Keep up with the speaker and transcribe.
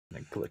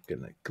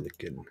clicking,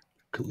 clicking, No,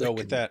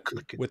 clicking,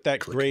 clicking, with that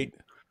clicking.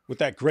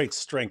 great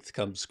strength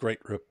comes great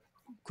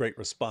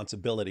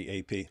responsibility.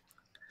 AP,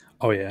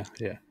 Oh yeah,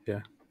 yeah,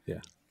 yeah,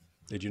 yeah.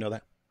 did you know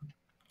that?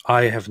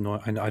 I have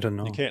no, I don't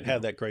You know. can't You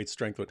have know, that great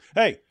strength with.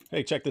 Hey,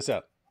 check this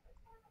out.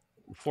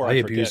 Before I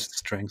I forget, abuse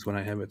strength when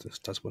I have it.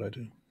 That's what I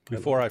do. I love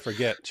before I it.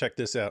 forget, check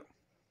this out.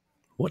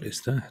 What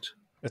is that?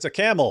 It's a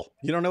camel.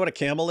 You don't know what a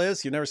camel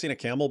is? You've never seen a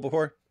camel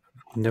before?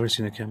 I've never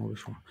seen a camel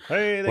before.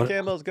 Hey, the What?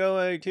 camel's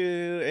going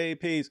to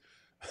AP's.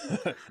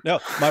 No,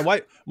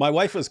 my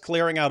wife was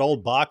clearing out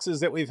old boxes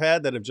that we've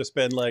had that have just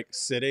been like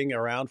sitting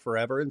around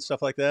forever and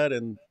stuff like that,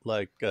 and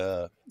like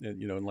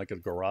in like a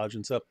garage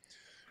and stuff.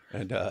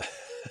 And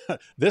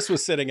this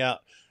was sitting out.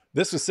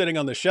 This was sitting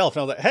on the shelf,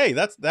 and I was like, "Hey,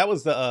 that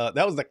was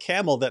the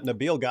camel that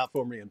Nabil got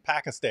for me in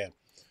Pakistan."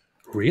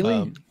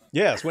 Really?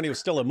 Yes, when he was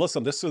still a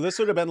Muslim. This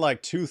would have been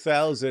like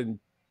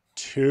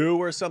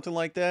 2002 or something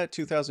like that,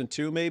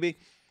 2002 maybe.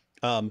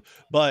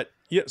 But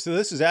yeah, so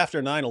this is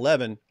after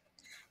 9/11,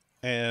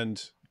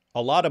 and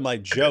a lot of my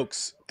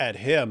jokes at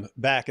him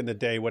back in the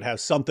day would have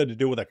something to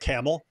do with a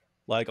camel.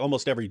 Like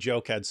almost every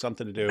joke had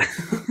something to do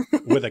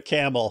with a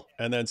camel.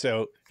 And then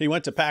so he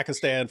went to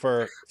Pakistan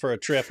for a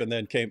trip, and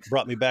then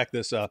brought me back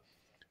this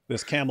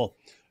camel.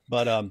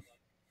 But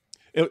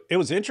it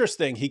was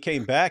interesting. He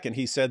came back and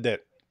he said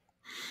that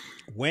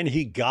when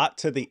he got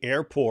to the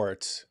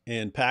airport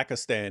in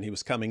Pakistan, he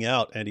was coming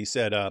out, and he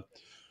said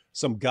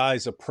some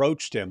guys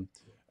approached him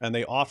and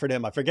they offered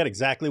him, I forget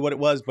exactly what it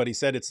was, but he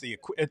said it's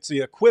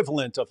the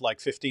equivalent of like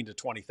 $15,000 to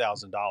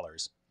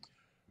 $20,000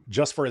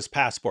 just for his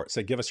passport.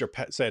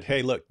 Said,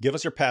 hey, look, give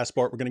us your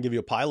passport. We're going to give you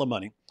a pile of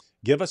money.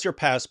 Give us your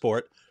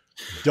passport.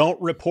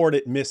 Don't report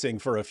it missing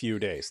for a few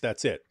days.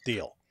 That's it.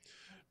 Deal.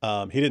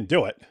 He didn't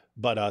do it,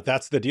 but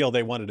that's the deal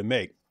they wanted to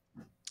make.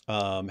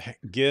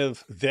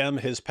 Give them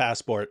his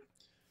passport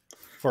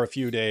for a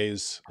few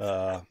days,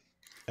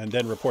 and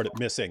then report it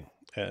missing,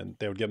 and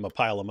they would give him a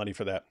pile of money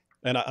for that.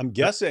 And I'm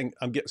guessing,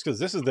 because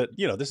these are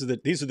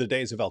the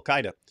days of Al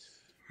Qaeda,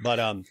 but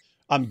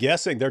I'm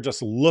guessing they're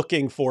just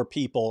looking for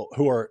people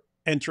who are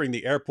entering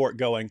the airport,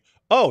 going,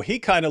 "Oh, he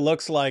kind of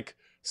looks like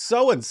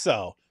so and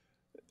so."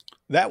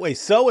 That way,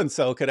 so and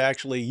so could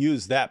actually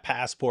use that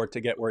passport to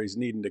get where he's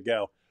needing to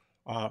go.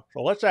 So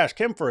let's ask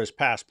him for his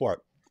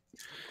passport.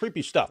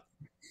 Creepy stuff.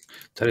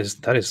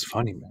 That is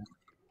funny, man.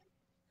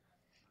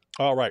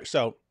 All right,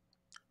 so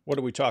what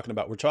are we talking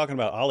about? We're talking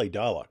about Ali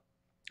Dawah.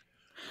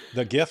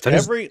 The gift, That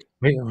is, wait,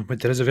 but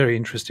that is a very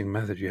interesting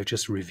method. You have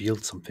just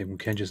revealed something. We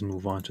can't just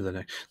move on to the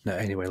next. No,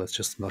 anyway,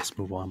 let's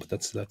move on. But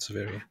that's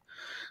very.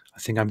 I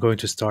think I'm going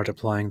to start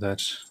applying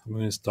that. I'm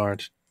going to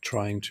start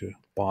trying to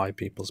buy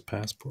people's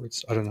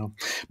passports. I don't know,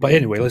 but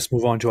anyway, let's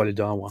move on to Ali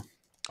Dawah.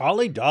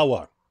 Ali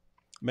Dawah.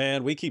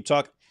 Man, we keep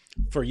talking.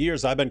 For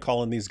years, I've been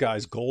calling these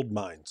guys gold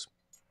mines.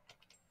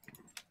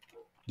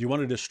 Do you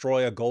want to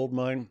destroy a gold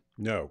mine?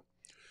 No.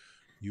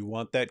 You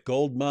want that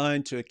gold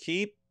mine to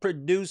keep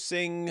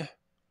producing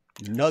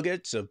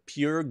nuggets of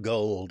pure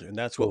gold. And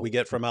that's what we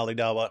get from Ali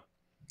Dawah.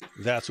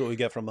 That's what we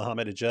get from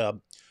Muhammad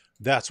Hijab.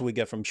 That's what we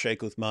get from Sheikh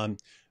Uthman.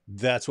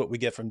 That's what we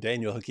get from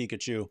Daniel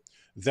Hakikachu.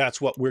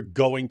 That's what we're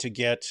going to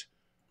get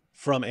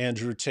from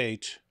Andrew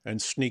Tate and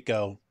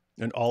Sneeko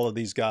and all of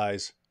these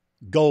guys.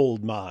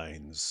 Gold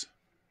mines.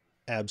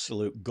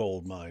 Absolute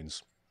gold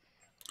mines.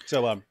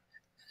 So,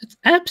 It's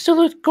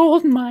absolute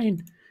gold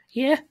mine.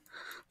 Yeah.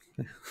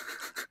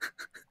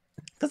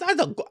 Cause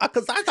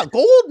that's a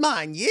gold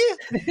mine, yeah.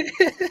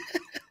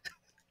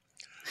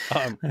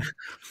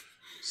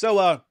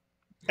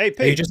 AP.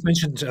 You just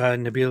mentioned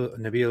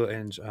Nabil,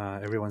 and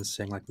everyone's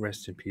saying like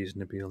 "rest in peace,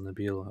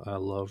 Nabil,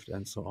 loved,"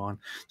 and so on.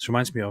 This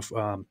reminds me of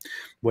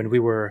when we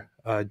were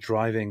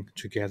driving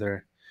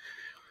together.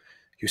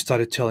 You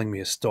started telling me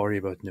a story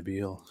about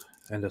Nabil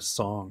and a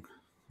song,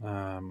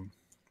 um,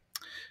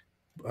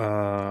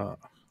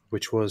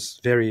 which was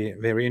very,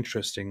 very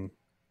interesting.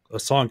 A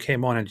song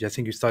came on, and I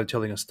think you started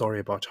telling a story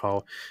about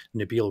how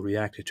Nabil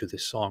reacted to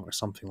this song or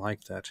something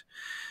like that.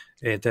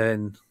 And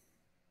then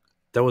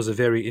that was a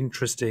very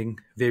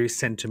interesting, very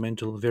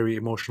sentimental, very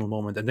emotional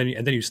moment. And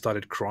then you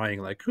started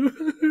crying like,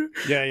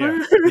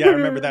 yeah. I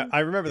remember that. I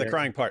remember the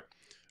crying part.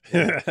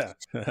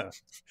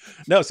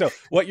 No, so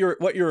what you're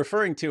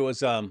referring to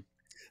is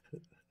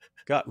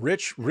got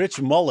Rich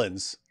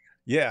Mullins.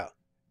 Yeah,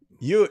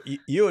 you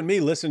and me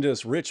listened to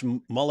this Rich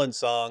Mullins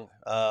song.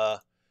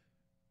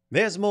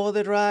 There's more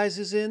that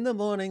rises in the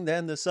morning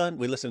than the sun.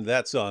 We listened to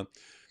that song.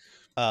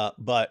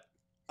 But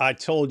I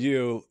told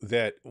you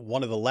that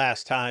one of the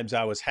last times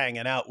I was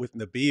hanging out with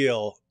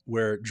Nabil,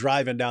 we're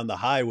driving down the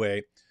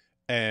highway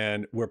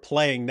and we're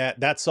playing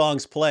that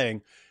song's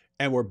playing,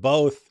 and we're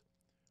both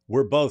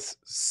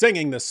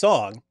singing the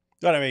song.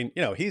 But I mean,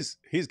 he's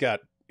got,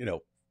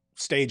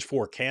 stage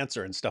 4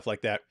 cancer and stuff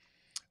like that.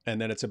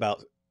 And then it's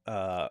about,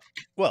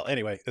 well,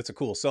 anyway, it's a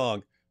cool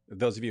song.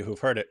 Those of you who've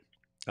heard it.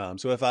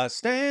 So if I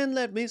stand,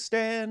 let me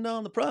stand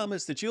on the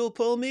promise that you'll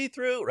pull me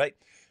through. Right.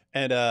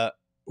 And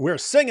we're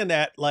singing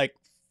that, like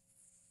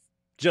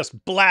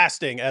just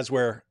blasting as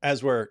we're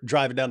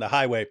driving down the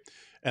highway.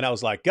 And I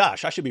was like,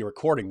 gosh, I should be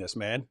recording this,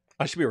 man.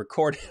 I should be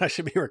recording. I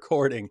should be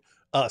recording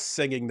us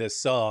singing this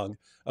song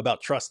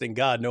about trusting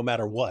God no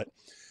matter what.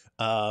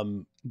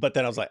 But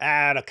then I was like,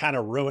 it'll kind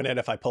of ruin it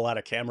if I pull out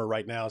a camera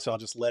right now, so I'll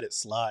just let it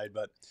slide.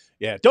 But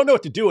yeah, don't know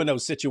what to do in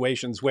those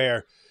situations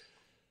where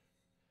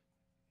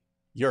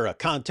you're a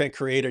content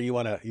creator, you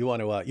want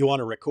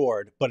to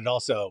record, but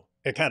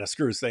it kind of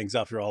screws things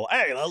up. You're all,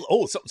 hey,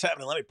 something's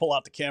happening. Let me pull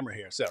out the camera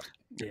here. So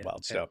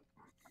wild stuff.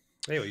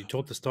 Anyway, you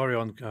told the story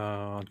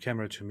on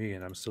camera to me,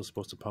 and I'm still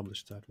supposed to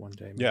publish that one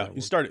day. Maybe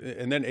you started,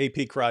 and then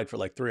AP cried for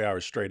like 3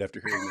 hours straight after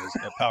hearing this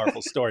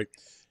powerful story,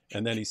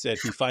 and then he said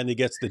he finally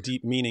gets the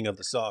deep meaning of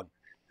the song.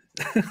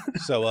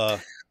 So I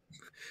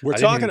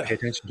didn't even pay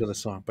attention to the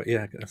song, but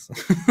yeah, I guess.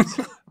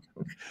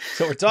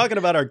 So we're talking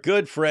about our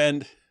good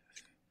friend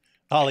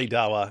Ali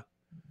Dawah,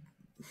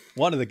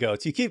 one of the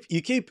goats. You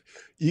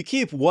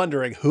keep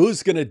wondering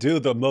who's going to do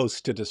the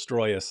most to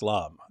destroy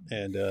Islam,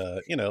 and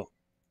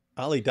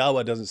Ali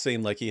Dawah doesn't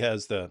seem like he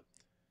has the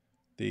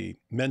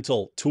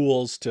mental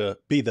tools to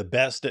be the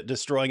best at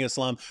destroying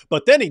Islam.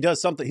 But then he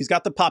does something. He's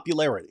got the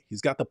popularity.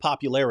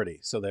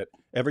 So that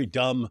every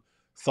dumb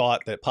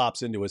thought that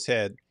pops into his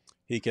head,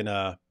 he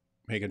can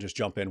just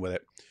jump in with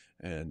it,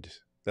 and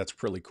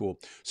that's really cool.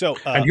 So,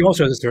 and he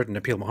also has a certain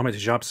appeal. Mohammed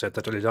Hijab said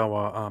that Ali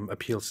Dawah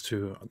appeals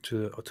to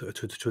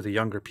the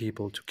younger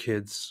people, to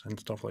kids and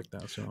stuff like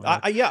that. So,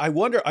 I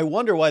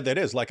wonder why that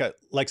is. Like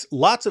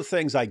lots of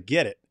things, I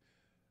get it,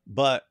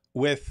 but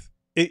if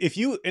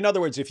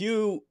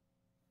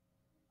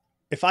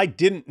I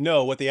didn't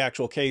know what the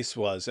actual case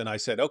was, and I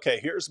said, okay,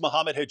 here's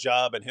Mohammed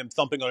Hijab and him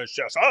thumping on his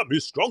chest,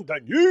 me strong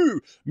than you,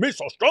 me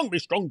so strong, me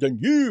strong than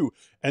you.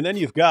 And then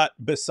you've got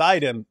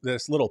beside him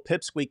this little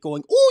pipsqueak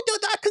going, because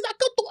I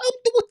got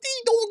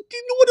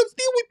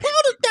we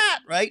proud of that,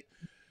 right?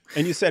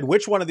 And you said,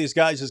 which one of these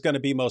guys is going to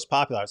be most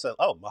popular? I said,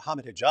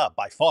 Mohammed Hijab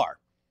by far.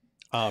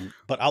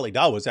 But Ali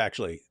Dawah was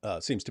actually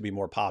seems to be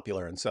more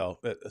popular. And so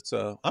it's,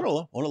 I don't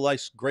know, one of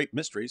life's great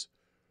mysteries.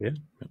 Yeah.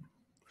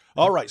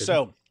 All right.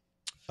 So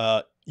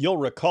you'll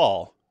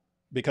recall,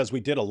 because we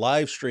did a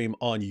live stream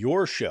on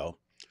your show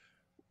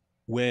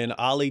when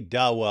Ali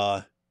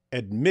Dawah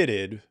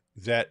admitted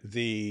that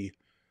the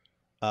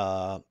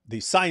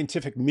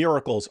scientific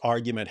miracles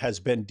argument has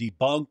been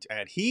debunked,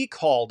 and he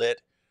called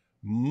it,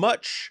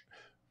 much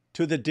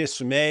to the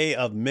dismay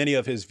of many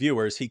of his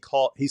viewers, he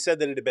said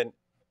that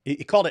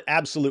he called it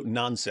absolute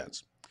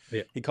nonsense.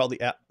 Yeah. He called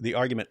the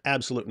argument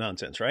absolute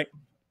nonsense, right?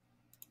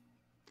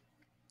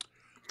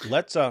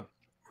 Let's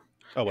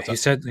what's he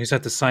said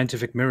the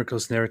scientific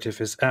miracles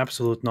narrative is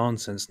absolute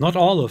nonsense. Not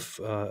all of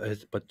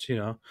it, but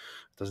it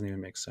doesn't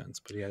even make sense.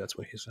 But yeah, that's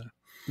what he said.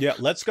 Yeah,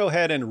 let's go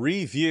ahead and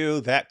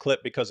review that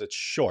clip because it's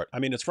short. I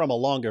mean, it's from a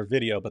longer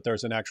video, but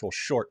there's an actual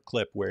short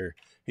clip where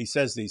he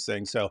says these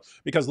things. So,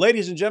 because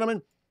ladies and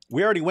gentlemen,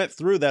 we already went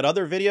through that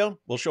other video.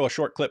 We'll show a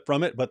short clip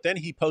from it, but then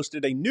he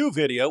posted a new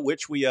video,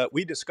 which we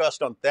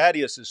discussed on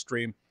Thaddeus's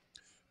stream.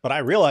 But I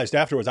realized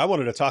afterwards I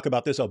wanted to talk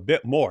about this a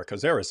bit more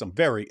because there is some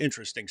very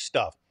interesting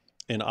stuff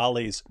in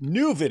Ali's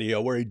new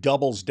video where he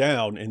doubles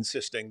down,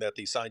 insisting that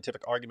the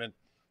scientific argument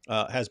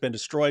has been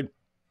destroyed.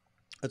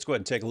 Let's go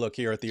ahead and take a look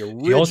here at the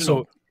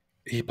original.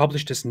 He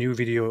published this new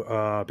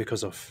video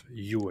because of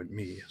you and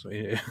me, so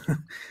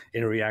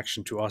in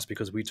reaction to us,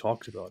 because we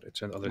talked about it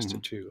and others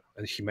did too.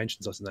 And he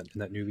mentions us in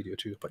that new video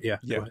too. But yeah.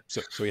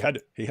 So he had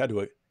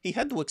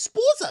to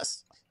expose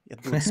us. He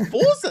had to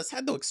expose us.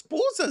 Had to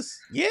expose us.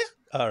 Yeah.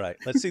 All right.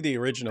 Let's see the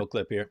original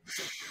clip here.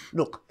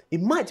 Look,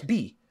 it might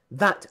be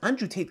that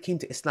Andrew Tate came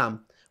to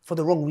Islam for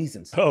the wrong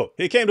reasons. Oh,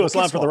 he came to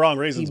Islam for the wrong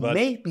reasons, but he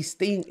may be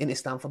staying in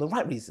Islam for the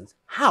right reasons.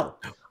 How?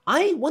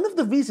 One of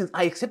the reasons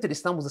I accepted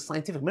Islam was the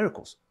scientific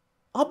miracles.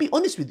 I'll be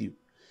honest with you.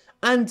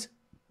 And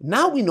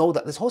now we know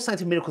that this whole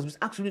scientific miracles was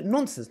absolute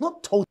nonsense,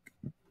 not total.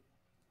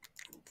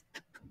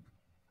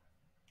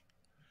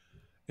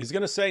 He's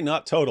going to say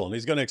not total, and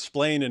he's going to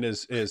explain in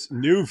his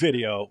new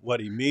video what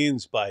he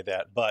means by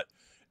that. But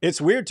it's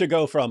weird to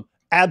go from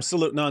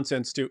absolute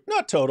nonsense to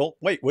not total.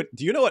 Wait, what?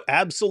 Do you know what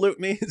absolute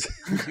means?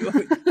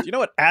 Do you know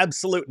what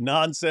absolute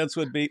nonsense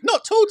would be?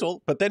 Not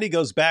total. But then he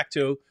goes back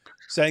to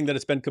saying that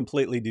it's been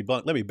completely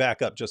debunked. Let me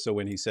back up just so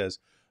when he says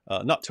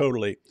not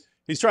totally,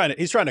 he's trying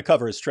to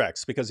cover his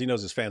tracks because he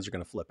knows his fans are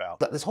going to flip out.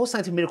 That this whole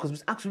scientific miracles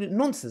was absolute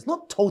nonsense,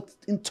 not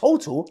in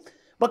total.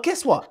 But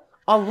guess what?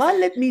 Allah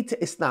led me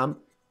to Islam.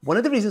 One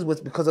of the reasons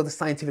was because of the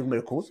scientific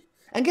miracles.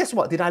 And guess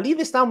what? Did I leave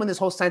Islam when this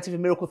whole scientific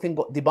miracle thing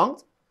got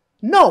debunked?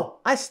 No,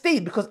 I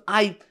stayed because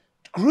I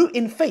grew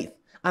in faith.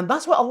 And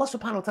that's what Allah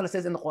subhanahu wa ta'ala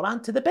says in the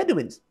Quran to the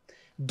Bedouins.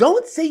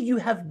 Don't say you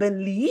have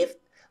believed,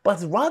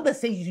 but rather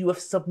say you have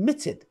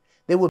submitted.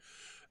 They will.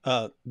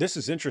 This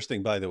is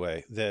interesting, by the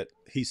way, that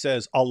he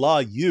says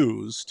Allah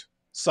used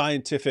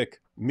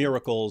scientific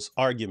miracles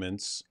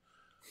arguments,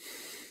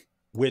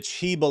 which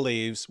he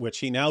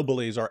now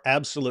believes are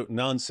absolute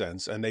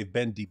nonsense, and they've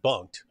been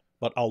debunked.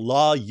 But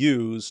Allah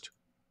used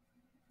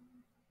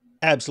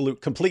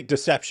complete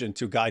deception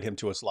to guide him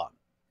to Islam.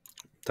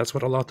 That's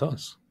what Allah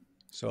does.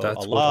 So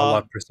that's what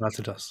Allah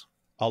presented us.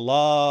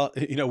 Allah,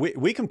 you know,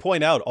 we can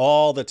point out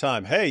all the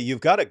time, hey, you've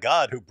got a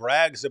God who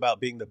brags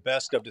about being the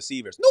best of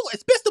deceivers. No,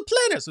 it's best of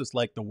planners. It's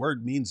like the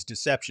word means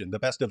deception, the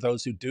best of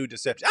those who do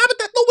deception. Ah, but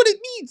that's not what it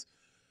means.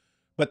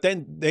 But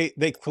then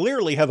they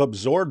clearly have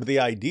absorbed the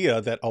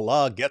idea that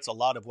Allah gets a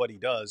lot of what he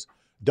does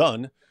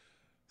done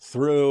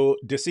through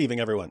deceiving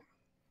everyone.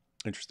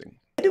 Interesting.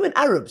 Bedouin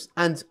Arabs,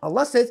 and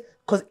Allah says,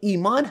 because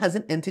Iman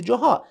hasn't entered your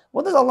heart.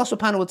 What does Allah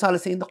subhanahu wa ta'ala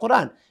say in the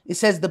Quran? It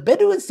says, the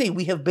Bedouins say,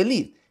 we have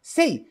believed.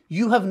 Say,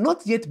 you have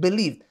not yet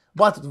believed,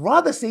 but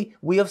rather say,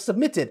 we have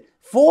submitted.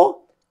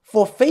 For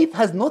faith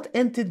has not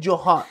entered your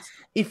hearts.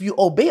 If you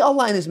obey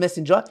Allah and His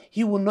Messenger,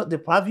 He will not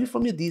deprive you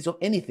from your deeds of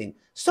anything.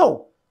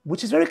 So,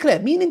 which is very clear,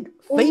 meaning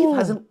faith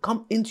hasn't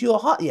come into your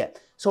heart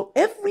yet. So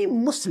every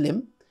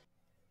Muslim...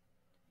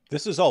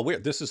 This is all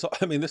weird. This is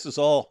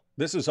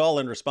all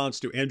in response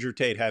to Andrew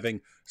Tate having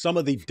some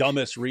of the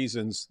dumbest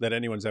reasons that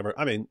anyone's ever.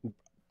 I mean,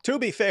 to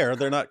be fair,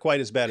 they're not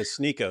quite as bad as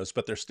Sneakos,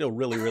 but they're still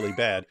really, really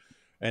bad.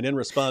 And in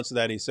response to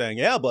that, he's saying,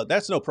 yeah, but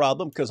that's no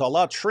problem because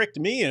Allah tricked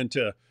me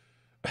into,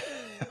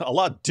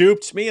 Allah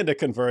duped me into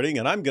converting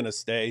and I'm going to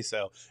stay.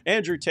 So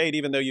Andrew Tate,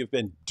 even though you've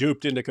been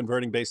duped into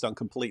converting based on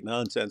complete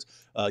nonsense,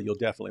 you'll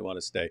definitely want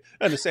to stay.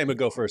 And the same would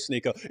go for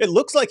Sneako. It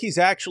looks like he's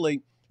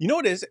actually... You know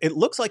what it is? It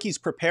looks like he's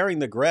preparing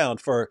the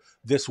ground for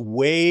this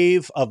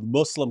wave of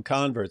Muslim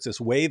converts,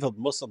 this wave of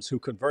Muslims who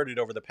converted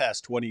over the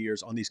past 20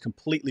 years on these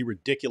completely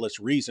ridiculous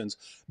reasons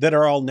that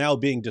are all now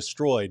being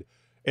destroyed.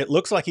 It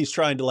looks like he's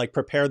trying to like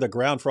prepare the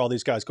ground for all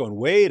these guys going,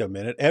 wait a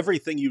minute,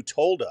 everything you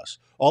told us,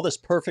 all this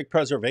perfect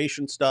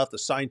preservation stuff, the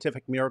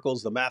scientific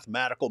miracles, the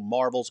mathematical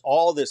marvels,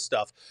 all this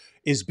stuff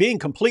is being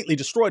completely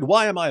destroyed.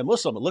 Why am I a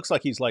Muslim? It looks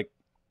like he's like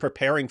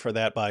preparing for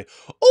that by,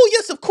 oh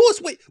yes, of course,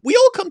 we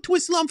all come to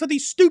Islam for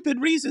these stupid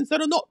reasons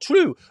that are not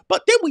true,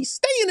 but then we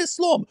stay in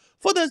Islam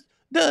for the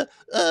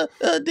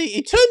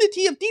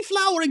eternity of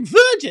deflowering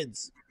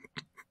virgins.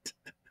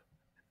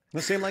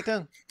 Does it seem like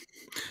that?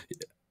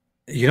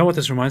 You know what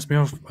this reminds me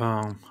of?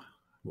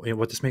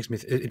 What this makes me,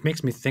 it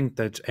makes me think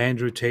that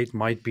Andrew Tate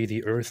might be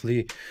the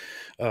earthly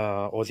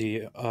or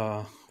the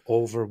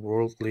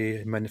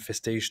overworldly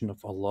manifestation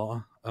of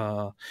Allah,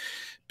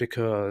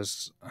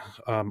 because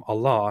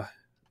Allah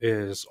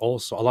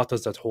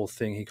does that whole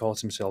thing. He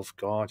calls himself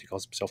God, he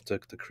calls himself the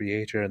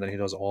creator, and then he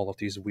does all of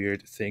these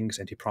weird things,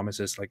 and he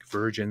promises like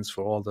virgins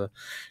for all the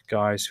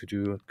guys who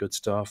do good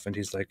stuff, and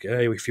he's like,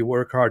 hey, if you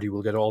work hard you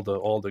will get all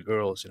the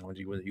girls, and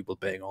you will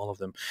bang all of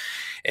them,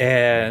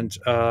 and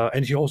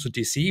he also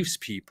deceives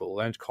people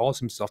and calls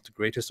himself the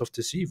greatest of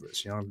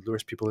deceivers,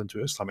 lures people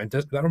into Islam. And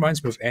that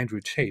reminds me of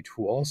Andrew Tate,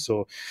 who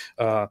also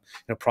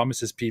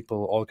promises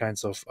people all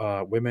kinds of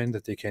women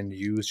that they can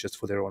use just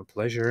for their own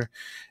pleasure,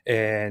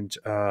 and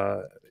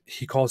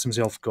he calls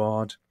himself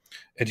God,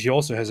 and he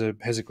also has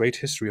a great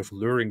history of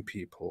luring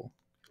people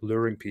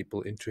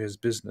into his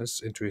business,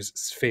 into his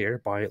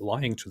sphere, by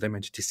lying to them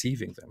and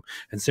deceiving them.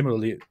 And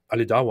similarly,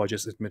 Ali Dawah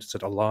just admits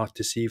that Allah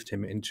deceived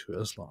him into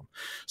Islam.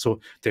 So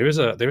there is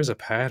a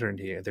pattern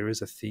here, there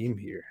is a theme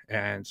here,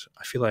 and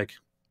I feel like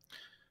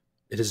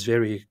it is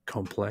very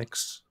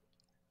complex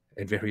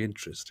and very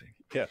interesting.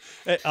 Yeah,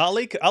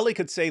 Ali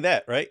could say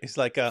that, right? He's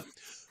like,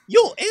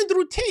 yo,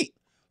 Andrew Tate,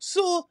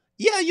 so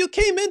yeah, you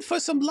came in for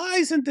some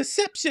lies and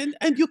deception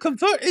and you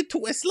converted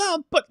to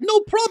Islam, but no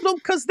problem,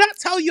 because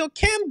that's how your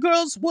cam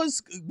girls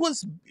was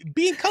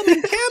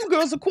becoming cam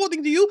girls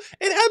according to you.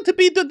 It had to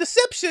be the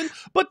deception,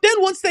 but then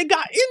once they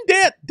got in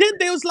there, then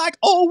they was like,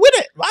 oh, with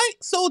it, right?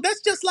 So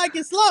that's just like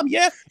Islam,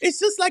 yeah? It's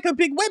just like a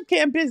big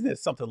webcam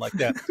business, something like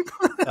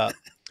that.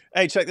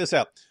 Hey, check this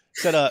out.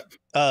 Said,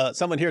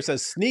 someone here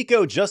says,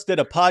 Sneako just did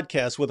a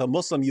podcast with a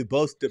Muslim you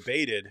both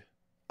debated.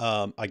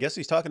 I guess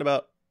he's talking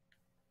about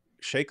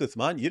Sheikh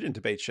Uthman. You didn't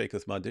debate Sheikh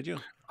Uthman, did you?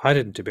 I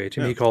didn't debate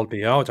him. Yeah. He called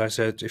me out. I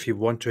said, if you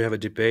want to have a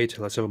debate,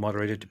 let's have a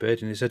moderated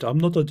debate. And he said, I'm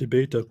not a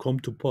debater. Come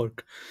to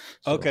park.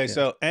 So, okay,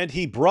 yeah. And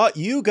he brought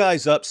you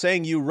guys up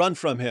saying you run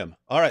from him.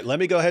 All right, let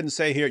me go ahead and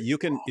say here, you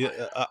can,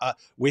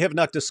 we have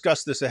not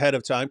discussed this ahead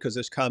of time because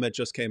this comment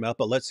just came out,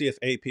 but let's see if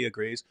AP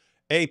agrees.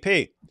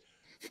 AP,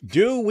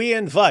 do we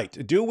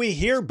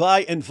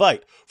hereby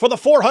invite, for the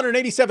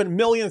 487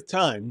 millionth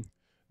time,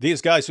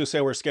 these guys who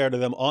say we're scared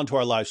of them onto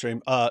our live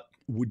stream,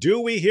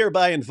 do we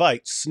hereby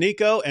invite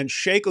Sneako and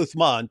Sheikh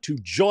Uthman to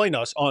join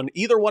us on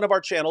either one of our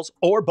channels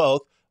or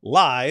both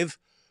live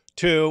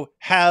to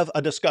have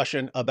a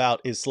discussion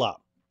about Islam?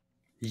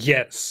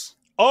 Yes.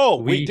 Oh,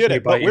 we did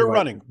it, but we're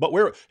running.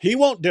 He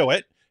won't do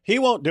it. He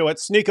won't do it.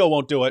 Sneako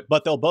won't do it,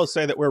 but they'll both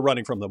say that we're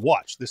running from them.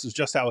 Watch. This is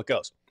just how it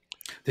goes.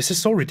 This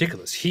is so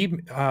ridiculous. You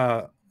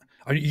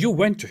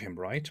went to him,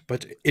 right?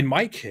 But in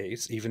my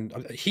case, even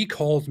he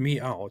called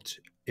me out.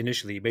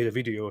 Initially made a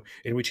video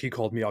in which he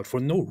called me out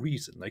for no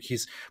reason, like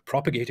he's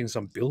propagating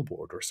some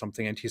billboard or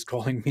something, and he's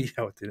calling me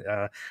out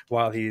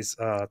while he's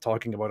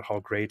talking about how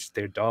great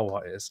their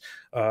dawah is.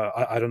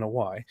 I don't know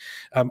why.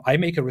 I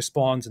make a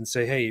response and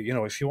say, hey,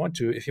 if you want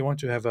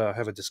to have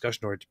a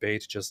discussion or a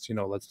debate, just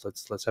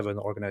let's have an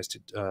organized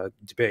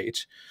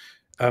debate.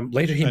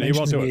 Later he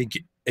mentions me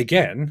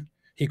again.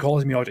 He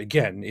calls me out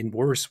again in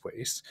worse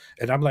ways,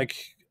 and I'm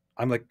like,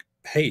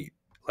 hey,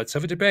 let's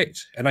have a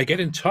debate. And I get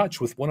in touch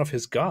with one of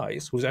his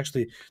guys who's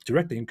actually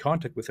directly in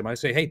contact with him. I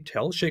say, hey,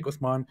 tell Sheikh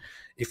Uthman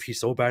if he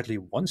so badly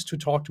wants to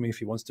talk to me, if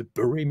he wants to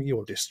bury me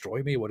or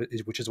destroy me,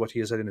 which is what he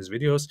has said in his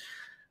videos,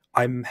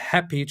 I'm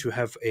happy to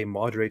have a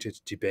moderated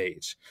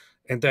debate.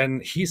 And then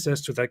he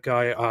says to that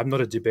guy, I'm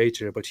not a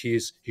debater, but he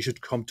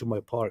should come to my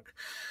park.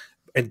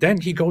 And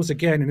then he goes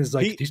again and is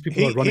like, these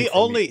people are running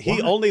from me. He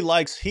only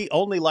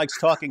likes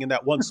talking in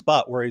that one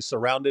spot where he's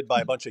surrounded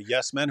by a bunch of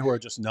yes men who are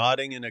just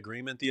nodding in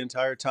agreement the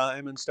entire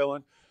time and so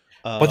on.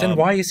 But then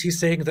why is he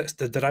saying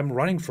that I'm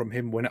running from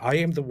him when I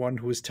am the one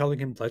who is telling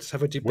him, let's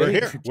have a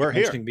debate? We're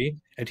here. Me,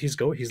 and he's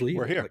leaving.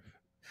 We're here. Like,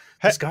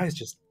 this guy is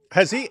just...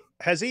 Has he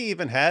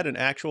even had an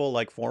actual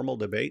like formal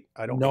debate?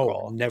 I don't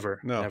recall. Never.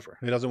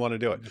 He doesn't want to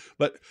do it.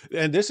 But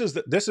this is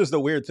the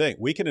weird thing.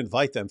 We can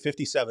invite them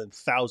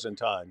 57,000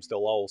 times. They'll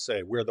all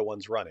say we're the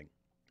ones running,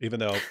 even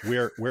though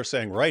we're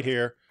saying right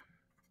here,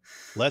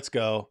 let's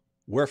go.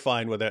 We're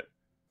fine with it.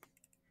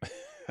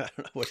 I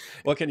don't know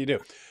what can you do.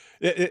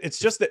 It's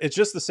just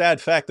the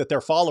sad fact that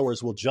their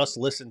followers will just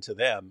listen to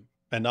them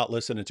and not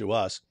listen to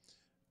us.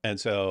 And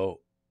so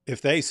if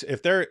they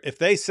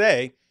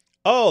say,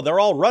 oh, they're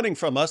all running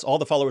from us, all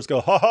the followers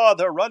go, ha ha,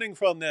 they're running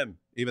from them,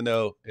 even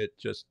though it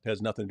just has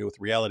nothing to do with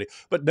reality.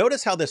 But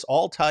notice how this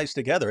all ties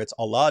together. It's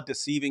Allah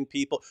deceiving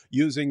people,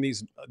 using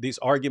these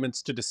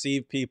arguments to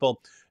deceive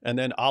people, and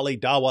then Ali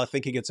Dawah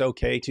thinking it's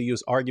okay to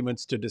use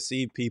arguments to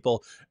deceive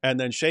people, and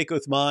then Sheikh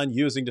Uthman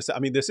using I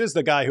mean, this is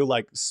the guy who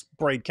like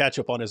sprayed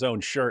ketchup on his own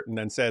shirt and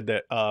then said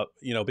that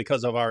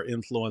because of our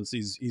influence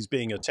he's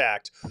being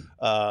attacked.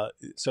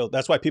 So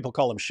that's why people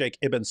call him Sheikh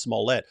Ibn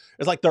Smollett.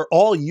 It's like they're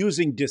all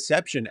using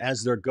deception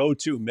as their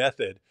go-to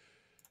method.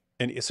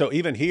 And so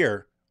even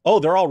here, oh,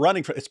 they're all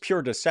running for it's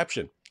pure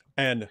deception,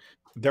 and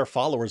their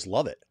followers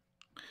love it.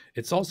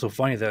 It's also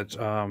funny that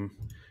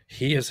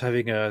he is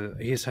having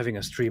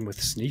a stream with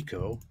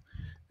Sneeko,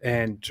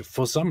 and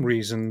for some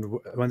reason,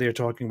 when they're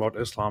talking about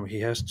Islam, he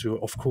has to,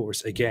 of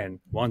course,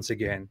 once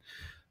again,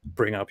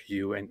 bring up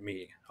you and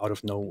me out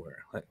of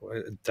nowhere.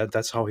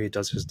 That's how he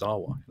does his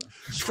dawah.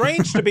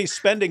 Strange to be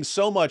spending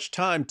so much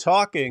time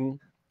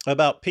talking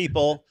about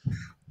people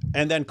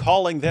and then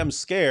calling them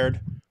scared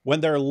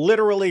when they're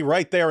literally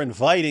right there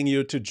inviting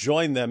you to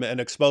join them and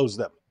expose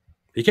them.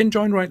 He can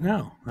join right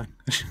now.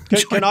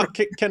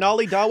 Can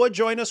Ali Dawah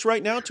join us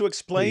right now to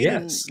explain?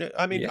 Yes.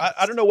 I mean, yes.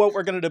 I don't know what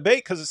we're going to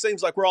debate because it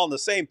seems like we're all on the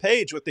same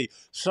page with the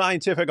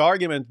scientific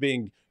argument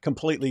being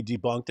completely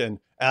debunked and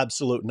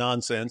absolute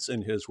nonsense,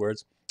 in his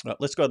words.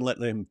 Let's go ahead and let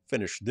him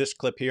finish this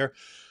clip here.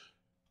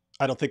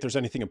 I don't think there's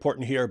anything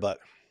important here, but...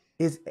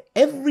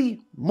 Every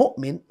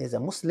mu'min is a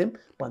Muslim,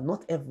 but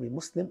not every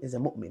Muslim is a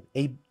mu'min.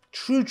 A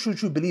true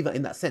believer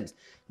in that sense.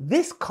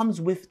 This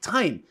comes with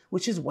time,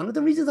 which is one of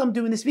the reasons I'm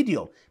doing this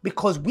video,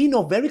 because we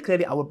know very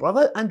clearly our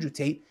brother Andrew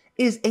Tate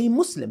is a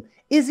Muslim.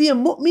 Is he a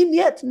mu'min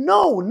yet?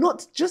 No,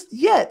 not just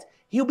yet.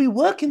 He'll be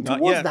working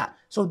towards that.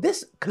 So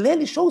this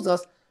clearly shows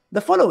us the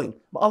following.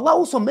 But Allah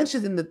also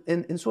mentions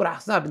in Surah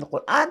Ahzab in the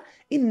Quran,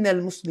 إِنَّ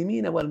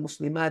الْمُسْلِمِينَ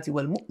وَالْمُسْلِمَاتِ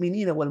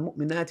وَالْمُؤْمِنِينَ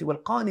وَالْمُؤْمِنَاتِ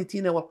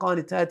وَالْقَانِتِينَ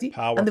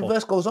وَالْقَانِتَاتِ. And the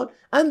verse goes on,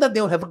 and that they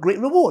will have a great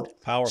reward.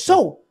 Powerful.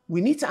 So we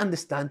need to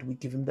understand, we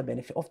give him the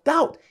benefit of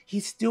doubt.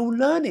 He's still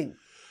learning.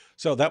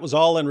 So that was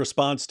all in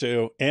response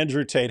to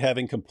Andrew Tate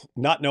having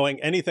not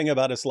knowing anything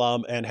about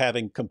Islam and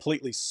having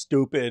completely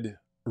stupid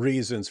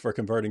reasons for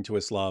converting to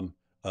Islam.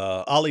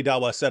 Ali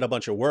Dawah said a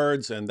bunch of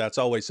words, and that's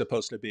always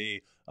supposed to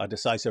be a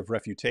decisive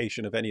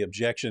refutation of any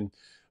objection.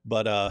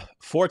 But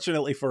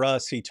fortunately for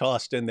us, he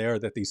tossed in there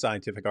that the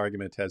scientific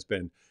argument has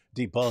been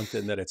debunked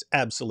and that it's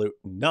absolute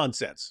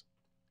nonsense.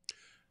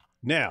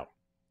 Now,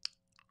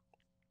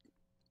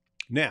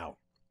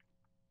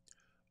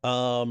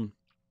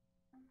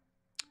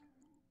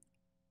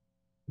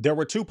 there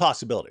were two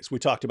possibilities. We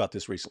talked about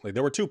this recently.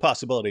 There were two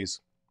possibilities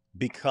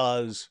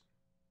because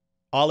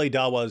Ali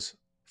Dawah's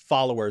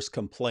followers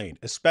complained,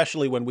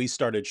 especially when we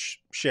started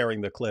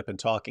sharing the clip and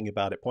talking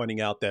about it,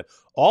 pointing out that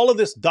all of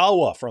this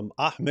dawah from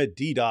Ahmed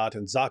Deedat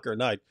and Zakir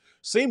Naik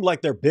seemed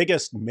like their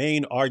biggest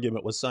main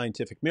argument was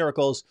scientific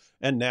miracles,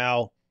 and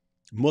now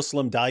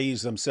Muslim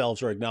da'is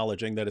themselves are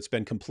acknowledging that it's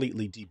been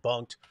completely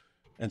debunked.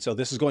 And so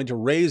this is going to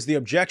raise the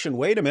objection,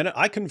 wait a minute,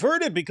 I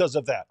converted because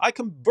of that. I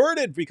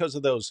converted because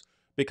of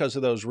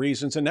those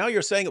reasons, and now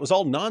you're saying it was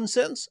all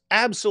nonsense?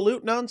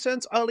 Absolute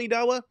nonsense, Ali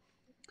Dawah?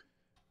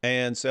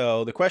 And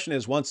so the question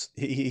is, once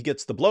he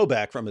gets the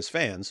blowback from his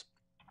fans,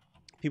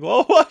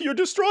 people, oh, you're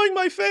destroying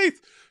my faith,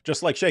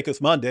 just like Sheikh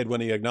Uthman did when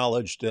he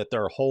acknowledged that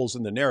there are holes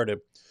in the narrative.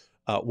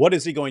 What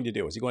is he going to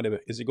do? Is he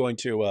going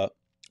to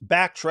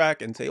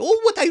backtrack and say, oh,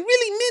 what I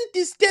really meant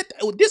is that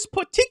this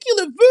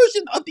particular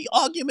version of the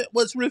argument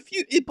was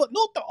refuted, but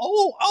not the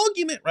whole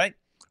argument, right?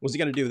 Was he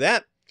going to do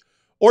that?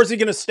 Or is he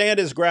going to stand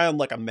his ground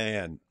like a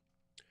man?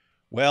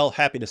 Well,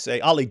 happy to say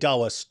Ali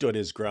Dawah stood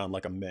his ground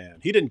like a man.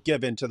 He didn't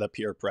give in to the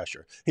peer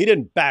pressure. He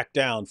didn't back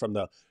down from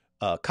the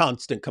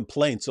constant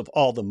complaints of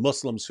all the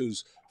Muslims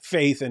whose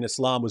faith in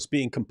Islam was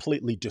being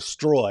completely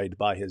destroyed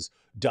by his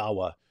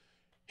dawah.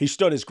 He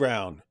stood his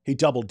ground. He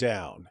doubled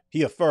down.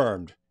 He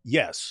affirmed,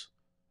 yes,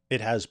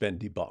 it has been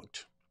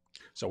debunked.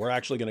 So we're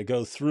actually going to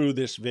go through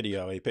this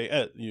video.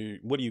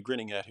 What are you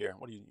grinning at here?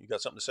 You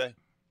got something to say?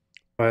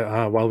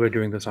 While we're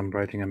doing this, I'm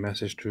writing a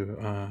message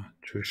to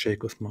Sheikh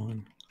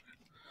Uthman.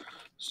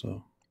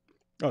 So.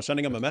 Oh,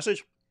 sending him a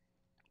message?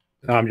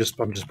 I'm just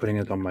putting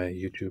it on my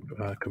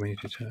YouTube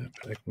community tab,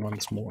 like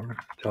once more,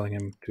 telling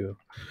him to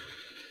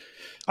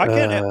come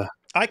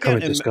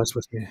and discuss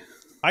with me.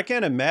 I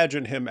can't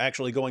imagine him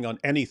actually going on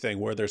anything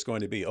where there's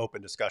going to be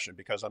open discussion,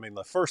 because I mean,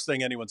 the first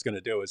thing anyone's going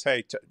to do is,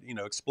 hey,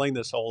 explain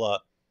this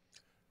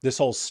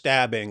whole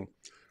stabbing,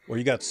 where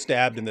you got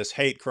stabbed in this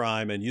hate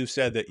crime, and you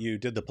said that you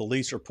did the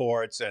police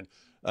reports, and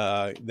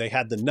they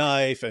had the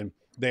knife, and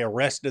they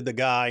arrested the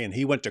guy, and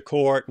he went to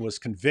court and was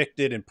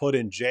convicted and put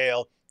in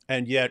jail,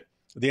 and yet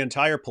the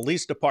entire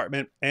police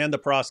department and the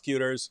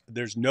prosecutors,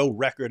 there's no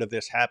record of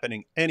this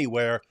happening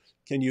anywhere.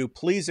 Can you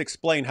please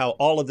explain how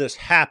all of this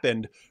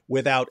happened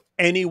without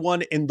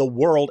anyone in the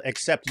world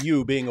except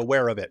you being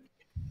aware of it?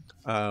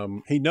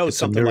 He knows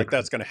something like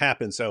that's going to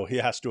happen, so he's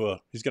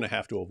going to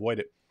have to avoid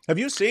it. Have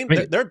you seen?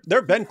 There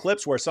have been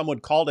clips where someone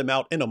called him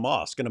out in a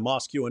mosque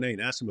Q&A,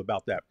 and asked him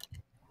about that.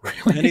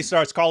 Really? And he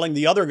starts calling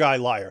the other guy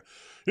liar.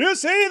 You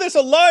see, this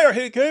a liar.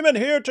 He came in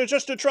here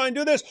just to try and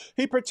do this.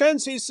 He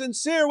pretends he's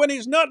sincere when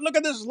he's not. Look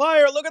at this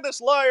liar. Look at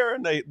this liar.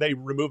 And they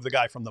remove the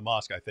guy from the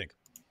mosque, I think.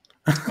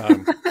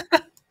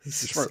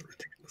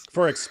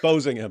 For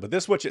exposing him. But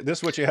this what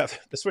you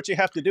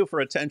have to do for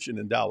attention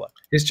in Dawah.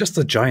 He's just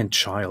a giant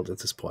child at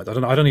this point. I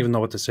don't even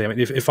know what to say. I mean,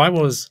 if I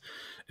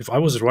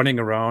was running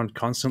around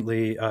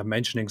constantly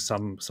mentioning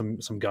some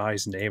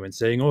guy's name and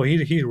saying, "Oh,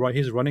 he's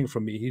running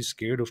from me. He's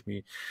scared of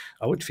me,"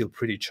 I would feel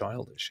pretty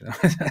childish.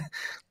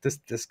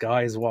 This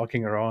guy is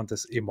walking around,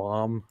 this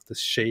imam, this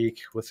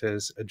sheikh, with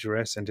his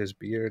address and his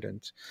beard,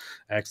 and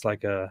acts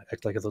like a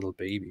little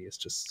baby. It's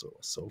just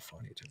so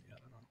funny to me. I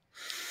don't know.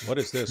 What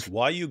is this?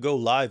 Why you go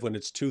live when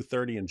it's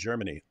 2:30 in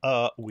Germany?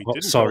 We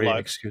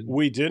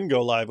didn't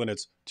go live when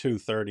it's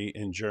 2:30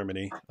 in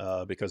Germany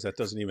because that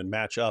doesn't even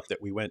match up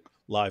that we went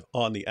live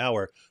on the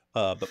hour.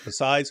 But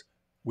besides,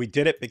 we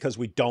did it because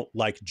we don't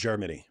like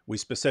Germany. We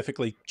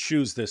specifically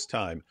choose this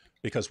time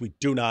because we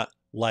do not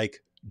like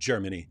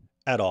Germany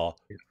at all,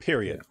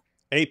 period.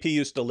 Yeah. AP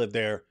used to live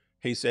there.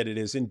 He said it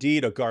is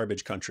indeed a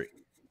garbage country.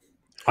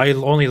 I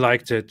only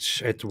liked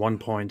it at one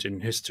point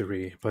in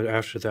history, but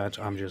after that,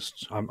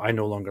 I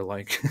no longer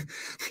like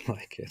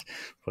it.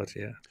 But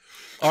yeah.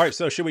 All right.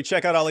 So should we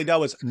check out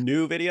Dawah's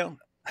new video?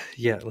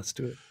 Yeah, let's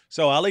do it.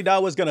 So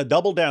Dawah is going to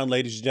double down,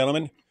 ladies and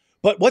gentlemen.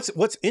 But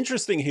what's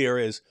interesting here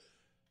is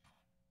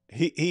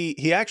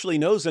he actually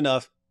knows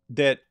enough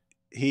that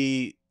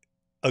he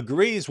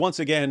agrees once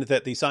again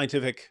that the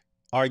scientific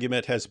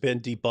argument has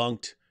been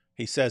debunked.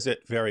 He says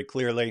it very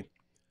clearly.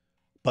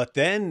 But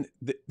then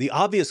the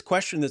obvious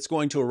question that's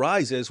going to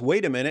arise is,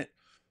 wait a minute,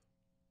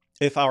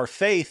 if our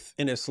faith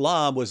in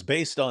Islam was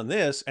based on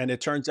this and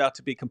it turns out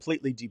to be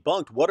completely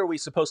debunked, what are we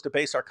supposed to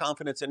base our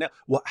confidence in now?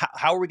 Well,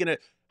 how are we going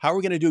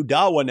to do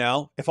Dawah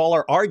now if all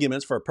our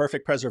arguments for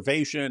perfect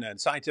preservation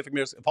and scientific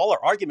miracles, if all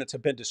our arguments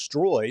have been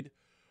destroyed?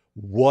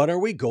 What are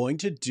we going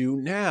to do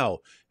now?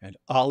 And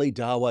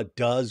Dawah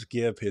does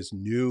give his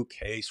new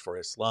case for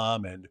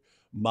Islam, and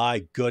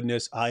my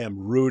goodness, I am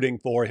rooting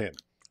for him.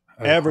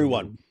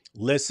 Everyone,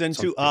 listen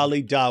to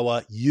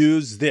Dawah.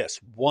 Use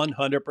this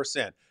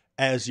 100%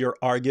 as your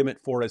argument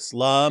for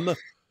Islam.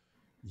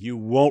 You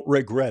won't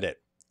regret it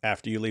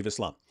after you leave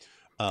Islam.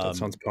 That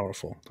sounds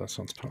powerful. That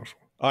sounds powerful.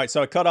 All right,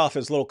 so I cut off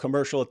his little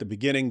commercial at the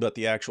beginning, but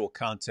the actual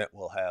content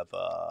will have,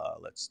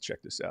 let's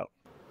check this out.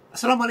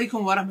 Assalamu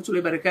alaikum wa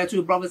rahmatullahi wa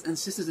barakatuh, brothers and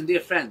sisters and dear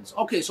friends.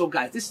 Okay, so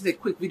guys, this is a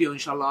quick video,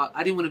 inshallah.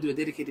 I didn't want to do a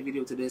dedicated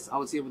video to this. I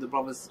was here with the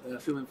brothers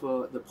filming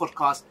for the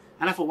podcast,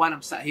 and I thought while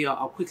I'm sat here,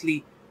 I'll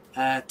quickly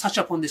touch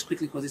up on this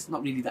quickly because it's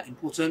not really that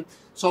important.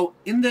 So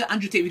in the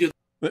Andrew Tate video,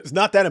 it's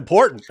not that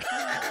important.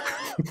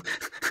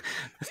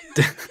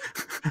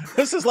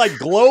 This is like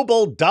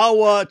global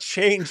Dawah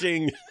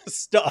changing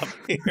stuff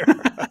here.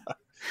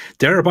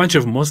 There are lots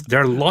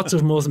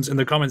of Muslims in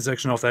the comment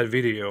section of that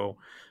video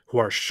who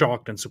are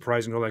shocked and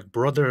surprised, and they're like,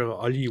 "Brother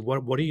Ali,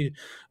 what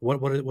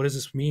does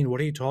this mean? What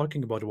are you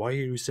talking about? Why are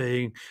you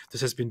saying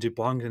this has been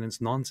debunked and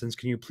it's nonsense?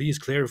 Can you please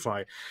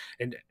clarify?"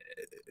 And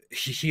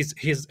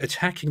he's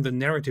attacking the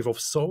narrative of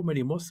so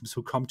many Muslims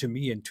who come to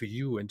me and to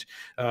you and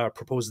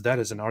propose that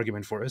as an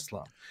argument for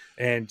Islam,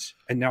 and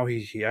now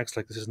he acts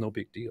like this is no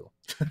big deal.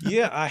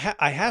 Yeah,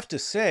 I have to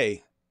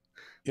say,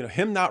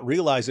 him not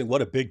realizing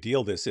what a big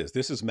deal this is.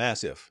 This is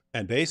massive,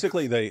 and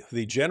basically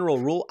the general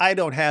rule. I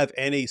don't have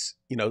any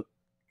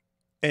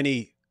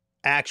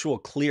actual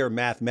clear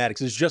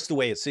mathematics. It's just the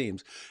way it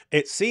seems.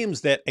 It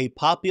seems that a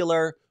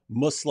popular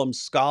Muslim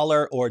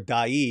scholar or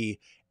da'i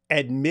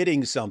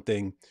admitting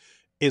something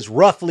is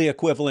roughly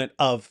equivalent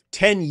of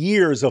 10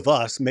 years of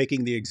us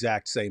making the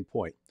exact same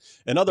point.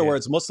 In other Yeah.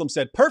 words, Muslims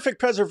said perfect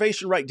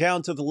preservation right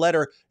down to the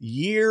letter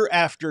year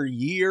after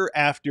year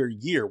after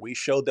year. We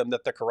showed them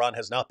that the Quran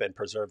has not been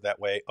preserved that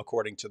way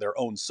according to their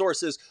own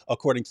sources,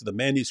 according to the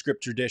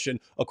manuscript tradition,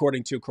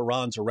 according to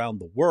Qurans around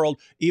the world.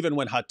 Even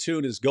when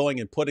Hatun is going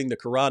and putting the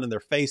Quran in their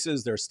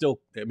faces, they're still,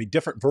 I mean,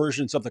 different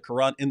versions of the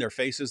Quran in their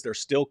faces. They're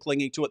still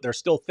clinging to it. They're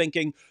still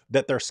thinking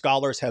that their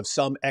scholars have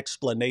some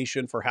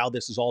explanation for how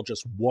this is all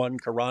just one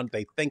Quran.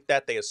 They think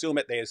that, they assume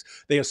it.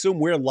 They assume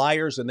we're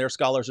liars and their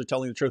scholars are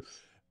telling the truth.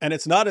 And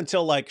it's not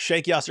until like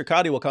Sheikh Yasser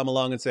Qadi will come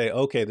along and say,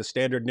 okay, the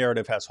standard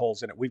narrative has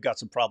holes in it. We've got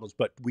some problems,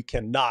 but we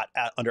cannot,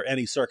 under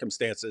any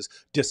circumstances,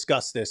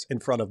 discuss this in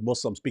front of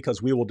Muslims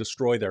because we will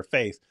destroy their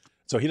faith.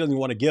 So he doesn't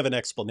want to give an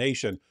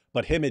explanation,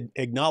 but him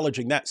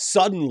acknowledging that,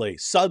 suddenly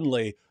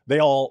they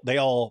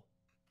all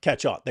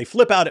catch on. They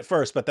flip out at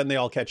first, but then they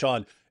all catch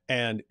on.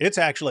 And it's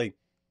actually,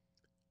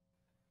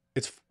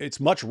 it's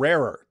much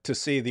rarer to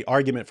see the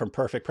argument from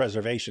perfect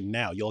preservation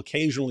now. You'll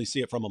occasionally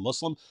see it from a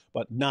Muslim,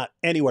 but not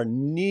anywhere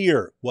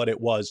near what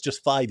it was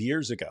just 5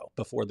 years ago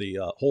before the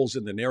holes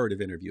in the narrative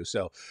interview.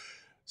 So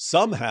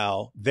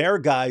somehow their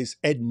guys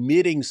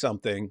admitting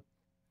something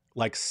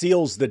like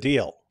seals the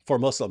deal for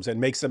Muslims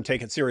and makes them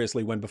take it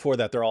seriously, when before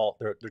that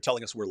they're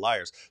telling us we're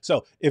liars.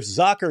 So if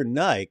Zakir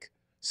Naik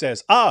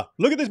says,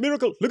 look at this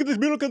miracle in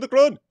the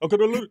Quran.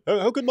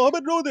 How could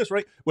Muhammad know this,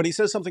 right? When he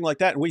says something like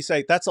that and we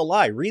say, that's a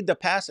lie, read the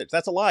passage,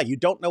 that's a lie. You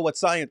don't know what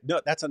science,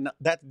 no,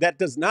 that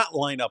does not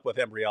line up with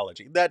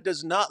embryology. That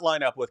does not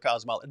line up with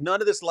cosmology. None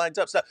of this lines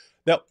up. So,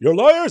 you're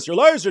liars,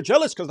 you're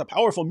jealous because of the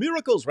powerful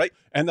miracles, right?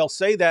 And they'll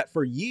say that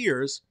for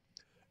years.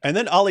 And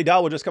then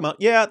ALLthat will just come out,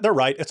 yeah, they're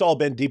right. It's all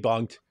been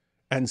debunked.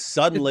 And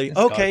suddenly,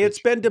 okay, it's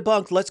been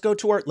debunked. Let's go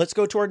to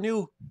our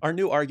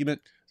new argument.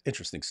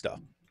 Interesting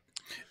stuff.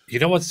 You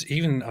know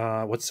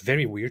what's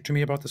very weird to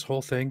me about this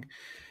whole thing?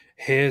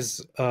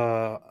 His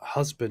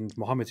husband,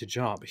 Mohammed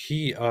Hijab,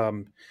 he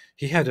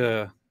had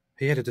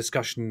a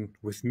discussion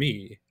with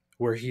me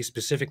where he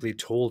specifically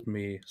told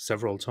me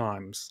several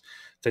times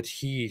that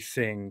he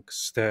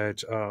thinks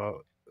that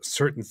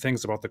certain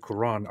things about the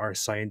Quran are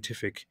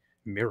scientific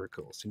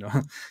miracles.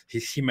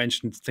 He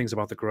mentioned things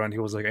about the Quran. He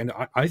was like, and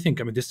I think,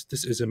 I mean, this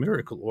is a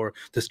miracle, or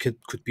this could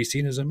be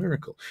seen as a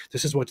miracle.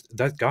 This is what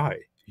that guy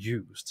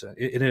used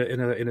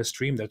in a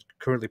stream that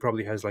currently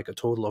probably has like a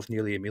total of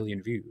nearly 1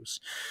 million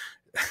views.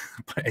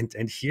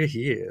 and here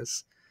he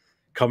is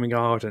coming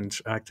out and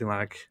acting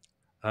like,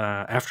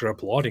 after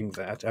applauding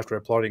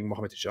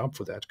Mohammed Hijab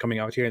for that, coming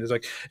out here and it's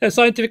like,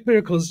 scientific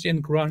miracles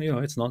in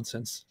Quran, it's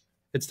nonsense.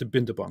 It's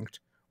been debunked.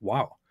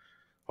 Wow.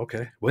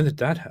 Okay, when did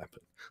that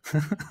happen?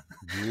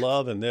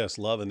 Loving this.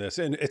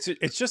 And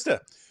it's just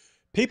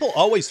people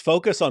always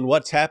focus on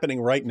what's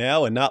happening right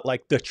now and not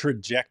like the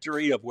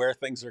trajectory of where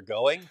things are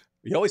going.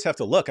 You always have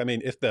to look. I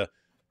mean, if the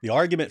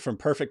argument from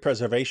perfect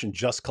preservation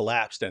just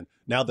collapsed and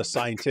now the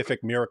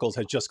scientific miracles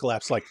has just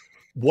collapsed, like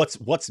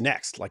what's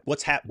next? Like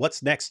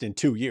what's next in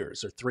 2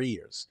 years or 3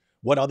 years?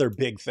 What other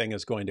big thing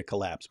is going to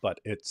collapse? But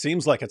it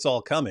seems like it's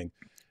all coming,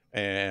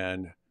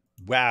 and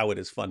wow, it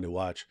is fun to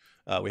watch.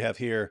 We have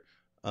here,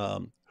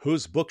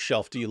 whose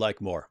bookshelf do you like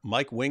more,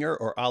 Mike Winger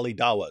or Ali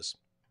Dawah's?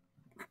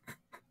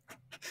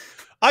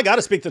 I got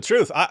to speak the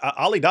truth.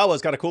 Ali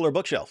Dawah's got a cooler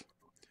bookshelf.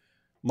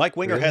 Mike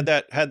Winger Really?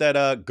 had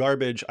that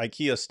garbage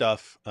IKEA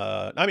stuff.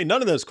 I mean,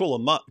 none of this is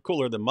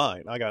cooler than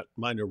mine.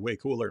 Mine are way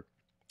cooler.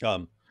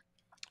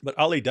 But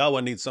Ali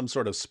Dawah needs some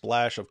sort of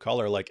splash of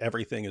color. Like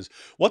everything is.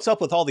 What's up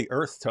with all the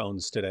earth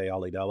tones today,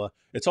 Ali Dawah?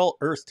 It's all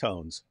earth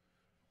tones.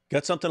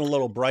 Get something a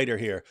little brighter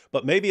here.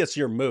 But maybe it's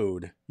your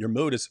mood. Your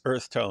mood is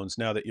earth tones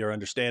now that you're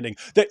understanding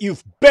that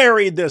you've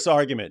buried this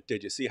argument.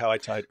 Did you see how I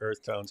tied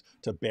earth tones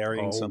to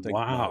burying something?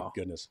 Wow.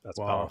 My goodness. That's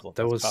Wow. powerful.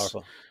 That was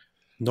powerful.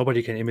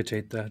 Nobody can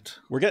imitate that.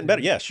 We're getting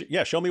better. Yeah.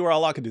 Show me where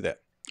Allah can do that.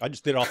 I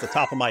just did it off the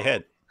top of my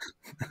head.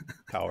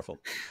 Powerful.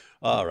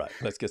 All right.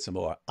 Let's get some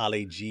more.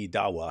 Ali G.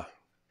 Dawah.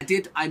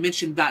 I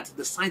mentioned that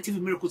the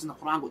scientific miracles in the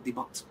Quran got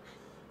debunked.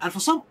 And for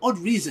some odd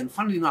reason,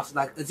 funnily enough,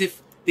 like as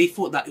if they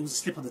thought that it was a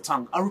slip of the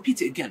tongue. I'll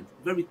repeat it again,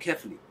 very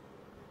carefully.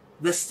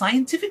 The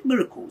scientific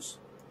miracles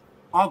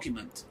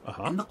argument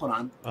in the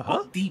Quran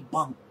got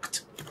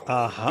debunked.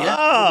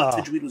 Yeah,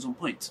 the tajweed was on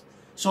point.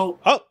 So,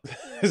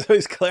 so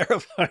he's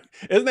clarifying.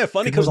 Isn't that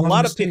funny? Because a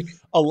lot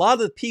of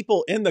the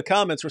people in the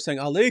comments were saying,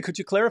 Ali, could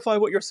you clarify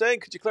what you're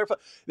saying? Could you clarify?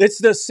 It's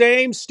the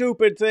same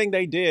stupid thing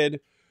they did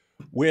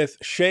with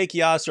Sheikh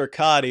Yasser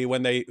Qadi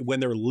when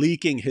they're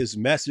leaking his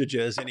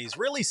messages, and he's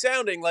really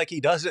sounding like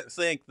he doesn't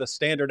think the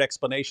standard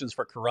explanations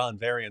for Quran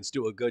variants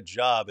do a good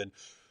job. And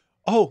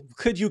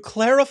could you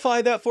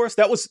clarify that for us?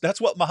 That's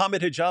what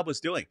Mohammed Hijab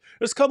was doing.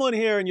 Just come on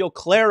here and you'll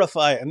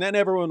clarify it, and then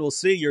everyone will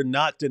see you're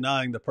not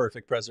denying the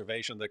perfect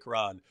preservation of the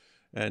Quran.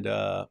 And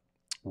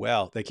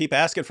well, they keep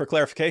asking for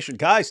clarification.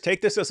 Guys,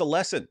 take this as a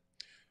lesson.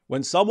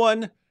 When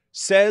someone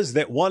says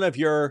that one of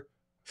your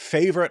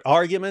favorite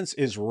arguments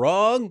is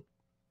wrong,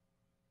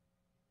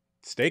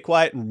 stay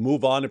quiet and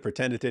move on and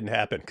pretend it didn't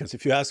happen. Because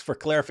if you ask for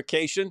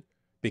clarification,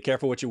 be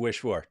careful what you wish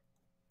for.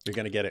 You're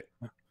going to get it.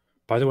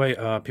 By the way,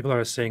 people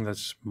are saying that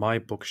my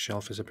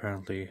bookshelf is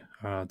apparently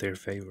their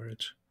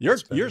favorite.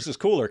 Yours is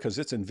cooler because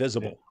it's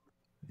invisible.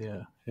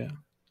 Yeah, yeah.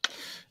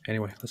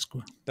 Anyway, let's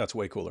go. That's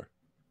way cooler.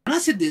 When I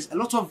said this, a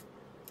lot of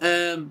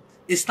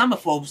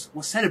Islamophobes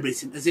were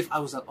celebrating as if I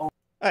was like, oh.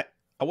 Hey,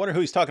 I wonder who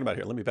he's talking about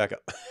here. Let me back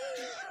up.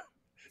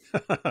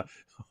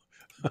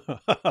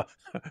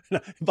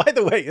 By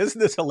the way,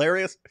 isn't this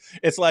hilarious?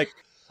 It's like,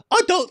 I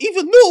don't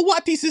even know why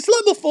these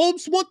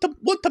Islamophobes want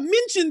to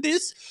mention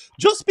this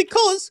just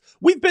because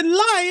we've been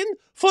lying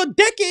for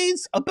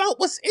decades about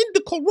what's in the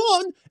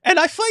Quran, and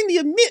I finally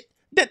admit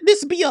that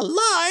this be a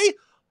lie.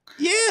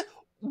 Yeah,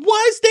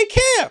 why does they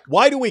care?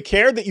 Why do we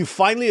care that you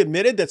finally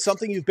admitted that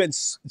something you've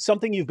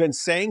been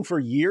saying for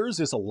years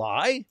is a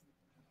lie?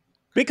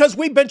 Because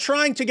we've been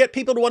trying to get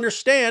people to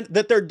understand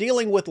that they're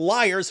dealing with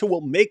liars who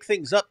will make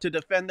things up to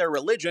defend their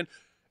religion,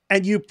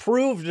 and you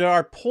proved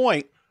our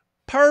point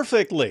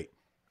perfectly.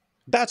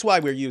 That's why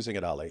we're using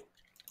it, Ali.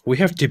 We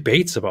have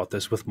debates about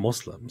this with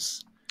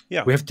Muslims.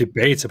 Yeah, we have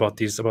debates about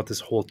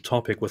this whole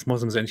topic with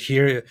Muslims, and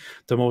here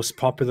the most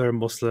popular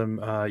Muslim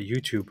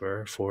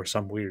YouTuber, for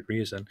some weird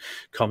reason,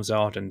 comes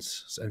out and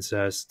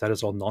says that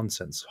is all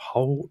nonsense.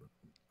 How?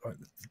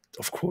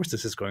 Of course,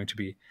 this is going to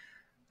be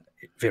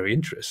very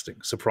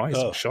interesting,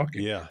 surprising,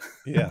 shocking. Yeah,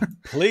 yeah.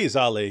 Please,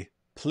 Ali,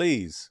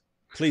 please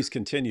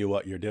continue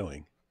what you're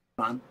doing.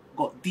 Got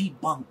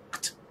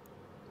debunked.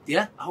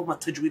 Yeah, I hope my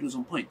tajweed was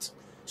on point.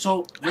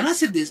 So when I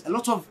said this, a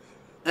lot of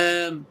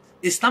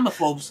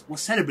Islamophobes were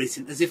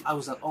celebrating as if I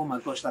was like, oh my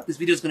gosh, like this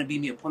video is going to be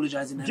me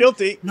apologizing.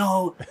 Guilty.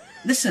 No,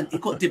 listen,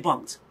 it got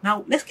debunked.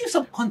 Now, let's give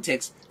some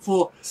context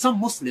for some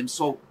Muslims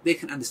so they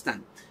can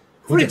understand.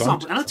 For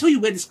example, and I'll tell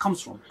you where this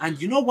comes from.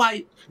 And you know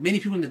why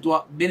many people in the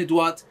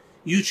Dawah,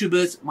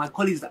 YouTubers, my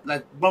colleagues,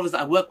 like brothers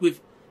that I work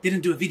with,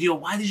 didn't do a video.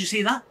 Why did you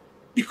say that?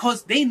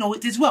 Because they know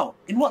it as well.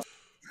 In what?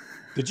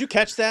 Did you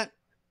catch that?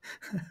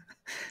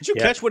 Did you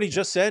catch what he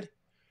just said?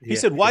 He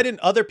said, why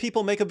didn't other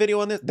people make a video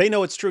on this? They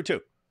know it's true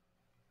too.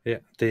 Yeah,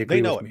 they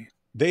agree with me.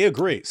 They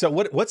agree. So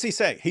what's he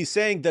saying? He's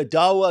saying the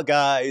Dawah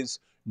guys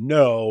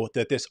know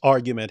that this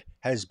argument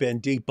has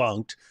been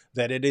debunked,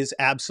 that it is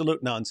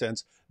absolute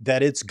nonsense,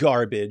 that it's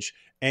garbage.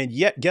 And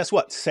yet, guess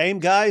what? Same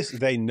guys,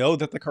 they know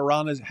that the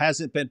Quran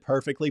hasn't been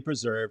perfectly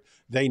preserved.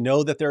 They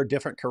know that there are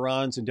different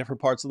Qurans in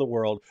different parts of the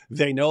world.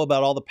 They know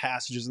about all the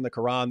passages in the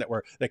Quran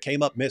that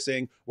came up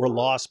missing, were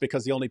lost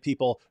because the only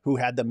people who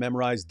had them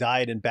memorized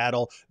died in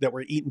battle, that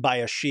were eaten by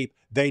a sheep.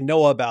 They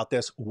know about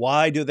this.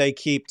 Why do they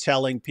keep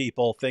telling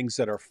people things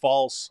that are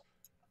false?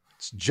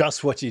 It's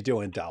just what you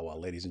do in Dawah,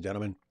 ladies and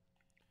gentlemen.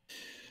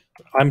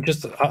 I'm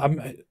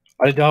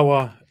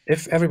Dawah.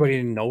 If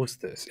everybody knows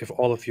this, if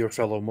all of your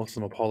fellow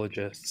Muslim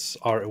apologists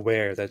are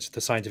aware that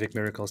the scientific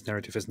miracles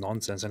narrative is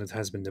nonsense and it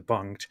has been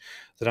debunked,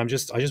 then I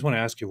just want to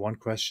ask you one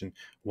question.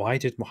 Why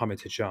did Muhammad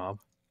Hijab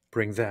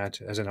bring that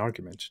as an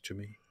argument to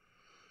me?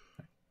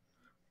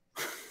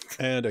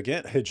 And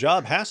again,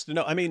 Hijab has to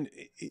know. I mean,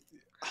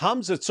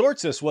 Hamza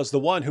Tsortsis was the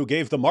one who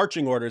gave the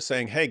marching orders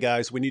saying, hey,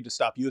 guys, we need to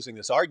stop using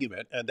this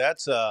argument. And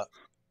that's...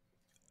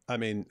 I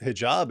mean,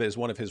 Hijab is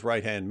one of his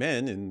right-hand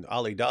men, and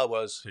Ali Dawah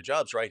was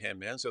Hijab's right-hand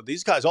man. So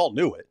these guys all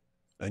knew it,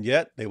 and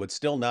yet they would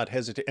still not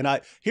hesitate.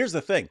 And here's the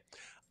thing.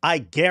 I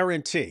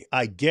guarantee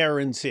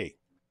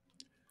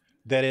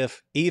that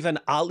if even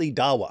Ali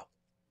Dawah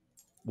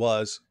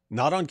was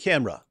not on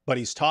camera, but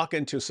he's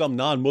talking to some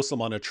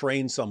non-Muslim on a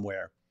train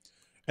somewhere,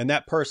 and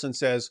that person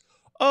says,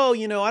 oh,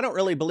 you know, I don't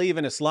really believe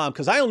in Islam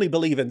because I only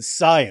believe in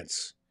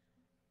science.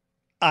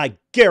 I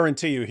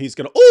guarantee you he's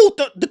going to, oh,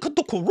 the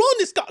Quran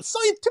has got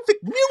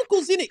scientific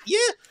miracles in it, yeah?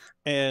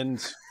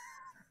 And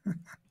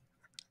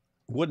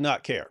would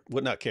not care.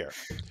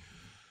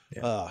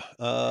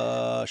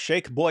 Yeah.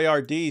 Sheikh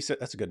Boyardee said,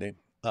 that's a good name.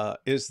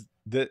 Is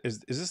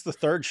this the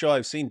third show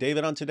I've seen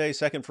David on today?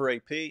 Second for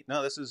AP?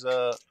 No, this is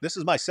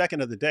my second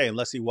of the day,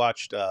 unless he's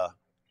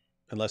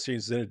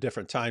in a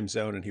different time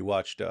zone and he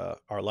watched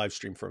our live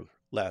stream for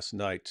last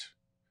night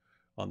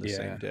on the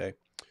same day.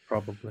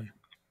 Probably.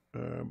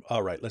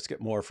 All right, let's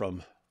get more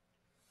from,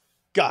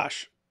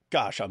 gosh,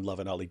 I'm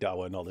loving Ali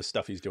Dawah and all this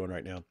stuff he's doing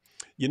right now.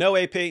 You know,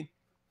 AP,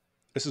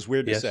 this is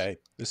weird to say.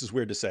 This is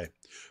weird to say.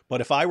 But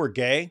if I were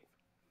gay,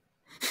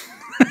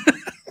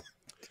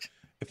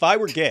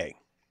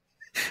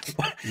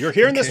 you're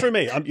hearing this from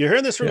me. You're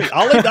hearing this from me.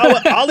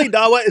 Ali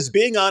Dawah is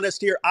being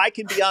honest here. I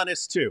can be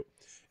honest too.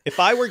 If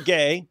I were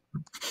gay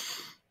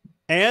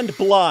and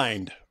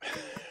blind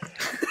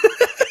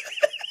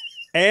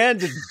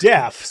and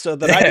deaf, so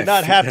that I did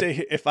not have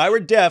to, if I were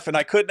deaf and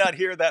I could not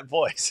hear that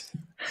voice,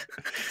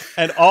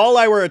 and all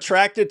I were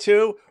attracted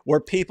to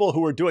were people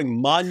who were doing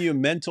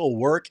monumental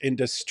work in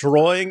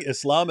destroying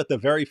Islam at the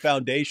very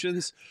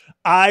foundations,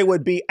 I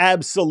would be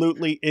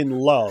absolutely in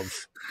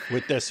love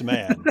with this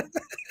man.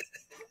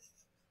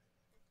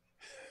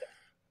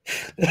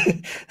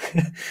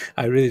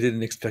 I really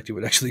didn't expect you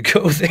would actually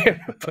go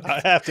there. I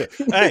have to.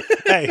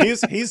 Hey,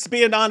 he's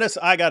being honest.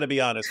 I got to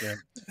be honest,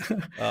 man.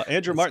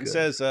 Andrew Martin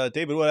says,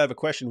 David Wood, I have a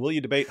question. Will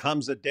you debate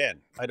Hamza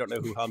Den? I don't know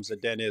who Hamza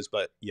Den is,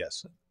 but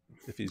yes.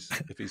 if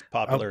he's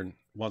popular and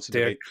wants to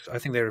debate. I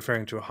think they're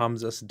referring to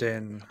Hamza's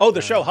Den. Oh,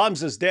 the show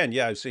Hamza's Den.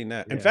 Yeah, I've seen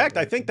that. In Yeah, fact,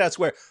 I think that's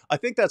where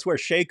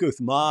Sheikh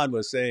Uthman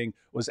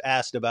was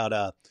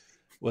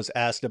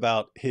asked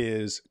about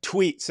his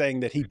tweet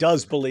saying that he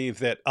does believe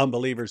that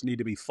unbelievers need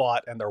to be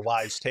fought and their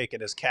wives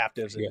taken as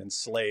captives and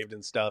enslaved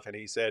and stuff. And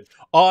he said,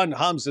 on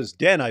Hamza's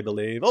Den, I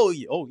believe.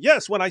 Oh,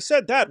 yes, when I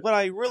said that, what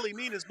I really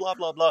mean is blah,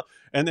 blah, blah.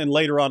 And then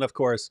later on, of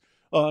course,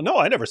 no,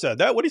 I never said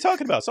that. What are you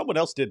talking about? Someone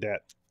else did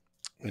that.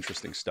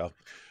 Interesting stuff.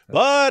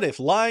 But if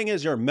lying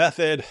is your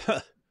method,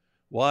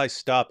 why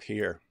stop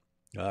here?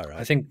 All right.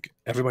 I think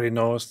everybody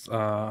knows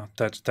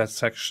that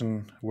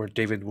section where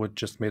David Wood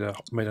just made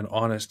an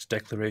honest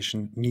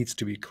declaration needs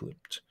to be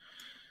clipped.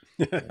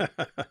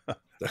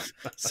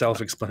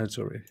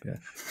 Self-explanatory. Yeah.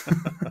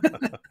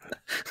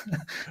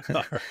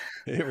 All right,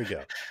 here we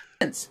go.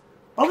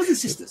 Brothers and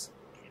sisters,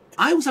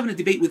 I was having a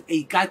debate with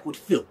a guy called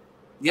Phil.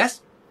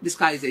 Yes, this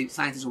guy is a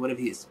scientist or whatever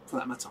he is, for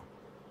that matter.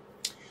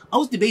 I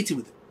was debating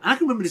with him, and I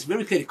can remember this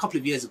very clearly a couple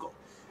of years ago.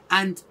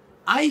 And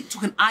I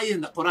took an ayah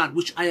in the Quran,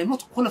 which I am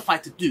not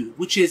qualified to do,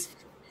 which is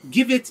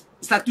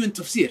start doing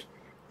tafsir.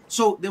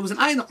 So there was an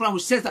ayah in the Quran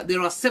which says that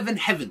there are 7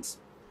 heavens.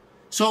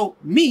 So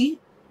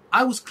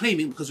I was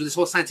claiming, because of this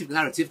whole scientific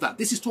narrative, that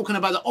this is talking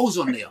about the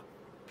ozone layer.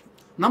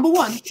 Number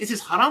one, it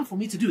is haram for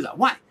me to do that.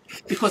 Why?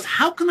 Because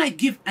how can I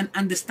give an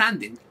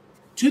understanding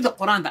to the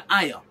Quran, the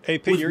ayah,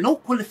 with no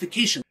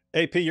qualification?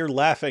 AP, you're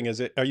laughing.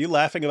 Are you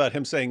laughing about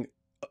him saying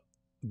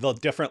the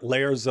different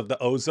layers of the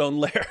ozone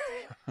layer?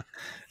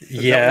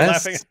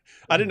 Yes.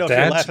 I didn't know if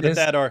you're laughing at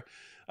that, or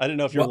I didn't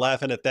know if you're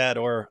laughing at that,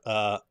 or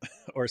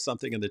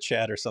something in the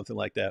chat or something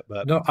like that.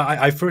 But no,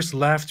 I first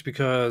laughed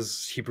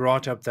because he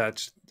brought up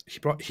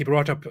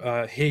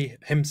he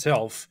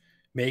himself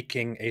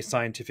making a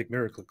scientific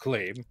miracle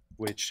claim,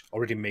 which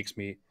already makes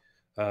me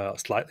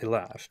slightly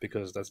laugh,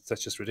 because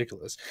that's just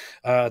ridiculous.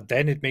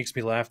 Then it makes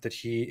me laugh that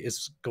he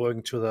is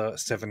going to the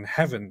 7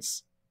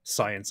 heavens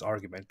science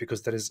argument,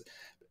 because that is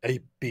a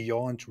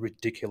beyond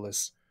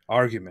ridiculous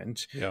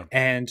argument. Yeah.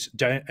 And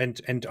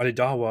Ali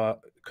Dawah,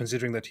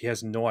 considering that he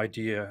has no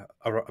idea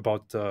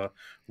about the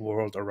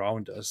world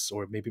around us,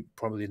 or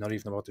probably not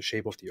even about the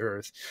shape of the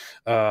earth,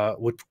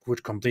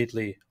 would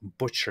completely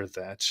butcher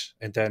that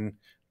and then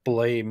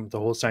blame the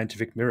whole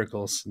scientific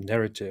miracles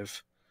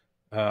narrative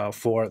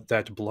for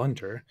that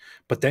blunder.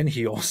 But then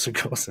he also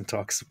goes and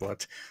talks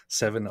about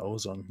 7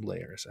 ozone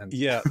layers, and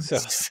so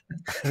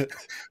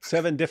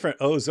 7 different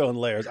ozone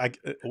layers.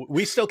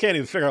 We still can't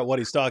even figure out what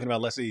he's talking about,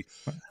 unless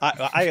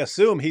I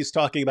assume he's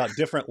talking about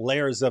different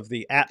layers of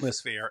the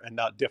atmosphere and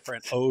not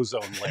different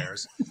ozone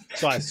layers.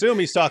 So I assume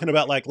he's talking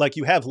about like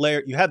you have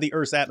the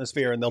Earth's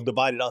atmosphere, and they'll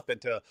divide it up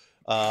into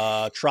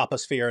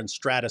troposphere and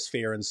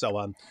stratosphere and so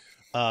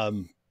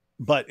on.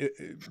 But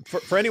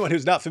for anyone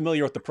who's not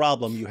familiar with the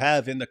problem, you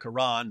have in the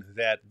Quran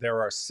that there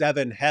are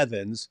 7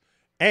 heavens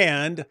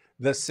and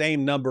the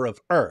same number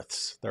of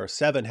earths. There are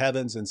 7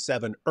 heavens and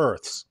 7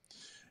 earths.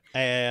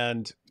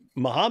 And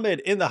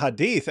Muhammad in the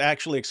Hadith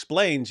actually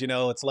explains,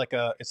 it's like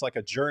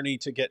a journey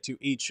to get to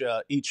each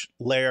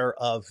layer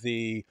of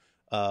the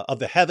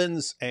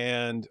heavens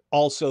and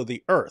also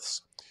the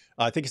earths.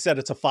 I think he said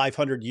it's a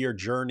 500-year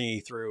journey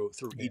through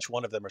each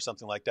one of them or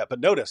something like that. But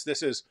notice,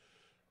 this is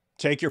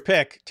take your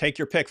pick.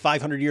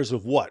 500 years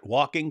of what?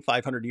 Walking,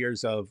 500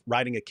 years of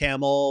riding a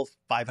camel,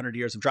 500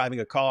 years of driving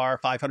a car,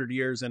 500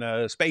 years in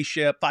a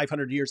spaceship,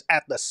 500 years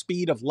at the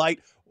speed of light.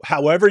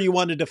 However you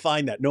want to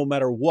define that, no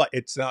matter what,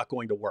 it's not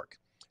going to work.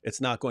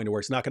 It's not going to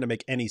work. It's not going to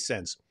make any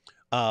sense.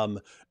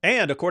 And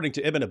according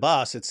to Ibn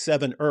Abbas, it's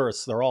 7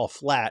 earths. They're all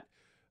flat,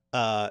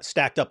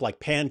 stacked up like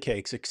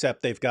pancakes,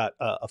 except they've got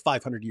a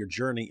 500-year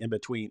journey in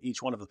between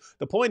each one of them.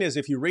 The point is,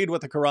 if you read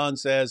what the Quran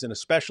says, and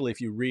especially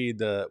if you read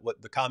the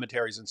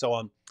commentaries and so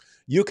on,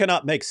 you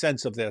cannot make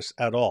sense of this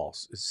at all.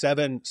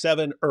 7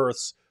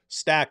 earths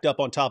stacked up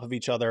on top of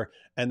each other,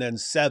 and then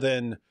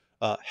 7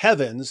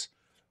 heavens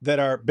that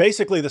are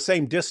basically the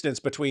same distance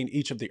between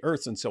each of the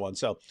earths and so on.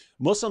 So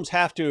Muslims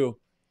have to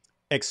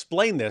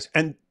explain this.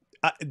 And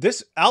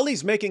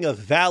Ali's making a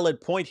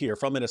valid point here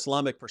from an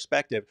Islamic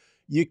perspective.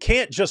 You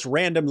can't just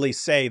randomly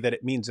say that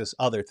it means this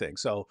other thing.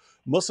 So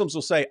Muslims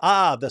will say,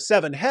 the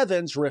 7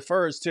 heavens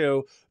refers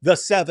to the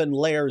 7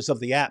 layers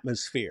of the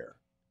atmosphere.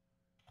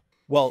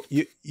 Well,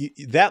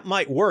 that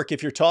might work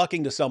if you're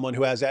talking to someone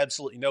who has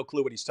absolutely no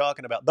clue what he's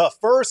talking about. The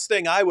first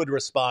thing I would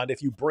respond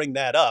if you bring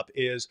that up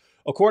is,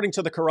 according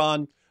to the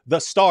Quran, the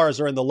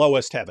stars are in the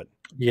lowest heaven.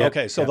 Yeah.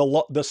 Okay,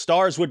 so the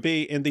stars would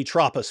be in the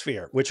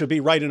troposphere, which would be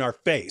right in our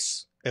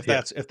face, if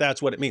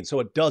that's what it means. So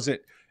it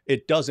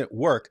doesn't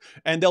work.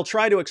 And they'll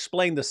try to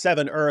explain the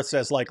 7 earths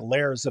as like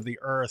layers of the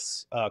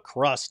earth's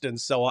crust and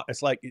so on.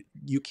 It's like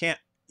you can't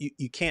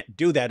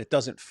do that. It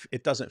doesn't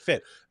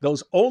fit.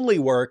 Those only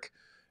work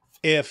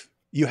if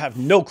you have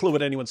no clue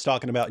what anyone's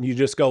talking about and you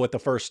just go with the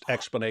first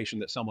explanation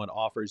that someone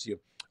offers you.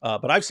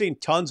 But I've seen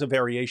tons of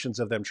variations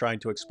of them trying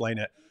to explain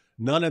it.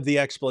 None of the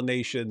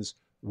explanations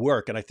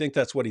work. And I think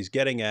that's what he's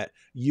getting at.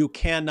 You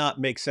cannot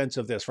make sense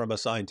of this from a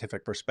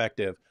scientific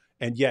perspective.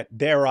 And yet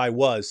there I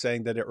was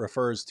saying that it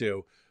refers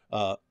to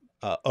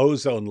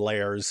ozone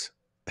layers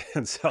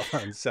and so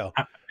on. So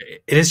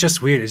It is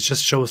just weird. It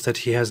just shows that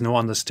he has no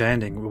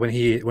understanding when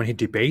he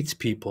debates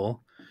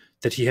people,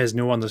 that he has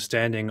no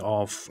understanding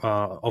of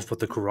what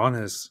the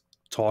Quran is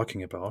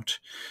talking about.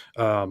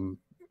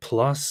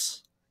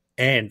 Plus,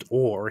 and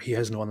or he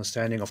has no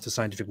understanding of the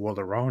scientific world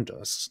around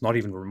us, not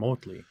even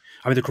remotely.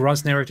 I mean, the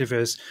Quran's narrative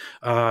is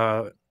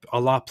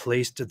Allah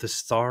placed the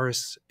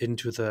stars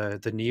into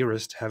the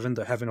nearest heaven,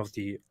 the heaven of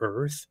the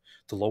earth,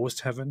 the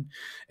lowest heaven,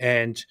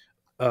 and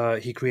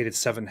he created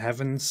 7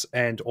 heavens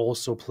and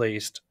also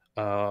placed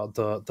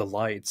the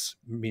lights,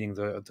 meaning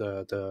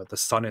the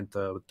sun and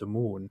the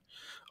moon,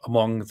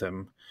 among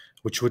them,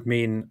 which would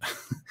mean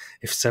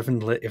if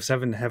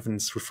seven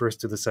heavens refers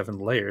to the 7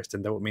 layers,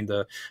 then that would mean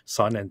the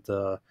sun and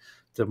the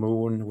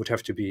moon would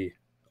have to be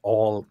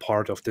all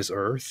part of this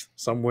earth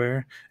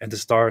somewhere, and the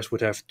stars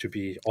would have to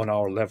be on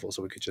our level,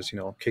 so we could just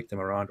kick them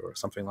around or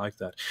something like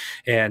that.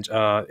 And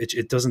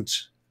it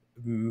doesn't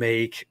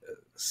make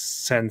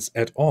sense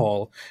at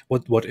all.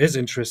 What is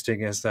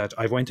interesting is that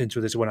I went into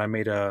this when I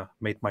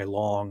made my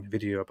long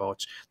video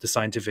about the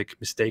scientific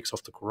mistakes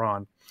of the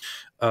Quran.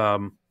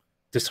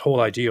 This whole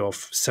idea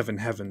of 7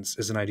 heavens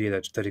is an idea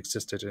that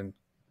existed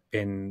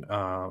in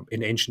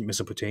ancient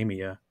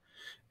Mesopotamia,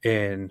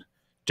 in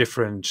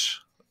different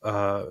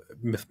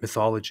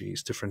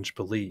mythologies, different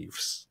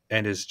beliefs,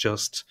 and is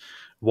just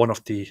one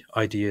of the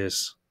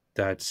ideas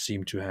that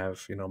seem to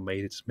have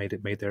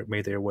made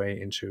their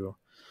way into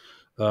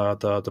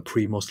the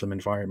pre-Muslim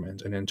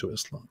environment and into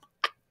Islam.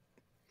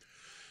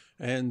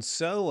 And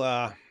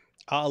so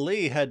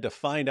Ali had to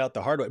find out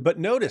the hard way. But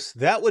notice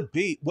that would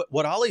be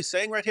what Ali's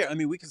saying right here. I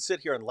mean, we can sit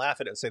here and laugh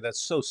at it and say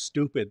that's so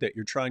stupid that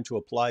you're trying to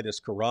apply this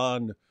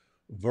Quran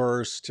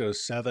verse to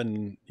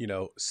 7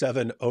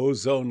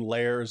 ozone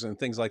layers and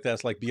things like that.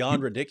 It's like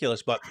beyond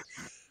ridiculous. But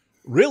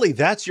really,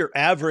 that's your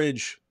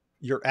average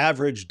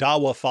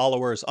Dawah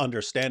followers'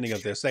 understanding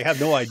of this. They have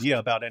no idea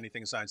about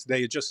anything science.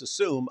 They just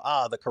assume,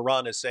 the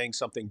Quran is saying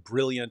something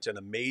brilliant and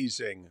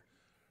amazing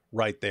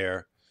right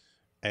there.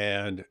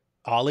 And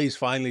Ali's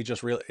finally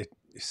just really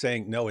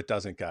saying, no, it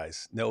doesn't,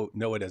 guys. No,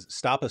 it isn't.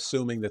 Stop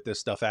assuming that this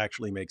stuff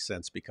actually makes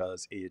sense,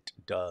 because it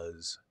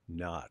does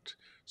not.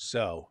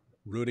 So,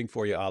 rooting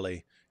for you,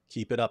 Ali.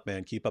 Keep it up,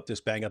 man. Keep up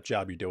this bang-up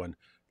job you're doing.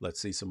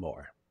 Let's see some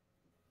more.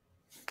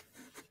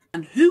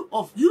 And who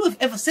have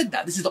ever said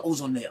that this is the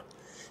ozone layer?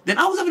 Then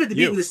I was having a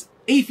debate with this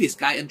atheist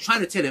guy and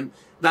trying to tell him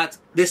that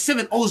there's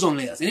 7 ozone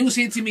layers. And he was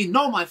saying to me,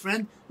 no, my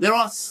friend, there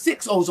are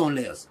 6 ozone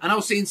layers. And I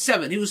was saying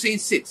 7. He was saying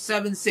 6,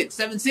 7, 6,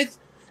 7, 6.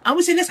 And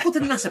we said, let's go to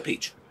the NASA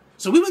page.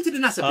 So we went to the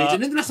NASA page,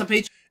 and in the NASA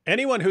page...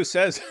 Anyone who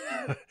says,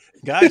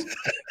 guys,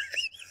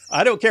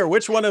 I don't care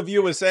which one of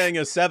you is saying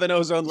is 7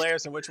 ozone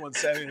layers and which one's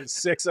saying is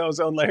 6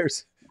 ozone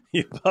layers.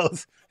 You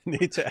both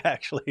need to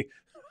actually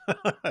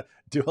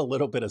do a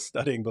little bit of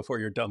studying before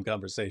your dumb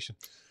conversation.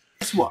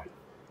 Guess what?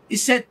 He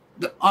said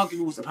the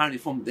argument was apparently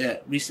from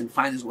the recent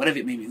findings, or whatever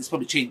it may be. This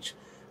probably changed.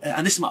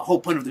 And this is my whole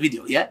point of the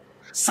video, yeah?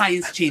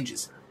 Science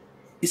changes.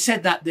 He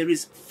said that there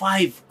is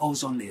 5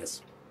 ozone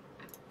layers.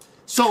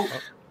 So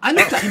I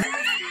looked at him.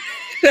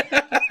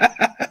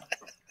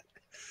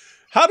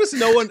 How does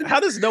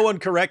no one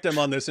correct him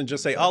on this and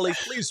just say, Ali,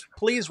 please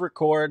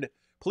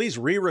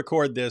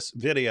re-record this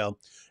video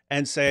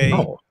and say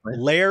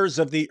layers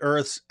of the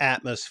Earth's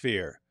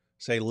atmosphere.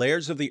 Say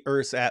layers of the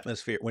Earth's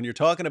atmosphere. When you're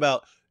talking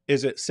about,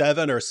 is it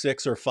 7 or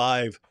 6 or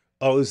 5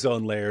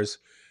 ozone layers,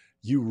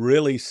 you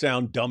really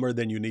sound dumber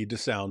than you need to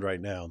sound right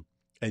now.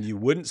 And you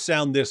wouldn't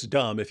sound this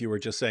dumb if you were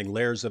just saying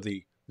layers of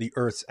the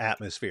Earth's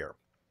atmosphere.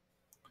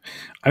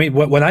 I mean,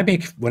 when I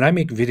make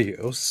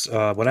videos,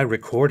 when I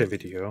record a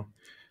video,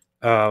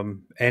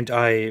 and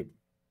I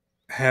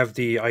have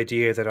the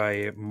idea that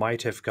I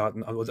might have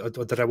gotten,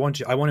 that I want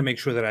to make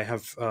sure that I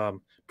have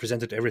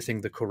presented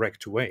everything the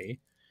correct way,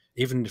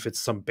 even if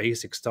it's some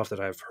basic stuff that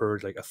I've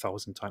heard like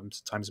 1,000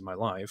 times in my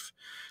life.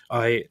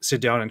 I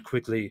sit down and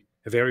quickly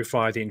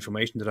verify the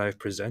information that I've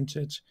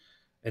presented,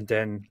 and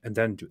then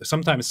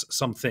sometimes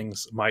some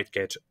things might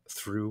get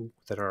through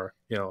that are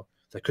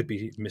that could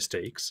be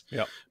mistakes.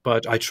 Yeah.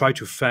 But I try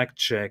to fact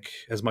check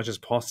as much as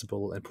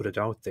possible and put it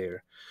out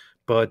there.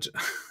 But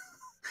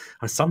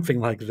on something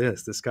like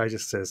this guy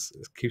just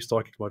keeps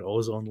talking about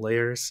ozone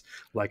layers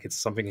like it's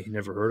something he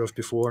never heard of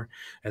before,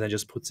 and then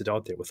just puts it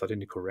out there without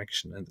any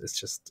correction. And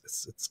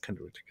it's kind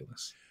of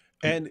ridiculous.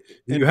 And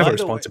you have a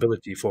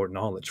responsibility for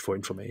knowledge, for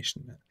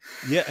information.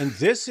 Yeah, and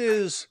this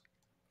is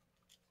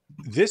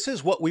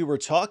what we were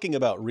talking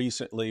about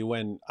recently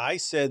when I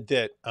said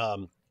that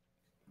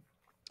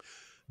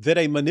that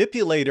a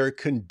manipulator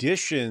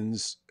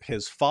conditions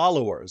his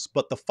followers,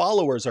 but the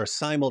followers are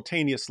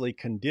simultaneously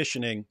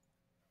conditioning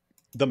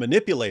the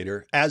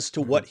manipulator as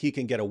to what he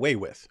can get away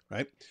with,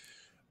 right?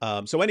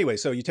 So anyway,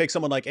 so you take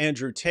someone like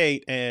Andrew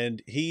Tate,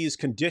 and he's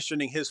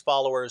conditioning his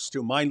followers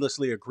to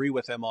mindlessly agree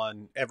with him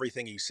on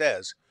everything he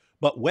says.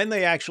 But when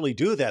they actually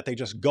do that, they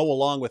just go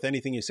along with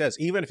anything he says,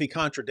 even if he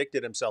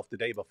contradicted himself the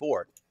day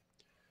before.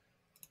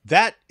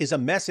 that is a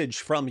message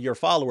from your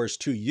followers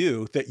to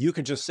you that you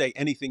can just say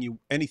anything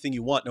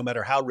you want, no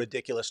matter how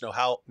ridiculous,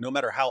 no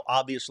matter how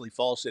obviously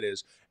false it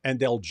is, and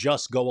they'll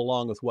just go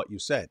along with what you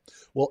say.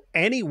 Well,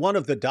 any one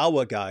of the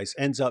Dawah guys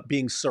ends up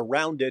being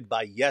surrounded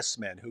by yes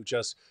men who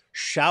just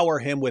shower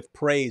him with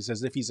praise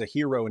as if he's a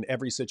hero in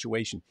every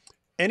situation.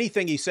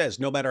 Anything he says,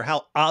 no matter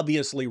how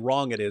obviously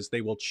wrong it is,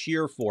 they will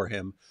cheer for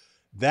him.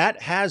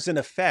 That has an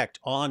effect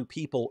on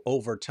people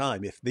over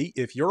time.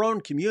 If your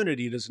own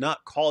community does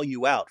not call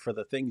you out for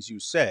the things you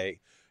say,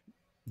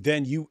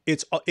 then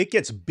it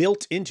gets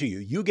built into you.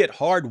 You get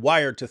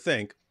hardwired to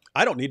think,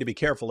 I don't need to be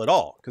careful at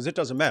all, because it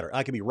doesn't matter.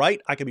 I can be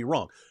right, I can be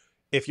wrong.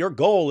 If your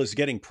goal is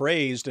getting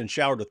praised and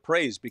showered with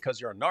praise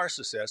because you're a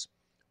narcissist,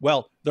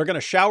 well, they're going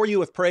to shower you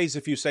with praise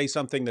if you say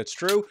something that's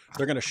true.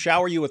 They're going to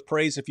shower you with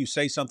praise if you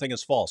say something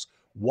is false.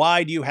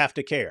 Why do you have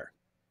to care?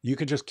 You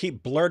could just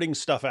keep blurting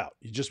stuff out.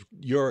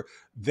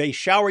 They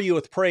shower you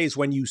with praise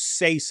when you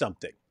say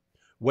something,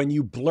 when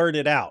you blurt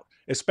it out,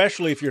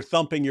 especially if you're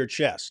thumping your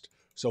chest.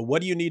 So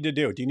what do you need to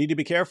do? Do you need to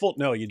be careful?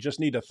 No, you just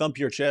need to thump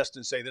your chest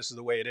and say, this is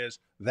the way it is.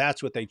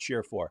 That's what they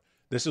cheer for.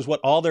 This is what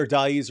all their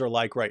da'is are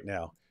like right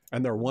now.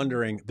 And they're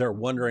wondering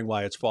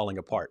why it's falling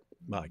apart.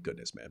 My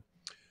goodness, man.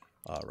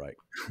 All right.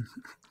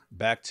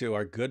 Back to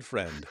our good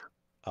friend,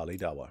 Ali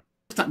Dawah.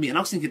 At me and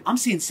I was thinking, I'm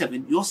saying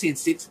 7, you're saying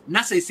 6,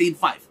 NASA is saying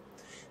 5.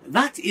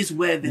 That is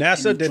where the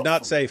NASA did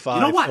not say 5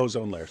 you know what?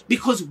 ozone layers.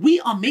 Because we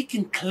are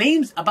making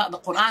claims about the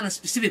Quran and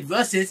specific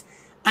verses,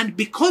 and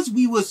because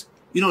we was,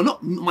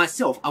 not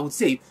myself, I would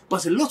say,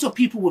 but a lot of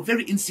people were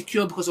very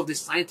insecure because of the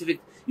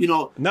scientific,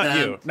 not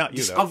you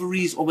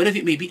discoveries or whatever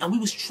it may be, and we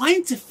was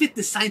trying to fit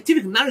the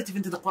scientific narrative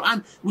into the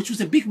Quran, which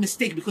was a big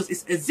mistake, because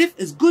it's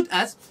as good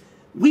as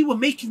we were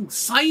making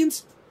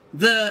science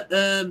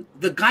the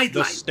guideline,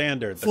 the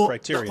standard, the for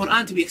criterion, the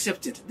Quran to be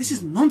accepted. This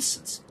is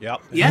nonsense.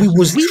 Yep. Yeah, we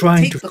was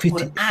trying to the fit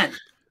Quran,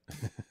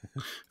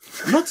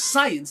 not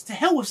science. To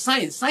hell with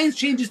science. Science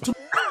changes to.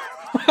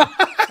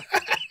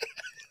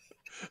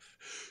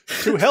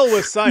 To hell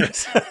with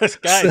science,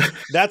 guys.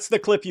 That's the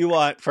clip you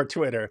want for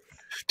Twitter.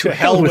 To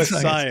hell with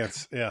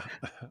science. Yeah.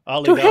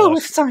 Ali to Dawah, hell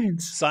with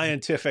science.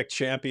 Scientific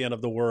champion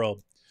of the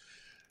world.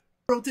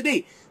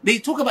 Today they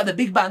talk about the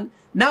Big Bang.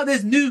 Now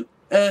there's new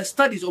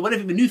studies or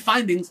whatever, new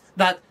findings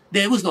that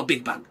there was no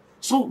Big Bang.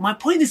 So my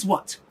point is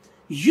what?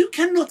 You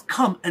cannot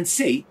come and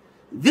say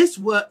this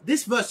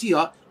verse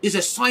here is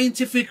a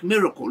scientific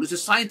miracle, is a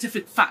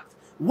scientific fact.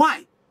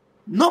 Why?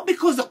 Not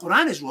because the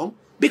Quran is wrong,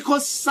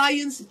 because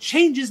science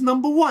changes,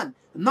 number one.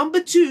 Number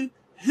two,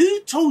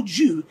 who told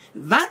you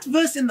that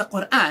verse in the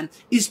Quran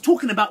is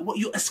talking about what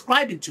you're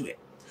ascribing to it?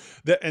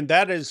 And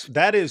that is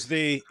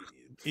the,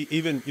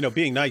 even,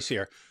 being nice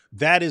here,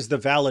 that is the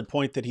valid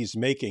point that he's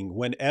making.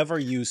 Whenever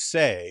you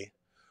say,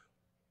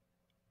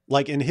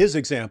 like in his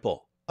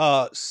example,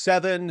 the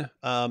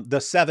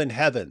 7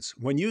 heavens,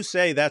 when you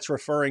say that's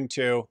referring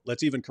to,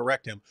 let's even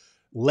correct him,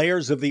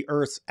 layers of the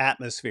Earth's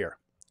atmosphere,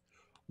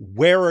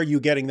 where are you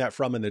getting that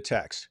from in the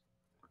text?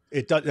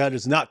 That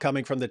is not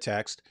coming from the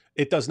text.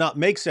 It does not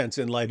make sense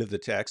in light of the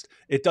text.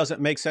 It doesn't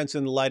make sense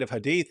in the light of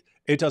hadith.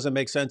 It doesn't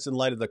make sense in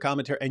light of the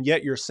commentary. And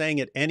yet you're saying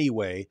it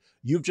anyway.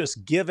 You've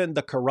just given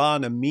the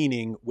Quran a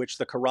meaning which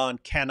the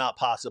Quran cannot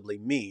possibly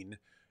mean.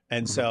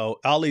 And so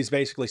Ali's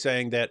basically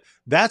saying that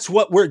that's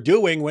what we're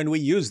doing when we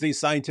use these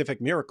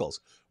scientific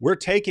miracles. We're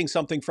taking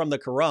something from the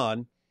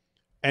Quran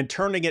and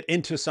turning it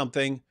into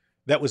something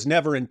that was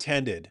never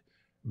intended,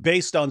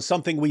 based on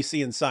something we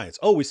see in science.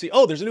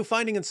 There's a new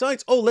finding in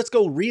science. Let's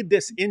go read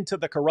this into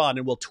the Quran,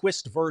 and we'll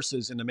twist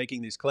verses into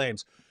making these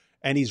claims.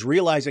 And he's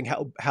realizing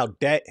how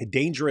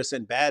dangerous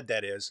and bad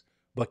that is.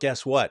 But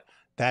guess what?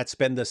 That's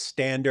been the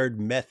standard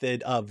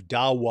method of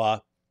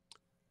Dawah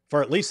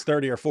for at least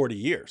 30 or 40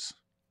 years.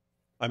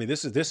 I mean,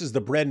 this is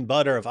the bread and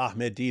butter of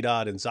Ahmed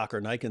Deedat and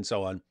Zakir Naik and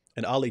so on.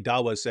 And Ali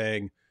Dawah is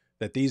saying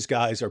that these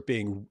guys are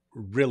being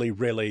really,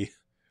 really,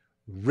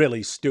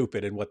 really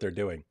stupid in what they're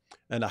doing.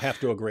 And I have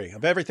to agree.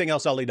 Of everything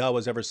else Ali Dawah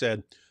has ever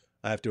said,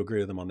 I have to agree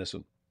with him on this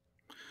one.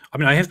 I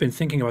mean, I have been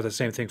thinking about the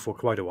same thing for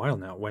quite a while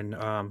now. When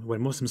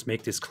Muslims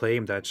make this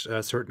claim that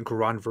certain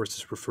Quran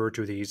verses refer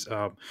to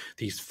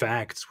these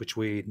facts which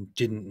we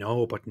didn't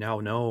know but now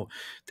know,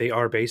 they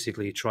are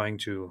basically trying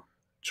to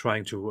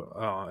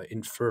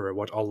infer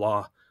what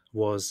Allah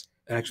was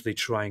actually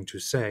trying to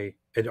say,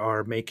 and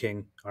are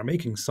making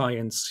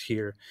science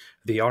here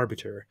the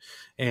arbiter.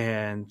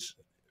 And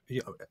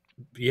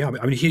yeah,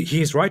 I mean,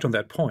 he's right on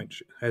that point,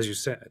 as you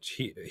said.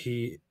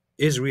 He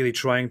is really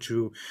trying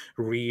to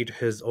read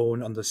his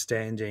own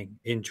understanding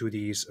into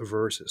these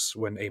verses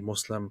when a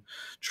Muslim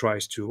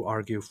tries to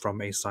argue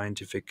from a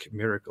scientific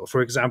miracle.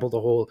 For example,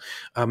 the whole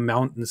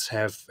mountains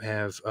have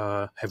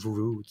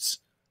roots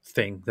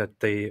thing that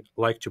they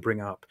like to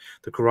bring up.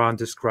 The Quran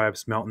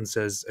describes mountains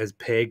as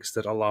pegs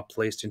that Allah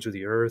placed into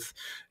the earth,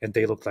 and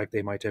they look like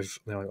they might have,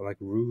 like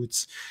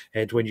roots.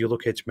 And when you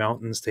look at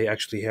mountains, they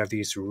actually have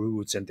these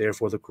roots, and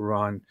therefore the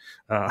Quran,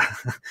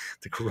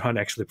 the Quran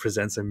actually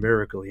presents a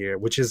miracle here,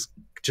 which is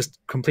just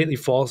completely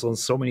false on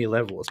so many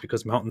levels,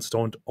 because mountains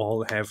don't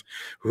all have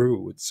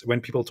roots.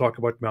 When people talk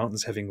about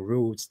mountains having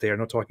roots, they are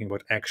not talking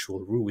about actual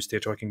roots. They're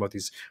talking about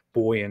these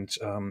buoyant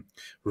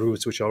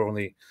roots, which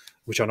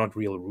are not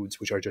real roots,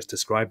 which are just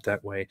described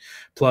that way.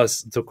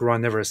 Plus, the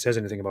Quran never says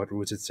anything about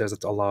roots. It says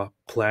that Allah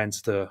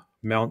plants the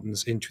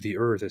mountains into the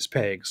earth as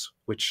pegs,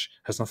 which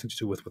has nothing to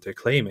do with what they're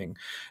claiming.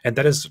 And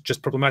that is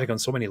just problematic on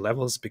so many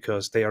levels,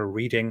 because they are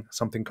reading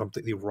something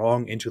completely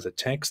wrong into the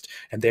text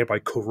and thereby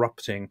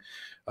corrupting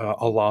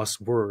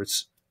Allah's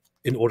words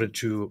in order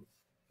to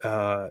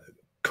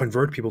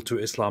convert people to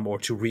Islam or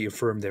to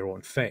reaffirm their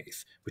own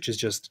faith, which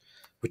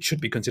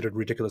should be considered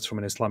ridiculous from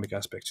an Islamic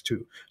aspect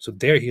too. So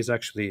there he is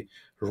actually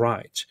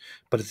right.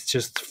 But it's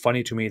just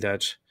funny to me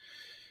that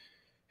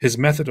his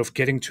method of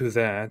getting to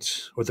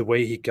that, or the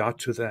way he got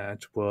to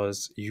that,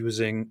 was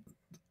using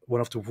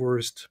one of the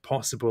worst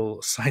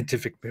possible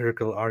scientific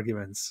miracle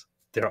arguments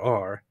there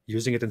are,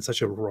 using it in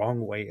such a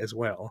wrong way as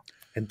well.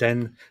 And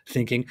then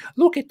thinking,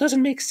 look, it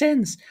doesn't make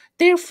sense.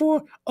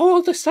 Therefore,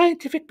 all the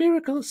scientific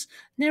miracles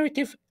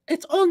narrative,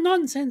 it's all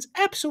nonsense,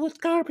 absolute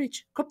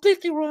garbage,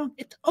 completely wrong.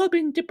 It's all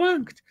been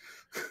debunked.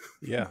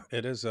 Yeah,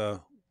 it is.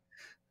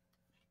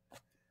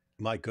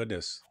 My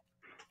goodness,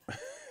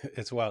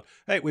 it's wild.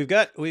 Hey, we've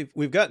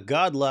got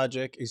God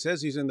Logic. He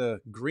says he's in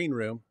the green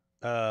room.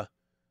 Hey,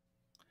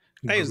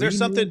 is there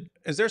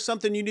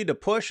something you need to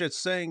push? It's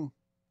saying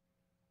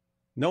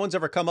no one's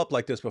ever come up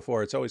like this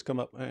before. It's always come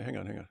up. Hey, hang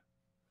on.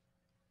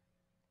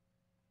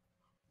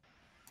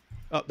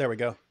 Oh, there we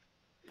go.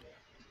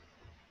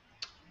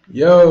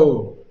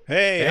 Yo.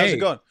 Hey, how's it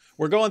going?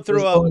 We're going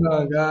through. What's going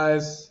on,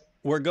 guys?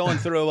 We're going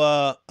through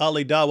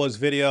Ali Dawah's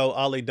video.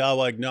 Ali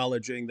Dawah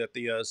acknowledging that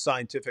the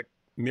scientific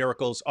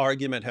miracles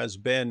argument has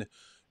been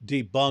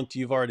debunked.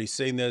 You've already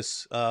seen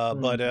this,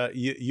 but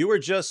you were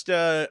just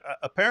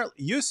apparently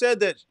you said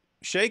that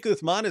Sheikh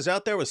Uthman is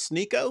out there with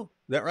Sneeko. Is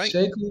that right?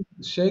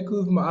 Sheikh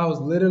Uthman. I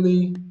was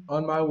literally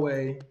on my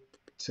way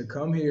to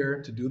come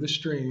here to do the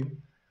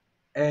stream,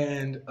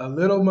 and a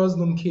little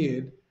Muslim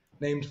kid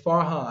named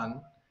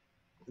Farhan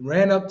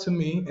ran up to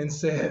me and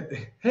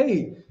said,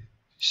 "Hey,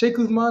 Sheikh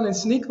Uthman and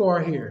Sneeko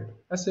are here."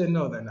 I said,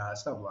 "No, they're not.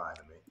 Stop lying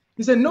to me."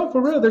 He said, "No,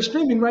 for real, they're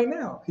streaming right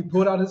now." He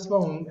pulled out his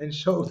phone and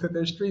showed that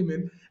they're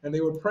streaming, and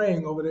they were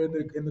praying over there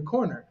in the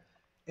corner.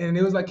 And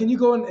it was like, "Can you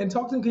go and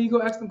talk to them? Can you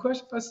go ask them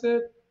questions?" I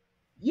said,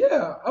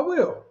 "Yeah, I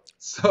will."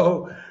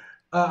 So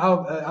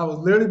I was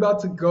literally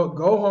about to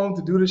go home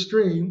to do the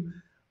stream,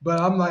 but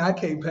I'm like, I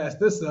can't pass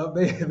this up.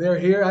 They're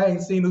here. I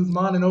ain't seen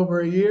Uthman in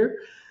over a year.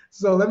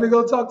 So let me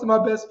go talk to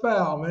my best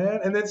pal, man.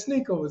 And then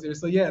Sneeko was here.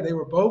 So yeah, they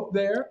were both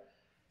there.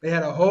 They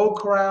had a whole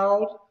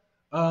crowd,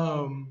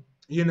 and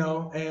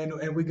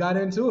we got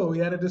into it. We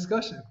had a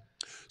discussion.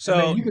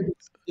 So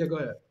yeah, go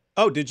ahead.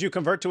 Oh, did you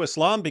convert to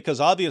Islam? Because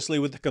obviously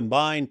with the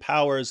combined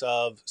powers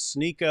of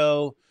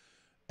Sneeko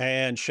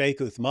and Sheikh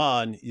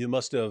Uthman, you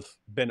must have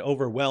been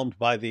overwhelmed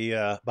by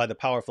the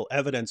powerful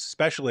evidence,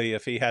 especially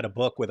if he had a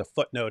book with a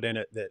footnote in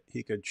it that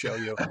he could show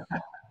you.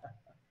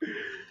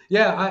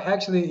 Yeah, I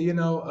actually,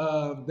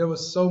 there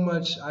was so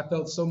much. I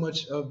felt so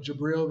much of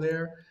Jabril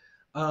there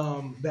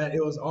that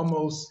it was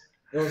almost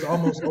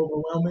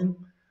overwhelming.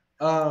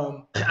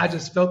 I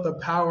just felt the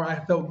power.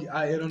 I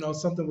don't know,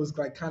 something was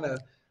like kind of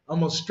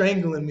almost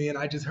strangling me, and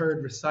I just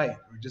heard recite.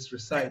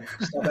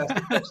 Stop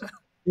asking questions.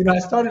 I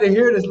started to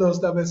hear this little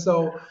stuff, and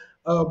so,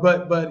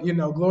 but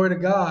glory to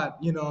God.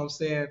 You know what I'm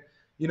saying?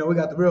 We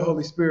got the real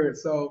Holy Spirit.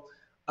 So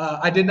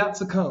I did not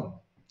succumb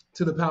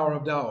to the power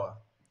of Dawah.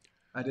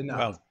 I did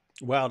not.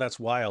 Wow, that's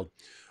wild.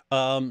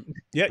 Yeah,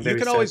 Very you can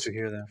sad always to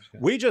hear that. Yeah.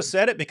 We just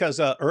said it because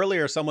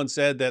earlier someone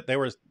said that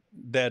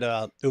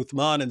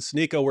Uthman and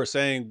Sneeko were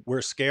saying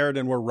we're scared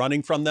and we're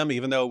running from them,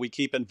 even though we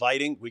keep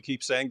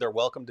saying they're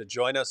welcome to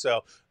join us.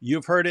 So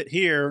you've heard it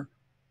here.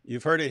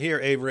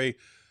 Avery.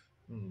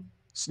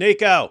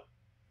 Sneeko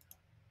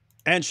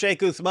and Sheikh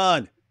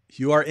Uthman,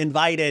 you are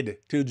invited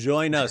to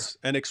join us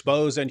and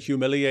expose and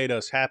humiliate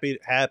us. Happy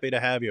to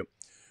have you.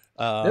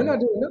 They're not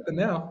doing nothing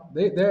now.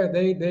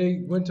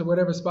 They went to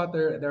whatever spot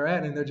they're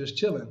at, and they're just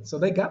chilling. So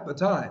they got the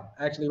time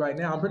actually right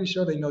now. I'm pretty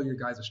sure they know you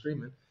guys are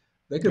streaming.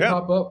 They could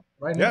pop up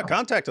right now. Yeah,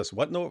 contact us.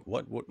 What?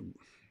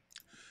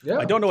 Yeah.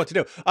 I don't know what to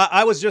do.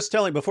 I was just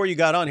telling before you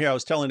got on here. I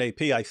was telling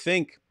AP. I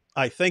think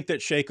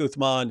that Sheikh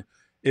Uthman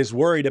is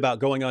worried about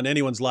going on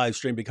anyone's live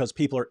stream because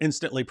people are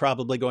instantly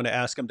probably going to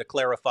ask him to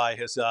clarify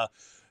his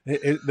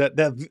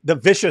the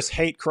vicious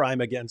hate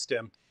crime against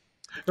him.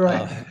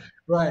 Right.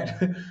 Right.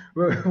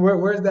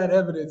 Where's that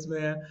evidence,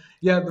 man?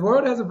 Yeah, the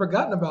world hasn't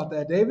forgotten about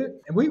that, David.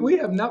 And we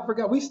have not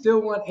forgotten. We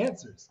still want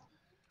answers.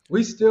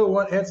 We still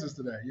want answers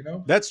to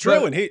that, That's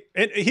true. And he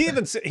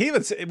even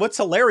what's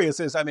hilarious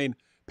is, I mean,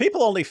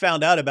 people only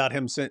found out about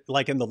him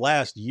like in the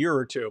last year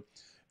or two.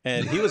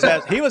 And he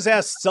was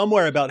asked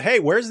somewhere about, hey,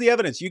 where's the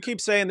evidence? You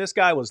keep saying this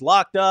guy was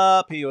locked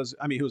up. He was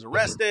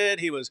arrested.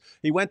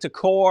 He went to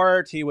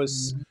court. He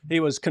was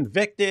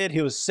convicted.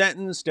 He was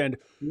sentenced, and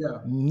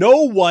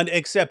no one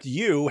except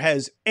you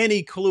has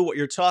any clue what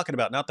you're talking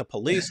about. Not the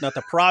police, not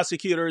the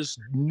prosecutors.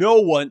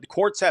 No one.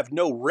 Courts have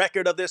no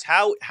record of this.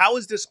 How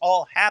is this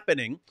all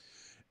happening?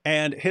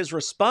 And his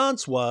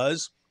response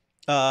was,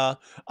 well,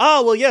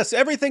 yes,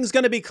 everything's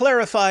going to be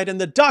clarified in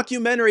the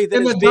documentary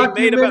that is being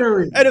made about.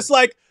 And it's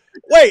like,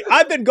 wait,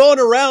 I've been going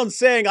around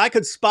saying I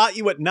could spot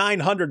you at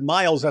 900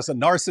 miles as a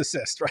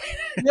narcissist, right?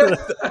 Yeah.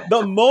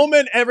 The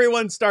moment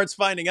everyone starts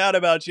finding out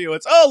about you,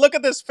 it's, oh, look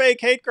at this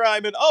fake hate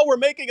crime, and oh, we're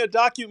making a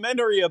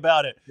documentary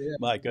about it. Yeah.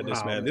 My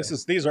goodness, man.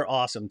 These are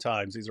awesome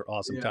times. These are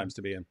awesome times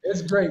to be in.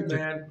 It's great,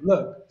 man.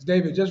 Look,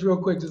 David, just real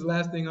quick, just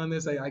last thing on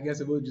this. I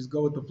guess if we'll just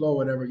go with the flow,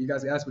 whatever. You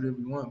guys ask whatever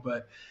you want,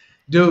 but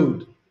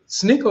dude,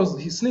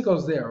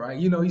 Sneako's there, right?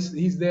 You know,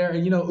 he's there,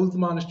 and you know,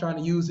 Uthman is trying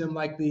to use him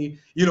like the,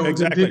 you know,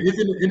 exactly.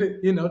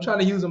 Trying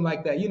to use him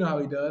like that. You know how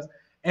he does,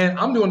 and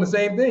I'm doing the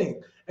same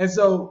thing. And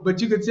so, but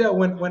you could tell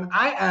when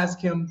I ask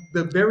him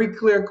the very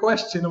clear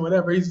question or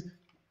whatever, he's,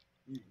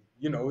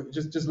 you know,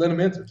 just let him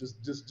answer,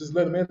 just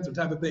let him answer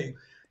type of thing.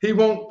 He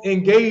won't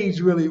engage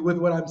really with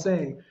what I'm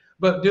saying.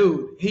 But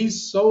dude,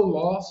 he's so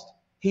lost.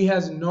 He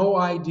has no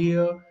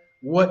idea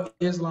what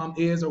Islam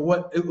is or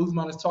what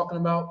Uthman is talking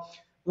about.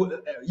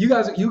 You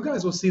guys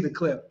will see the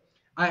clip.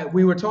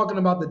 We were talking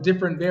about the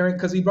different variant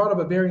because he brought up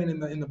a variant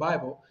in the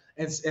Bible,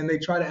 and they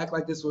try to act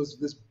like this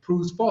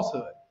proves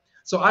falsehood.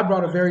 So I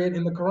brought a variant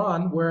in the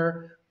Quran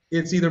where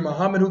it's either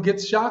Muhammad who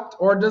gets shocked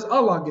or does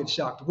Allah get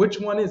shocked. Which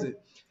one is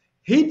it?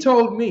 He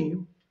told me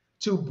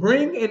to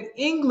bring an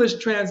English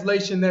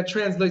translation that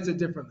translates it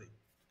differently.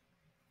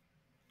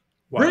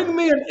 Wow. Bring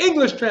me an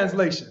English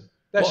translation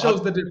that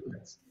shows the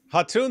difference.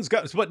 Hatun's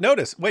got, but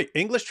notice, wait,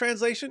 English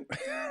translation?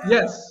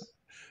 Yes.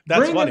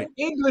 That's funny. An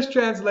English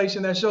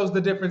translation that shows the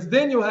difference.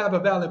 Then you'll have a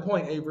valid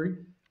point, Avery.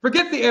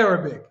 Forget the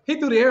Arabic. He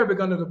threw the Arabic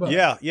under the bus.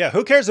 Yeah.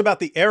 Who cares about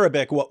the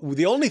Arabic?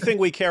 The only thing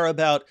we care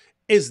about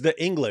is the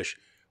English,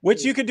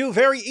 which you can do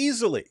very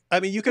easily.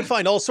 I mean, you can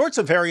find all sorts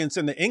of variants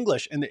in the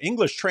English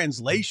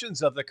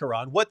translations of the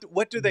Quran.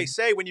 What do they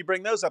say when you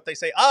bring those up? They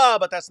say,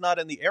 but that's not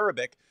in the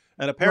Arabic.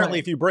 And apparently,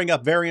 if you bring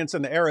up variants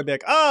in the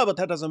Arabic, but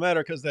that doesn't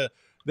matter because the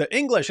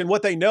English, and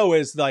what they know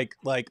is like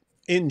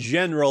in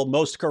general,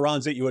 most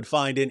Qurans that you would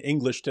find in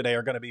English today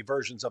are going to be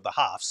versions of the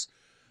Hafs.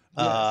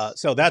 Yes.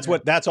 So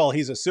that's all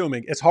he's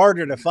assuming. It's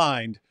harder to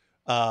find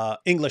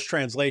English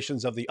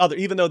translations of the other,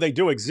 even though they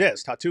do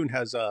exist. Hatun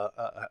has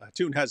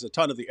a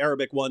ton of the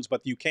Arabic ones,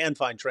 but you can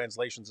find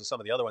translations of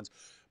some of the other ones.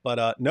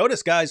 But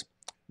notice, guys,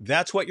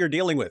 that's what you're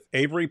dealing with.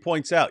 Avery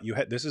points out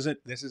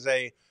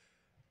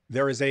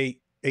there is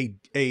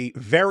a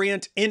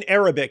variant in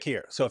Arabic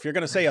here. So if you're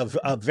going to say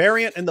a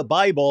variant in the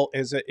Bible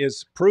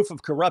is proof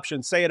of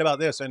corruption, say it about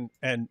this.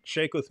 And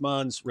Sheikh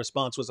Uthman's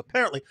response was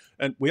apparently,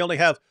 and we only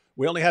have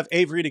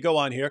Avery to go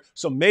on here,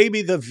 so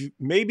maybe the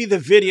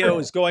video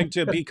is going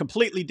to be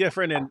completely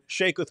different, and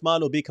Sheikh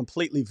Uthman will be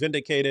completely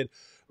vindicated.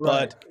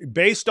 Right. But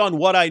based on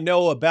what I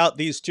know about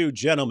these two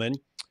gentlemen,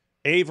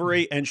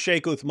 Avery and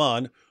Sheikh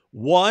Uthman,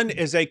 one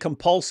is a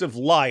compulsive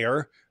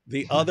liar.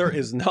 The other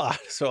is not.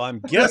 So I'm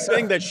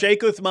guessing that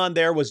Sheikh Uthman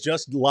there was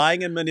just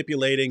lying and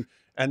manipulating,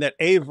 and that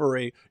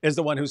Avery is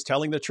the one who's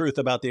telling the truth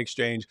about the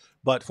exchange.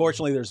 But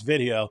fortunately, there's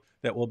video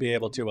that we'll be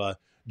able to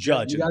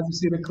judge. You guys will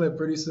see the clip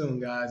pretty soon,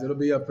 guys. It'll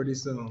be up pretty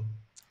soon.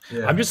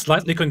 Yeah. I'm just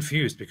slightly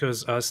confused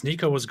because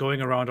Sneeko was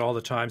going around all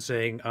the time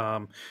saying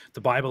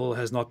the Bible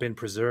has not been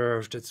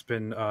preserved. It's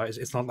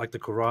not like the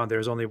Quran.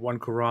 There's only one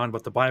Quran,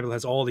 but the Bible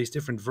has all these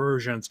different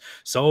versions,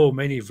 so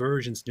many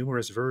versions,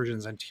 numerous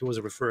versions, and he was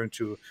referring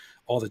to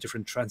all the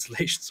different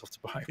translations of the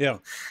Bible. Yeah.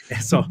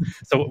 And so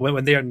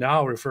when they are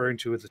now referring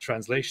to the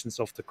translations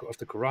of the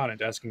Quran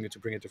and asking you to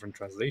bring a different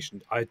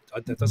translation,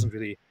 that doesn't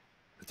really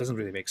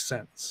make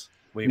sense.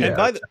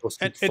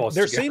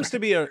 There seems to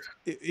be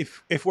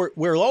if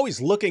we're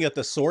always looking at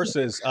the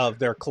sources of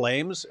their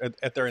claims,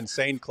 at their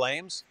insane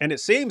claims, and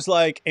it seems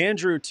like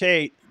Andrew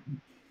Tate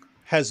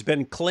has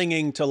been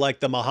clinging to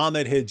like the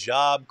Muhammad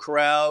hijab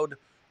crowd,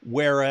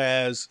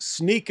 whereas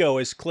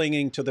Sneeko is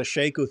clinging to the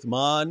Sheikh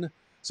Uthman.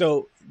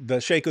 So the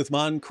Sheikh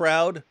Uthman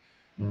crowd.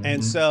 Mm-hmm.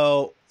 And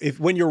so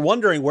when you're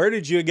wondering, where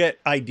did you get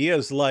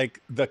ideas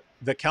like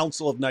the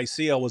Council of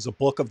Nicaea was a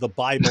book of the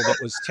Bible that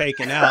was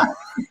taken out?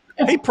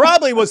 He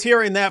probably was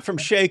hearing that from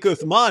Sheikh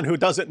Uthman, who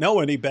doesn't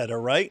know any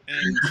better, right?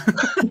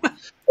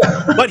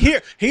 But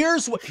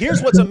here's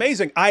what's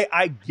amazing.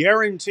 I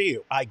guarantee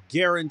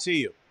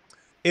you,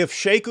 if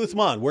Sheikh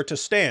Uthman were to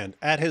stand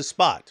at his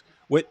spot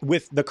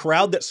with the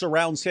crowd that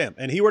surrounds him,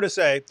 and he were to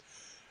say,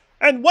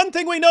 and one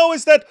thing we know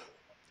is that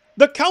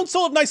the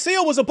Council of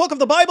Nicaea was a book of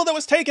the Bible that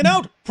was taken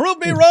out. Prove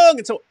me wrong.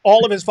 And so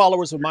all of his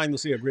followers would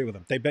mindlessly agree with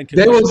him. They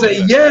will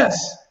say,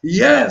 yes.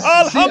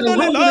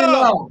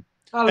 Alhamdulillah.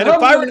 And if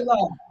I were,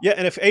 Alhamdulillah. yeah,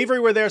 and if Avery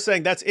were there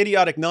saying that's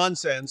idiotic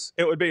nonsense,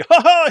 it would be,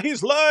 ha ha,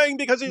 he's lying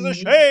because he's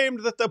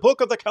ashamed that the book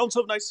of the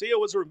Council of Nicaea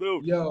was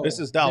removed. This Yo,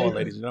 is Dawah, David,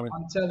 ladies and gentlemen.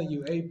 I'm telling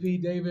you,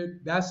 AP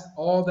David, that's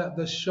all that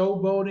the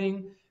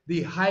showboating,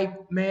 the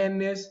hype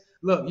manness.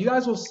 Look, you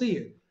guys will see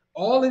it.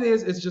 All it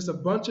is just a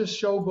bunch of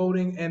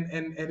showboating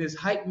and his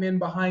hype men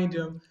behind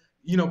him,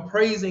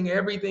 praising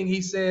everything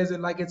he says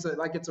and like it's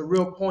a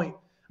real point.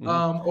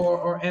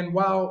 And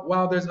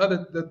while there's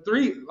the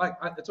three, like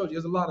I told you,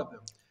 there's a lot of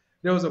them.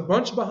 There was a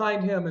bunch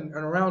behind him and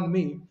around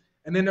me,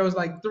 and then there was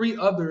like three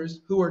others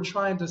who were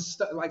trying to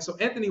so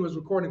Anthony was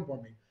recording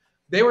for me.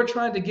 They were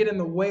trying to get in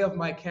the way of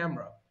my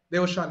camera. They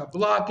were trying to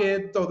block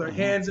it, throw their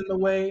hands in the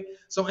way.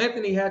 So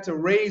Anthony had to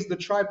raise the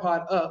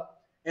tripod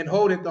up and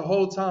hold it the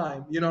whole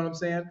time. You know what I'm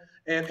saying?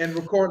 And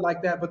record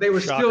like that. But they were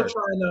still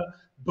trying to,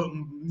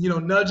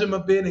 nudge him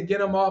a bit and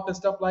get him off and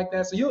stuff like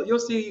that. So you'll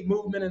see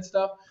movement and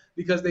stuff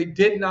because they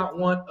did not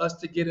want us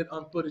to get it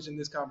on footage in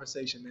this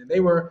conversation, man. They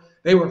were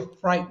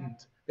frightened.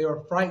 They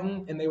were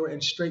frightened and they were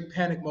in straight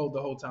panic mode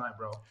the whole time,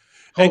 bro.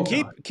 And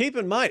keep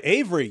in mind,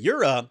 Avery,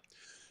 you're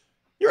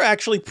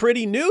actually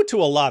pretty new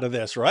to a lot of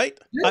this, right?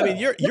 Yeah, I mean,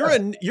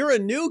 you're a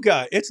new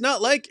guy. It's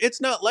not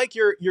like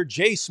you're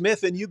Jay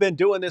Smith and you've been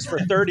doing this for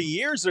 30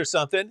 years or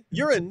something.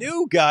 You're a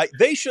new guy.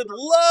 They should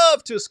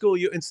love to school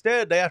you.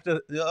 Instead, they have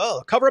to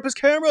cover up his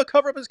camera.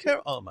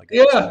 Oh my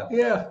God.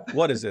 Yeah.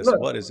 What is this? Look,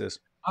 what is this?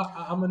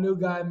 I'm a new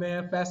guy,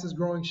 man. Fastest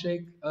growing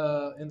shake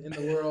in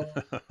the world.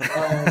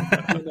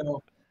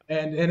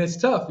 And it's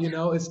tough.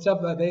 It's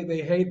tough.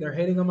 They're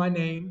hating on my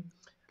name.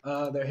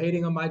 They're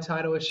hating on my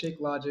title as Sheikh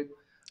Logic.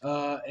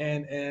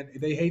 And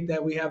they hate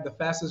that we have the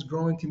fastest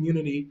growing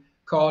community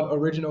called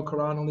Original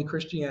Quran Only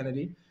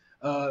Christianity,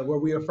 where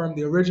we affirm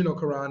the original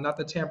Quran, not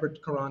the tampered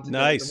Quran. Today,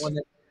 nice.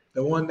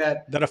 The one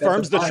that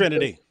affirms the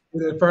Trinity.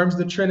 It affirms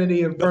the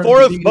Trinity. Before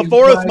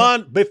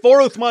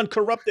Uthman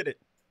corrupted it.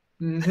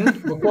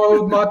 Before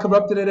Uthman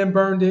corrupted it and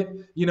burned it,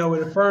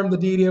 it affirmed the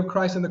deity of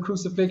Christ and the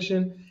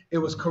crucifixion. It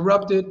was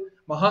corrupted.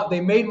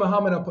 They made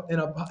Muhammad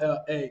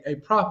a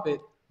prophet,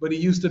 but he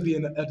used to be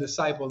a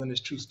disciple in his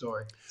true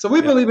story. So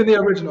we believe in the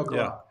original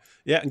Quran.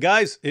 Yeah, and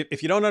guys,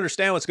 if you don't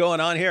understand what's going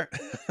on here,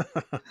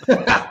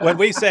 when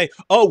we say,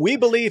 we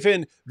believe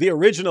in the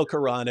original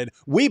Quran and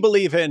we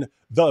believe in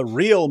the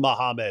real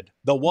Muhammad,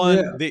 the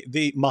one,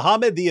 the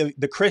Muhammad,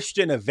 the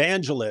Christian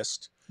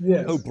evangelist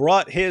who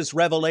brought his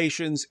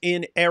revelations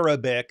in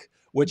Arabic,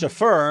 which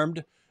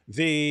affirmed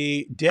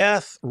the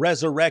death,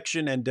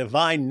 resurrection, and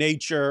divine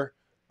nature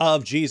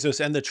of Jesus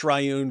and the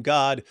triune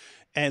God,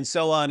 and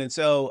so on. And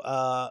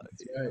so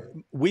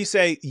we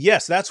say,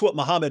 yes, that's what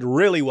Muhammad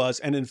really was.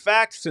 And in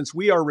fact, since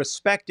we are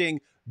respecting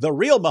the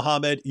real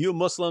Muhammad, you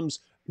Muslims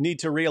need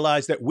to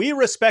realize that we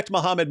respect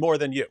Muhammad more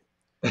than you.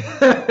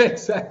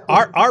 Exactly.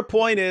 Our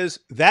point is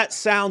that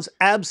sounds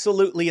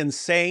absolutely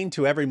insane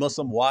to every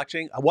Muslim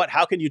watching.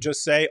 How can you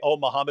just say,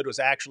 Muhammad was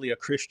actually a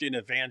Christian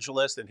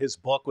evangelist and his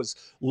book was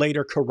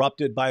later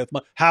corrupted by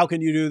Uthman? How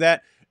can you do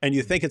that? And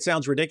you think it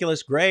sounds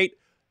ridiculous? Great.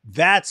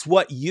 That's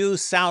what you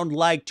sound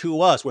like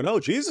to us. When,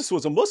 Jesus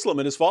was a Muslim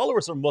and his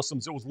followers are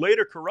Muslims, it was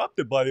later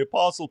corrupted by the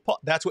Apostle Paul.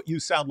 That's what you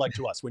sound like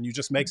to us when you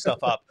just make stuff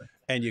up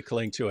and you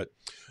cling to it.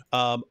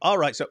 All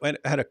right. So I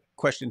had a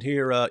question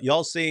here.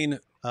 Y'all seen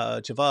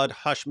Javad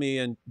Hashmi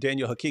and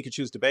Daniel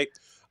Hakikachu's debate?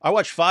 I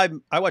watched 5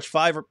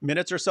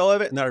 minutes or so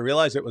of it, and then I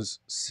realized it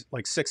was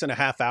like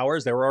 6.5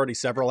 hours. They were already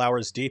several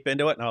hours deep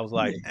into it, and I was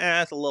like,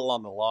 it's a little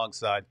on the long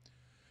side.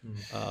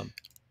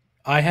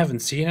 I haven't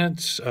seen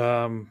it.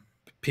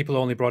 People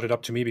only brought it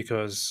up to me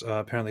because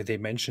apparently they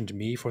mentioned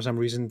me for some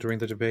reason during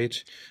the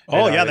debate.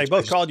 They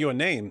both called you a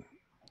name.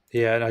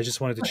 Yeah, and I just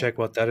wanted to check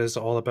what that is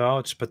all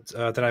about. But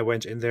then I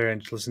went in there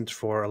and listened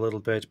for a little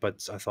bit,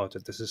 but I thought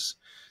that this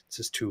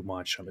is too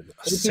much. I mean,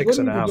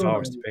 6.5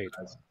 hours debate.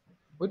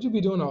 What'd you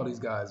be doing to all these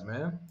guys,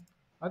 man?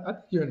 I think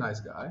you're a nice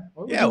guy.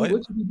 What you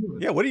be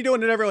doing? Yeah, what are you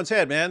doing in everyone's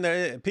head,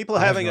 man? People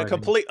having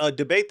a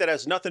debate that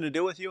has nothing to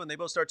do with you, and they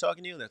both start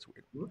talking to you. That's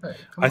weird. Right.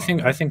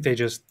 I think they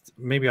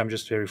maybe I'm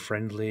just very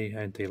friendly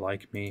and they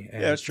like me.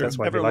 And that's true.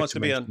 Everyone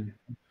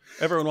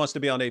wants to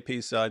be on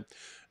AP's side.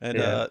 And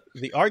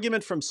the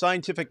argument from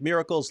Scientific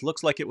Miracles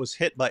looks like it was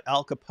hit by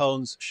Al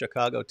Capone's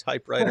Chicago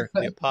typewriter.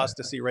 The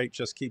apostasy rate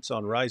just keeps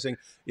on rising.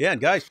 Yeah,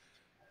 and guys,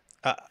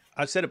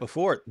 I've said it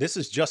before. This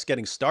is just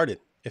getting started.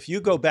 If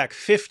you go back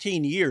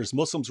 15 years,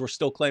 Muslims were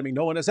still claiming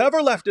no one has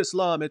ever left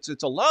Islam. It's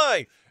a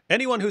lie.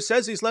 Anyone who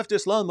says he's left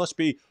Islam must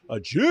be a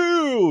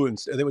Jew. And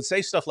they would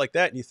say stuff like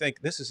that. And you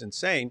think, this is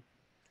insane.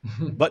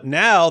 But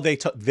now they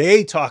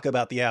talk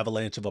about the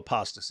avalanche of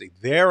apostasy.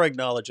 They're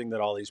acknowledging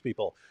that all these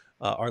people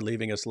are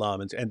leaving Islam.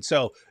 And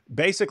so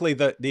basically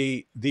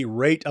the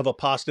rate of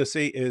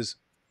apostasy is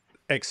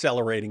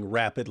accelerating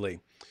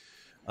rapidly.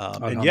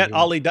 And yet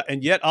Ali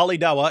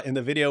Dawah, in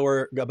the video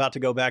we're about to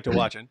go back to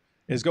watching,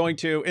 is going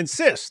to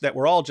insist that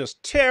we're all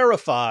just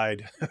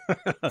terrified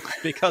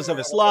because of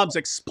Islam's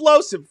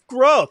explosive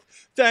growth,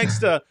 thanks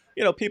to,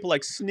 you know, people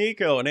like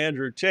Sneeko and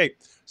Andrew Tate.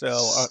 So,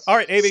 all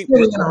right, Avi.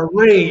 Sitting in our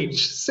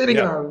rage. Sitting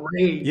Yeah. in our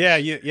rage.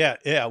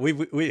 Yeah.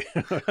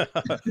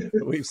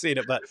 We've seen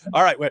it, but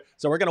all right.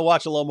 So we're gonna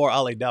watch a little more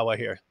Ali Dawah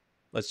here.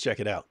 Let's check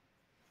it out.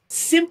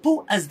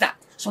 Simple as that.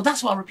 So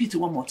that's why I'll repeat it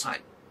one more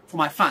time for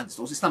my fans,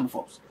 those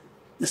Islamophobes.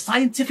 The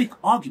scientific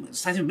argument, the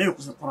scientific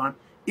miracles in the Quran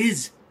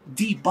is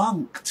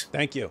debunked.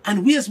 Thank you.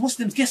 And we as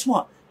Muslims, guess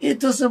what? It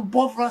doesn't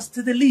bother us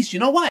to the least. You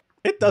know why?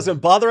 It doesn't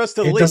bother us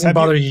to the It least. doesn't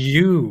bother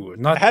you.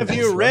 Not Have the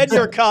you read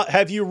your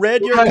Have you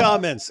read your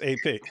comments,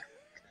 AP?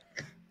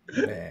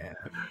 Man.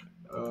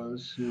 Oh,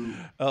 shoot.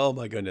 Oh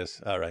my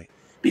goodness. All right.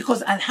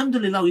 Because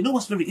alhamdulillah, you know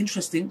what's very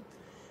interesting?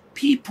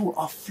 People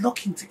are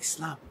flocking to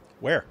Islam.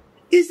 Where?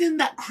 Isn't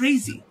that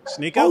crazy?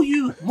 Sneeko? All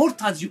you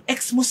Murtads, you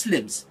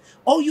ex-Muslims,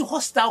 all you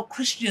hostile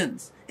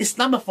Christians,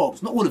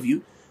 Islamophobes, not all of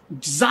you,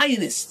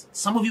 Zionists,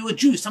 some of you are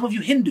Jews, some of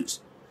you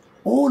Hindus.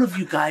 All of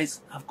you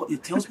guys have got your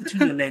tails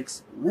between your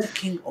legs,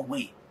 walking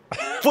away.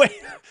 Wait,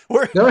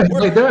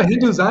 There are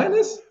Hindu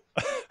Zionists?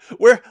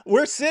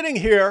 we're sitting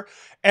here.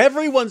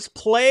 Everyone's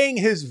playing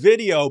his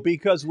video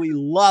because we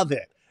love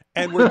it,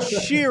 and we're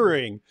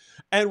cheering,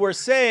 and we're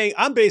saying,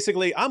 I'm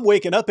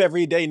waking up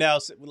every day now,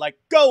 like,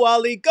 go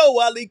Ali, go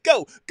Ali,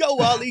 go, go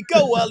Ali,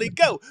 go Ali,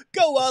 go,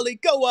 go Ali,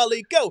 go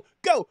Ali, go,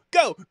 go,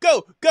 go,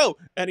 go, go,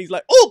 and he's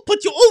like, oh,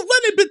 but you're all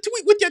running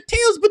with your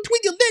tails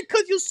between your legs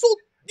because you're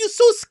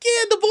so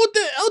scared of all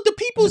the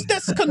peoples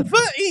that's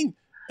converting.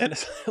 And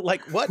it's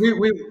like, what? We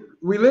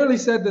literally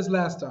said this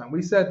last time.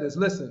 We said this.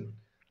 Listen,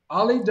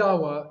 Ali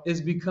Dawah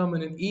is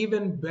becoming an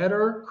even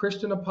better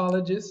Christian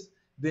apologist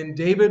than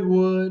David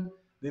Wood,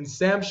 than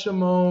Sam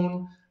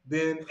Shimon,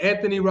 than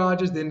Anthony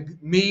Rogers, than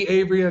me,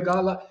 Avery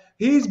Agala.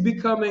 He's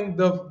becoming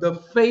the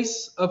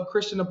face of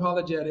Christian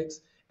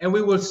apologetics, and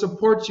we will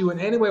support you in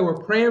any way.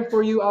 We're praying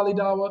for you, Ali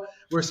Dawah.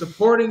 We're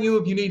supporting you.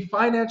 If you need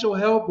financial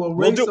help, we'll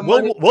raise some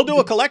money. We'll do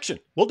a collection.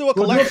 We'll do a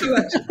collection.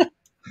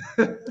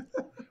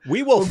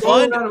 We will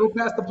fund. We'll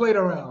pass the plate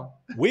around.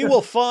 We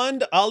will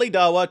fund Ali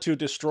Dawah to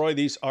destroy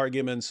these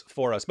arguments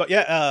for us. But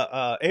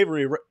yeah,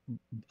 Avery,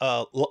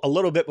 a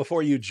little bit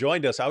before you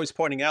joined us, I was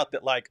pointing out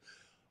that, like,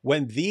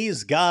 when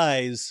these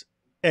guys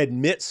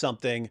admit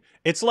something,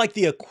 it's like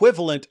the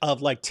equivalent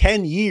of like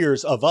 10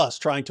 years of us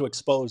trying to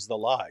expose the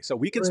lie. So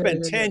we can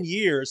spend 10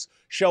 years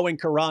showing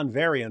Quran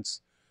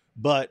variants,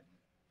 but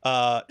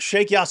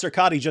Sheikh Yasser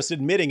Qadhi just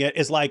admitting it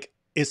is like,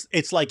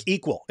 it's like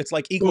equal. It's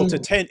like equal to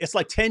 10. It's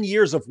like 10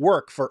 years of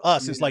work for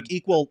us. It's like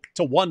equal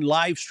to one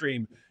live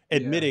stream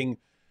admitting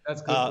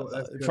That's good.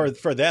 That's good.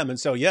 for them. And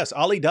so, yes,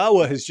 Ali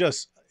Dawah is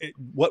just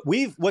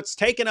what's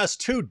taken us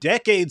 2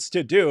 decades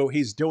to do.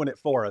 He's doing it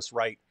for us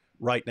right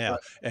now. Right.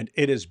 And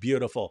it is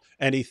beautiful.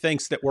 And he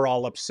thinks that we're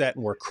all upset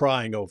and we're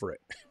crying over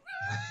it.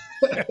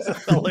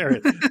 It's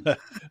hilarious.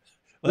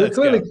 We're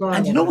clearly crying.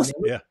 And you know what's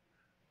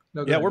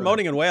we're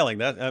moaning and wailing.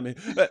 That, I mean,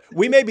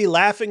 we may be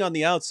laughing on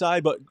the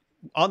outside, but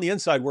on the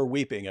inside, we're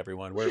weeping,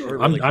 everyone. We're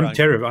really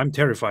I'm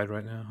terrified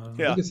right now.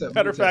 Yeah.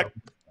 Matter of fact,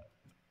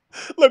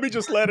 let me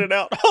just let it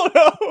out. Oh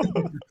no.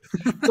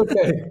 It's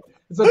okay.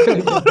 It's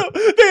okay. Oh, no.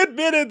 They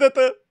admitted that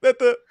the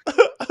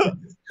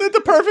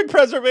perfect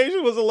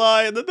preservation was a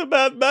lie and that the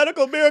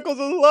mathematical miracles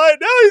was a lie.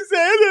 Now he's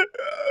saying that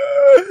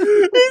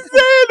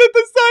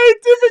the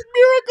scientific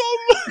miracles.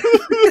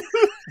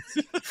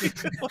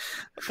 What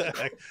the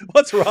heck?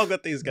 What's wrong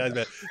with these guys,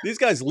 man? These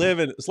guys live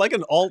in it's like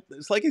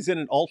he's in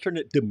an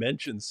alternate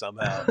dimension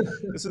somehow.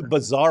 This is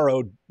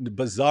bizarro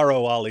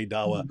Ali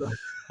Dawah.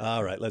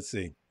 All right, let's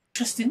see.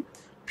 interesting?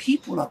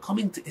 People are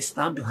coming to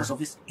Islam because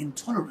of its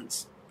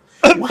intolerance.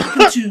 What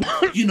happened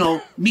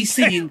to, me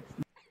saying...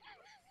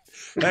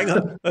 Hang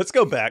on. Let's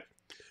go back.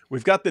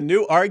 We've got the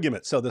new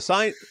argument. So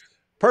the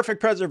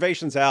perfect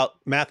preservation's out,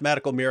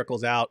 mathematical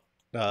miracles out,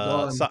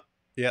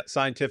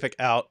 scientific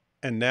out,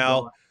 and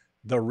now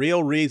the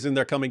real reason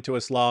they're coming to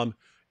Islam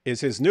is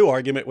his new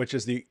argument, which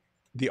is the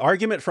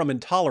argument from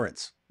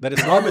intolerance. That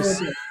Islam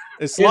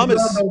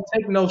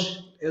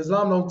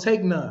don't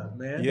take none,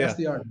 man. Yeah. That's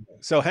the argument.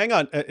 So hang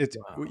on.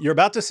 You're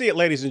about to see it,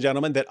 ladies and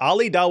gentlemen, that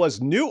Ali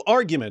Dawah's new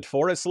argument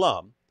for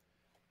Islam,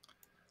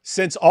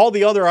 since all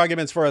the other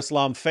arguments for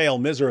Islam fail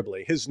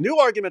miserably, his new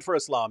argument for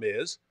Islam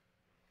is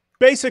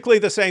basically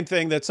the same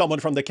thing that someone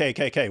from the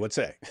KKK would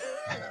say.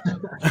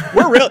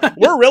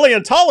 We're really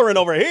intolerant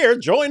over here.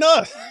 Join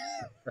us.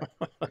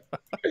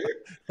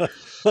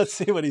 Let's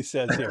see what he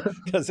says here,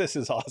 because this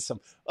is awesome.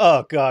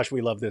 Oh, gosh,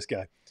 we love this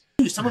guy.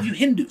 Some of you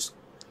Hindus,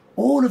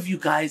 all of you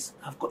guys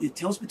have got your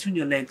tails between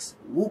your legs,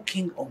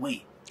 walking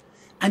away.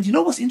 And you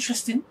know what's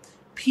interesting?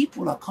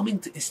 People are coming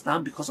to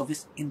Islam because of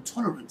its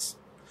intolerance.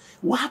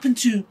 What happened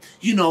to,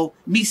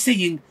 me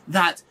saying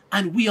that,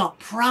 and we are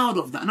proud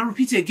of that? And I'll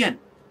repeat it again.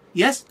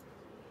 Yes,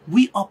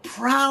 we are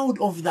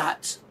proud of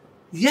that.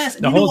 Yes,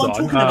 and now, you know hold what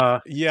I'm on. talking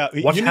about. Yeah,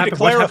 what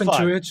happened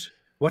to it?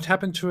 What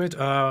happened to it?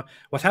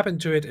 What happened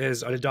to it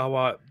is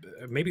Dawah.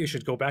 Maybe you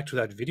should go back to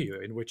that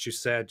video in which you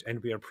said,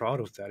 "And we are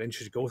proud of that." And you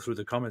should go through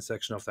the comment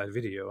section of that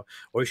video,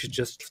 or you should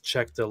just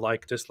check the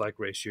like-dislike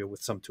ratio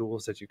with some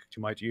tools that you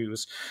might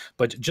use.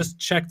 But just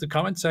check the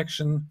comment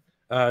section,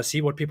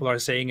 see what people are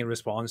saying in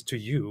response to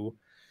you,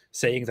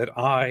 saying that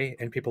I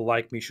and people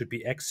like me should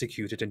be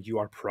executed, and you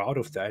are proud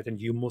of that,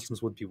 and you Muslims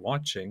would be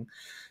watching.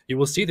 You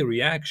will see the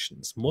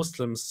reactions.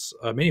 Muslims,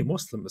 many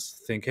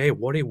Muslims think, "Hey,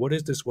 what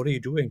is this? What are you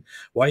doing?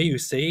 Why are you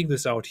saying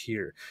this out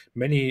here?"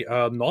 Many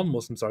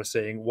non-Muslims are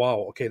saying, "Wow,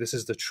 okay, this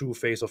is the true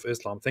face of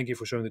Islam. Thank you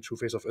for showing the true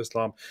face of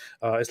Islam.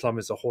 Islam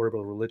is a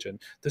horrible religion."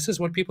 This is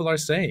what people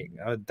are saying.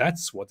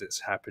 That's what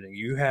is happening.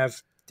 You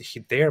have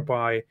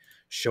thereby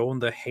shown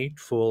the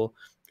hateful,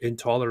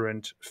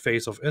 intolerant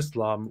face of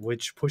Islam,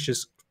 which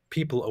pushes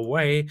people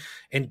away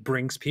and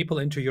brings people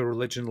into your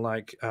religion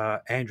like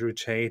Andrew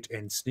Tate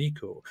and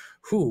Sneeko,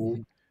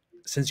 who,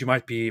 since you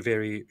might be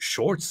very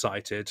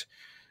short-sighted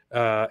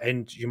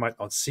and you might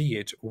not see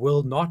it,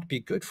 will not be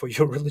good for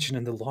your religion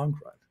in the long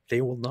run. They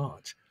will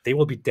not. They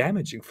will be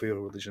damaging for your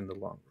religion in the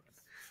long run.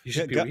 You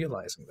should be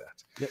realizing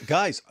that.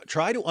 Guys,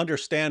 try to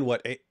understand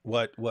what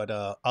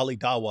Ali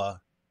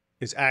Dawah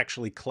is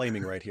actually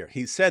claiming right here.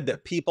 He said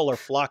that people are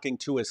flocking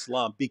to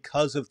Islam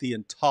because of the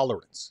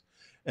intolerance.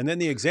 And then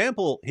the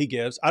example he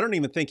gives, I don't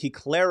even think he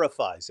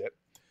clarifies it,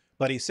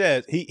 but he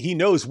says he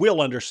knows we'll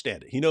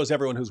understand it. He knows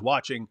everyone who's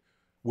watching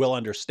will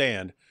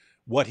understand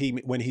when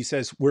he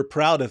says we're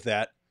proud of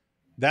that.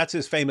 That's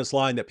his famous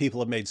line that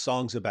people have made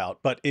songs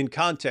about. But in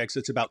context,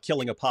 it's about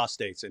killing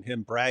apostates and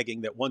him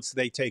bragging that once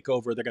they take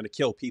over, they're going to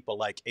kill people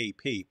like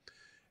AP.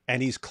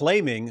 And he's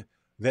claiming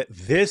that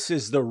this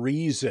is the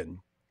reason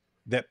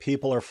that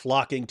people are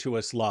flocking to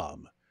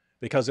Islam,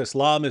 because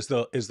Islam is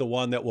the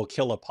one that will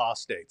kill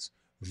apostates.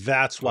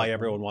 That's why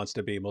everyone wants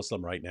to be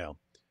Muslim right now.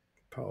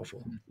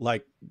 Powerful.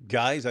 Like,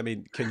 guys, I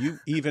mean, can you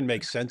even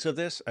make sense of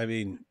this? I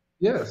mean,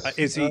 yes.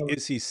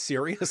 Is he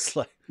serious?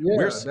 Like,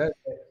 yeah.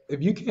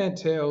 If you can't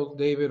tell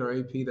David or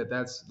AP that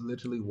that's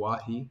literally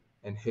wahi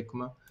and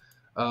hikmah,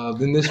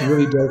 then this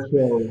really does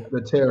show the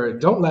terror.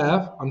 Don't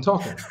laugh. I'm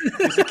talking.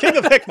 He's the king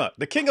of hikmah.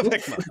 The king of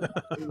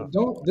hikmah.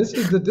 Don't. This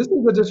is the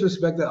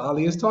disrespect that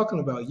Ali is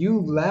talking about.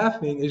 You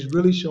laughing is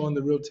really showing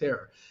the real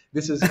terror.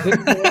 This is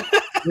hikmah.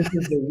 This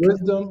is the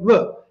wisdom.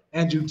 Look,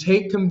 Andrew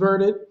Tate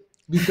converted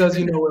because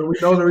we know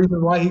the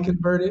reason why he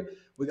converted.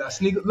 We got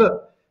Sneeko.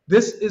 Look,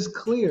 this is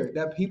clear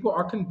that people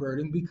are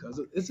converting because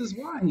of this is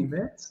why,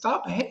 man.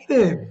 Stop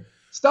hating.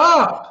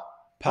 Stop.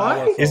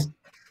 Powerful. Right?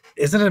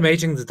 Isn't it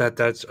amazing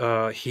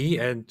that he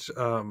and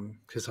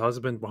his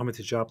husband Mohammed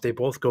Hijab, they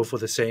both go for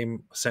the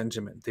same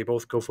sentiment. They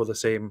both go for the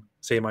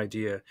same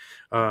idea.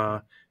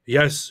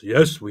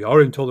 Yes, we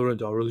are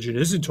intolerant. Our religion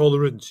is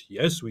intolerant.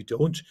 Yes, we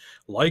don't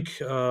like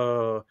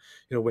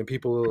when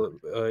people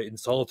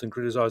insult and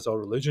criticize our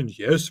religion.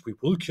 Yes, we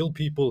will kill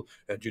people.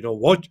 And you know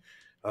what?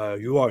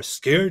 You are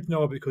scared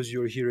now because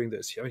you're hearing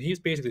this. I mean, he's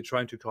basically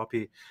trying to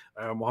copy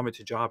Mohammed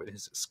Hijab in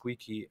his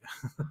squeaky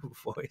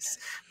voice.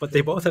 But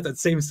they both have that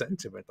same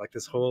sentiment, like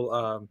this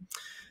whole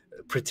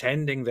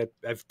pretending that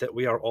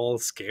we are all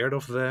scared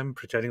of them,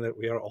 pretending that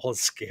we are all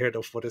scared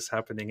of what is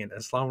happening in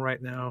Islam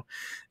right now,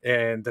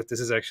 and that this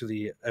is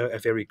actually a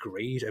very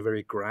great, a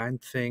very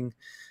grand thing.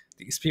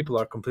 These people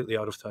are completely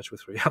out of touch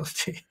with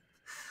reality.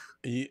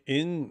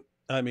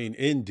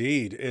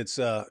 Indeed, it's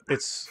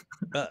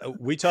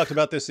we talked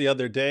about this the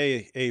other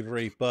day,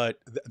 Avery, but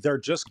they're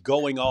just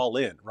going all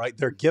in, right?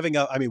 They're giving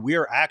up. I mean, we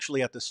are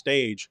actually at the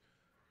stage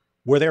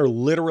where they're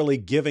literally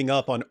giving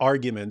up on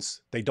arguments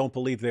they don't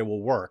believe they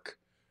will work.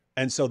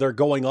 And so they're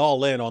going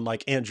all in on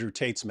like Andrew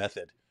Tate's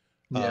method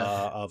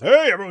of,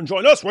 hey, everyone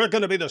join us. We're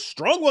going to be the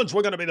strong ones.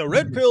 We're going to be the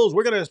red pills.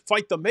 We're going to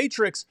fight the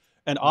matrix.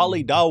 And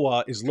Ali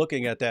Dawah is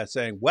looking at that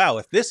saying, wow,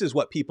 if this is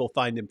what people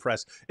find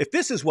impressive, if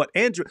this is what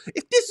Andrew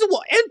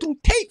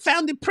Tate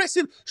found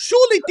impressive,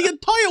 surely the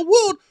entire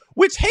world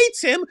which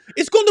hates him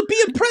is going to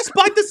be impressed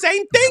by the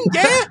same thing,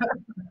 yeah?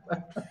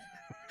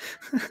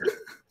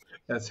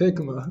 That's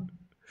hikmah.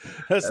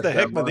 That's the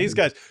hikmah.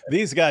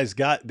 These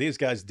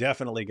guys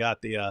definitely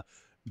got the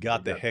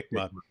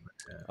hikmah.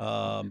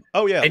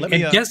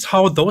 And guess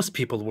how those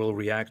people will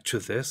react to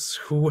this,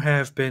 who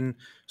have been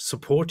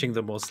supporting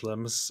the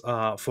Muslims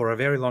for a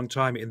very long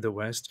time in the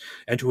West,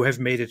 and who have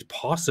made it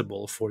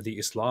possible for the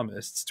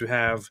Islamists to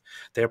have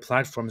their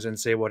platforms and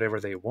say whatever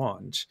they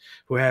want,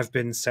 who have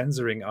been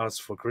censoring us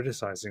for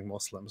criticizing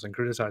Muslims and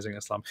criticizing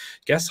Islam.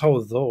 Guess how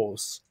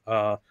those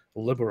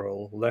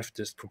liberal,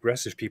 leftist,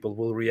 progressive people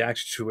will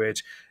react to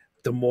it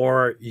the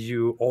more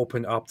you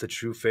open up the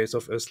true face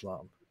of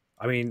Islam.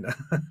 I mean,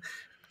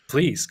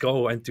 please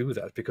go and do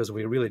that, because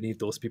we really need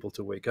those people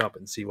to wake up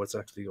and see what's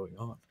actually going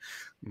on.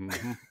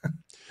 Mm-hmm.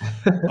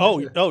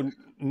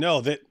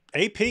 No, that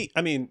AP,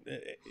 I mean,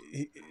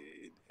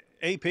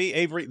 AP,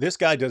 Avery, this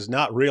guy does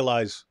not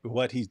realize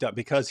what he's done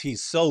because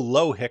he's so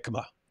low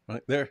hikmah,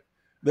 right?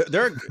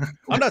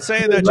 I'm not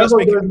saying that just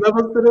because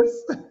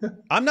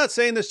I'm not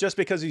saying this just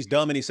because he's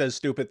dumb and he says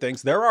stupid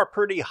things. There are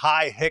pretty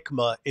high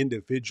hikmah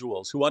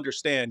individuals who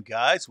understand,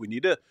 guys, we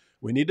need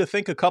to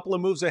think a couple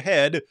of moves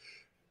ahead.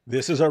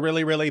 This is a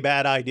really, really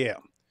bad idea.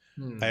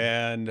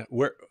 And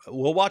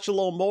we'll watch a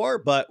little more,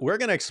 but we're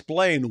going to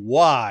explain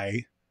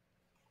why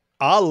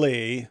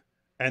Ali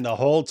and the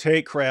whole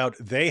Tate crowd,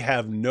 they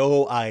have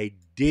no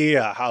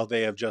idea how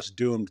they have just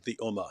doomed the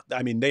Ummah.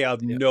 I mean, they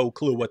have no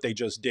clue what they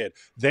just did.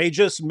 They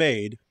just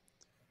made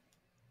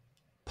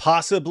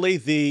possibly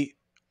the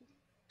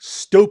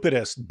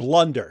stupidest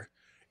blunder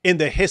in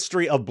the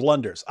history of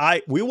blunders.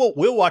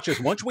 We'll watch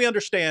this once we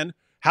understand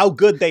how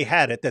good they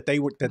had it, that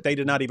they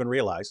did not even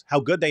realize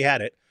how good they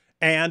had it,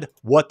 and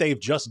what they've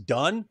just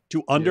done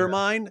to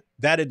undermine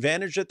that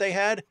advantage that they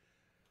had.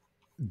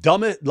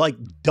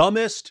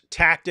 Dumbest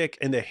tactic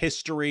in the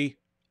history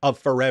of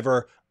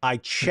forever. I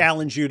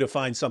challenge you to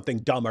find something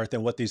dumber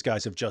than what these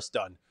guys have just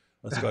done.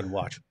 Let's go ahead and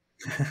watch.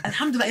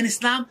 Alhamdulillah, in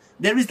Islam,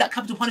 there is that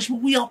capital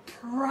punishment. We are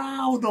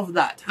proud of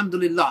that.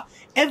 Alhamdulillah.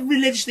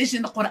 Every legislation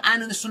in the Quran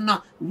and the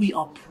Sunnah, we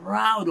are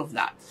proud of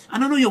that.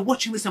 And I know you're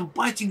watching this and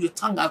biting your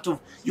tongue out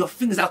of your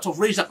fingers out of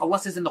rage, like Allah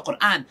says in the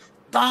Quran.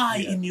 Die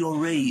in your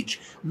rage.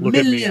 Look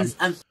Millions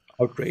at me, I'm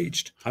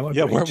outraged. I'm outraged.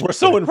 Yeah, we're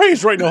so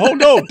enraged right now. Oh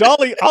no,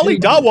 Ali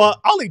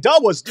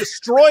Dawah is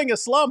destroying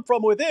Islam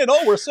from within.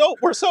 Oh, we're so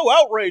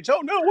outraged. Oh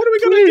no, what are we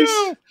gonna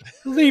do?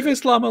 Leave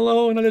Islam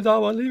alone, Ali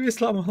Dawah. Leave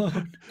Islam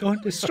alone.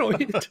 Don't destroy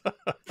it.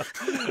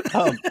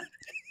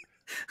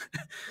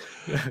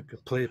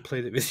 Play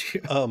the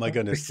video. Oh my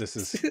goodness, this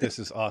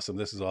is awesome.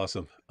 This is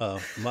awesome. I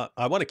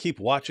want to keep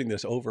watching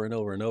this over and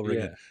over and over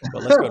again.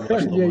 But let's go and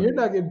watch Yeah, you're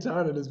not getting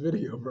tired of this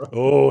video, bro.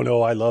 Oh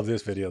no, I love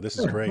this video. This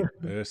is great.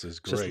 This is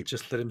great.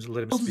 Just let him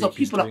thousands speak. of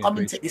people are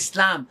coming to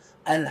Islam.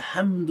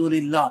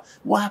 Alhamdulillah.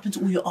 What happened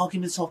to all your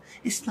arguments of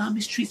Islam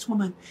mistreats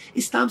women?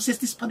 Islam says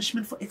this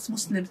punishment for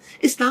ex-Muslims.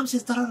 Islam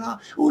says da da da.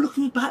 Oh,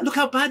 look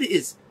how bad it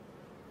is.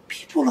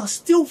 People are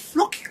still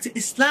flocking to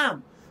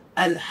Islam.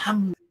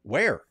 Alhamdulillah.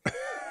 Where?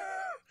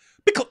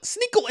 Because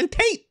Sneakle and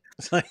Tate.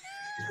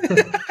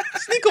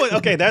 Sneakle.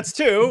 Okay, that's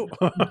two.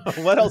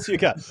 What else you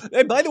got?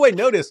 And by the way,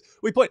 notice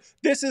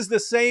this is the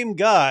same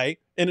guy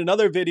in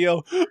another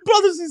video.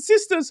 Brothers and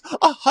sisters,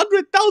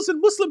 100,000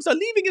 Muslims are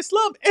leaving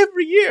Islam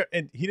every year.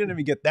 And he didn't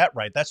even get that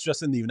right. That's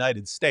just in the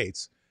United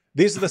States.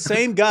 These are the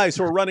same guys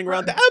who are running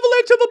around the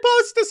avalanche of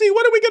apostasy.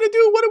 What are we going to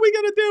do? What are we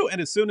going to do? And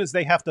as soon as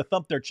they have to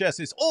thump their chest,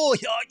 it's, oh,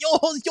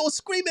 you're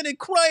screaming and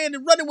crying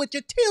and running with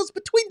your tails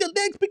between the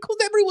legs because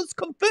everyone's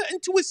converting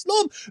to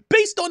Islam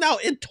based on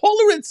our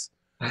intolerance.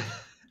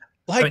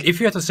 Like, I mean, if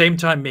you at the same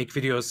time make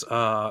videos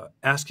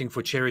asking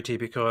for charity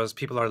because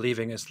people are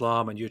leaving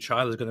Islam and your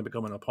child is going to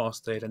become an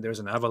apostate and there's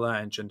an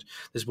avalanche and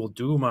this will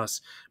doom us,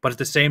 but at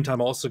the same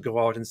time also go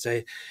out and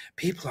say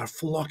people are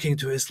flocking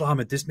to Islam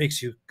and this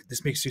makes you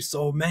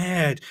so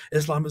mad,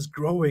 Islam is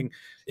growing.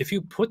 If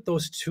you put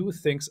those two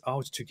things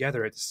out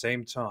together at the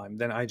same time,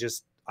 then I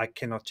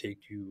cannot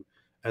take you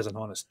as an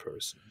honest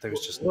person.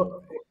 There's just no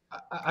way.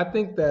 I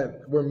think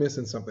that we're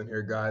missing something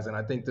here, guys, and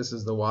I think this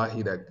is the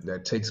wahi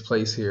that takes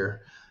place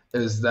here.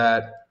 Is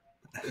that,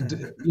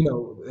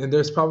 and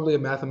there's probably a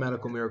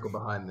mathematical miracle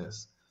behind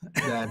this,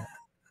 that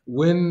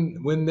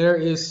when there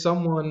is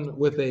someone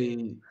with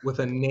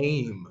a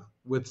name,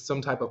 with some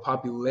type of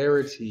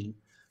popularity,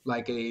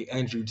 like a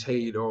Andrew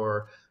Tate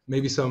or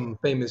maybe some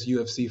famous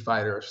UFC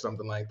fighter or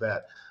something like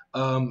that,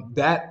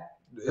 that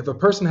if a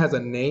person has a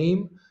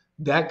name,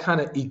 that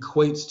kind of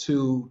equates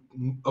to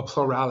a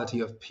plurality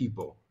of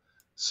people.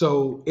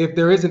 So if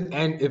there's an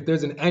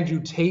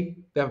Andrew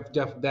Tate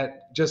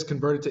that just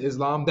converted to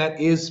Islam, that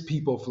is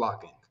people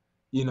flocking,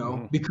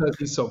 because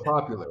he's so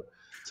popular.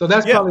 So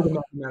that's probably the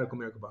mathematical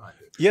miracle behind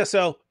it. Yeah.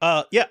 So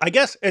I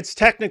guess it's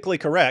technically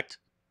correct.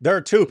 There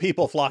are two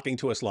people flocking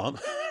to Islam.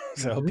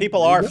 So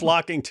people are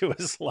flocking to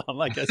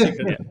Islam. I guess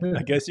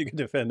you could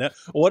defend that.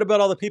 What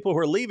about all the people who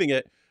are leaving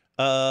it?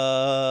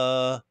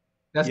 That's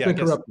been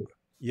corrupted.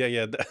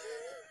 Yeah.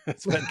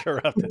 It's been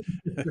corrupted.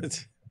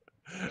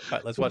 All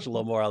right, let's watch a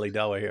little more Ali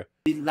Dawah here.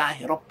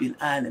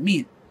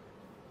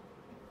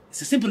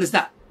 It's as simple as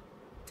that.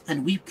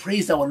 And we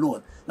praise our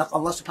Lord. Like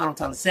Allah subhanahu wa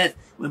ta'ala says,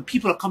 when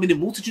people are coming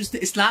in multitudes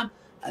to Islam,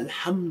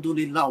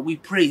 alhamdulillah, we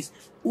praise.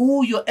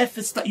 All your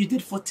efforts that you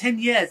did for 10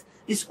 years,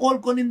 it's all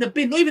gone in the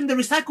bin, not even the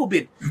recycle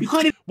bin. You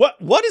can't even...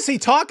 What is he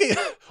talking?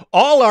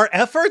 All our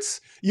efforts?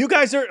 You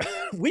guys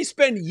we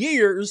spend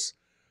years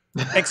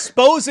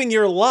exposing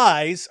your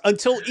lies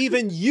until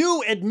even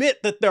you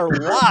admit that they're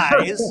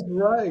lies.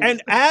 Right.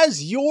 And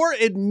as you're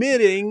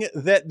admitting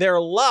that they're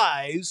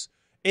lies,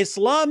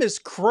 Islam is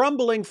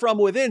crumbling from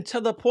within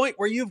to the point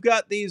where you've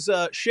got these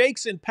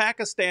sheikhs in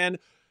Pakistan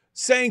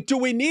saying, do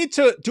we need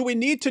to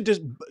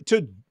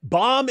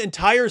bomb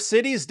entire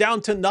cities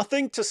down to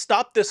nothing to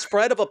stop the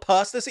spread of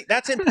apostasy?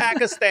 That's in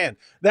Pakistan.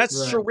 That's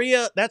right.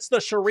 Sharia. That's the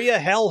Sharia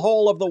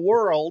hellhole of the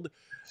world.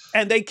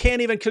 And they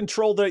can't even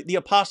control the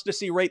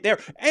apostasy rate there.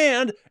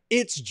 And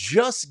it's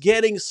just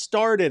getting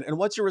started. And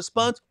what's your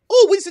response?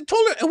 Oh, we's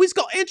intolerant and we's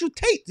got Andrew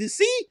Tate. You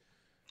see?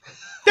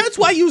 That's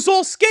why you's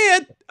all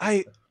scared.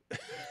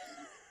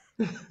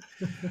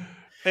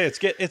 Hey,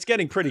 it's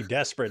getting pretty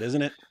desperate,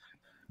 isn't it?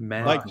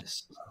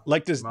 Madness.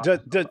 Like does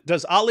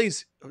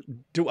Ali's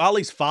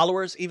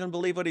followers even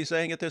believe what he's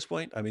saying at this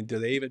point? I mean, do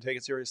they even take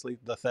it seriously?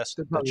 The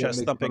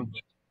chest thumping.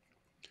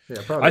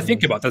 Yeah, probably. I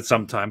think about that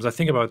sometimes. I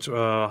think about.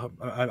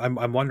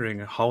 I'm wondering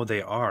how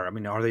they are. I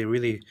mean, are they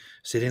really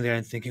sitting there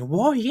and thinking,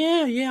 "Whoa,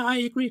 yeah, I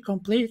agree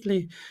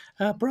completely,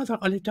 brother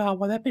Ali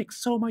Dawah, that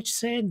makes so much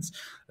sense."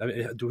 I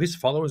mean, do his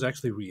followers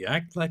actually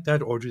react like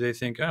that, or do they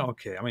think, "Oh,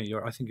 okay"? I mean,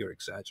 I think you're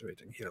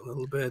exaggerating here a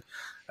little bit,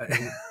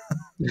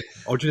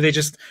 or do they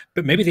just?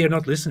 But maybe they are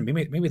not listening.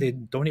 Maybe they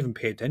don't even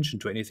pay attention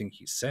to anything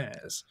he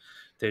says.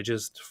 They're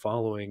just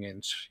following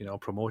and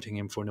promoting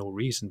him for no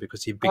reason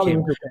because he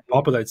became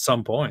popular at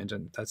some point,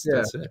 and that's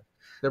it.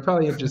 They're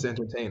probably just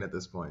entertained at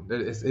this point.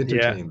 It's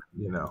entertainment,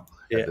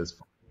 at this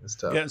point. It's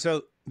tough. Yeah.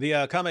 So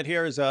the comment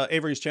here is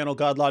Avery's channel,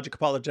 God Logic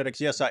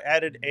Apologetics. Yes, I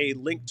added a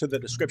link to the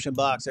description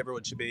box.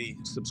 Everyone should be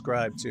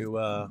subscribed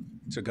to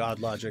God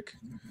Logic.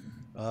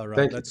 All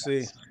right. Let's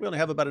see. We only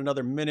have about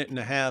another minute and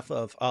a half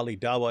of Ali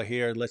Dawah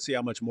here. Let's see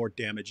how much more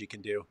damage he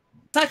can do.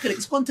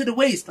 It's gone to the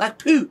waste like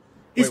poo.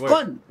 It's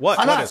gone. What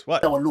is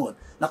what? Our Lord.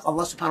 Like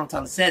Allah subhanahu wa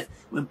ta'ala says,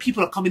 when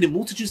people are coming in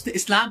multitudes to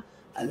Islam,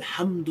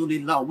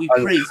 Alhamdulillah, we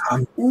praise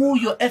all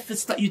your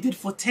efforts that you did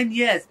for 10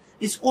 years.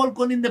 It's all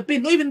gone in the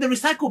bin, not even the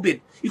recycle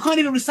bin. You can't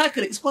even recycle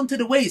it. It's gone to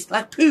the waste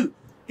like poo.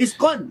 It's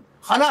gone.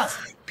 Khalas.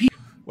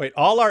 Wait,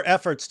 all our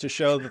efforts to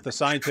show that the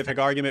scientific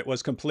argument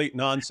was complete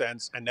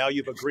nonsense, and now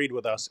you've agreed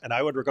with us, and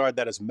I would regard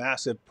that as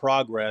massive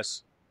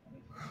progress.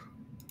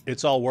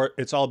 It's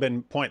all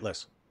been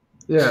pointless.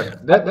 Yeah,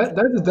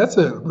 that's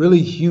a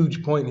really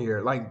huge point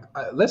here. Like,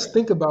 let's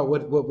think about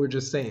what we're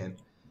just saying.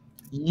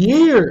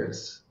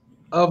 Years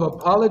of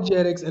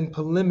apologetics and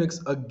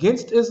polemics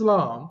against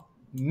Islam,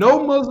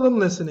 no Muslim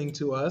listening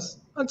to us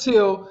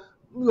until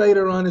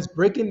later on it's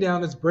breaking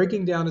down until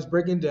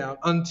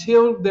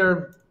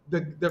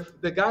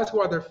the guys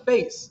who are their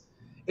face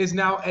is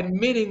now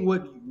admitting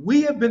what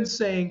we have been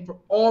saying for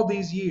all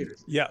these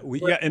years. Yeah,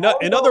 in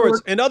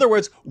other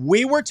words,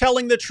 we were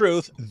telling the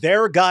truth.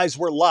 Their guys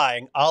were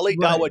lying. Ali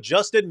Dawah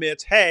just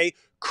admits, hey,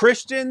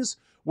 Christians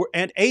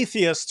and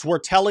atheists were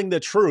telling the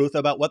truth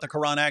about what the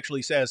Quran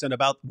actually says and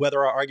about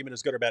whether our argument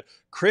is good or bad.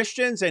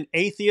 Christians and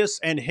atheists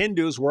and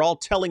Hindus were all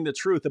telling the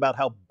truth about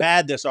how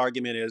bad this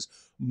argument is.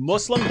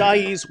 Muslim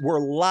da'is were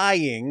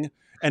lying.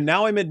 And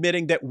now I'm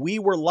admitting that we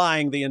were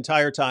lying the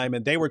entire time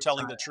and they were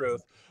telling the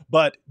truth.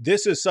 But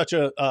this is such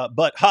a,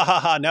 but ha ha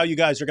ha, now you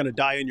guys are going to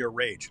die in your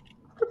rage.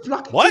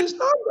 What?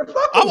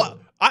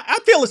 I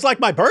feel it's like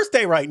my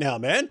birthday right now,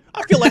 man.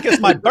 I feel like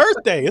it's my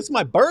birthday. It's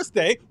my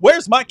birthday.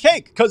 Where's my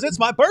cake? Because it's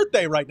my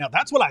birthday right now.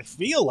 That's what I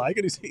feel like.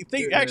 And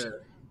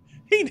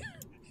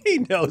he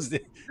knows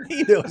it.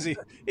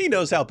 He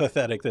knows how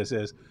pathetic this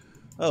is.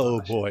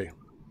 Oh boy.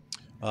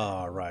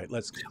 All right,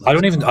 let's I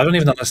don't even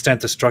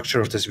understand the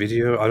structure of this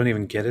video. I don't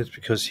even get it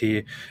because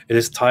it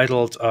is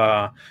titled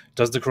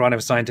 "Does the Quran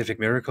have scientific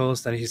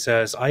miracles?" Then he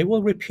says, "I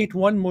will repeat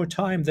one more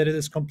time that it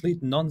is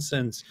complete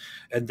nonsense."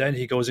 And then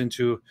he goes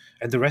into,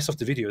 and the rest of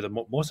the video,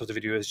 most of the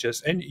video is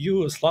just, and you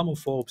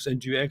Islamophobes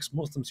and you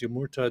ex-Muslims, you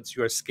murtads,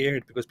 you are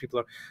scared because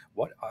people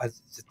are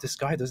this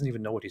guy doesn't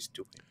even know what he's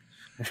doing.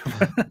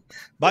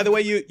 By the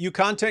way, you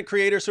content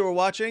creators who are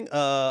watching,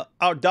 our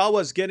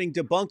Dawah is getting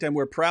debunked, and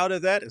we're proud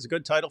of that. It's a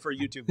good title for a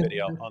YouTube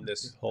video on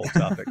this whole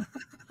topic.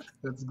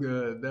 That's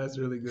good. That's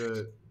really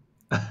good.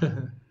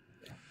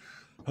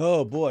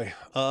 Oh boy.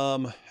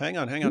 Hang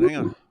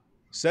on.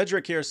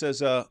 Cedric here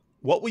says,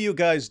 what will you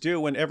guys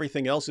do when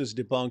everything else is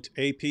debunked?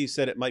 AP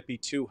said it might be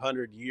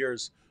 200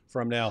 years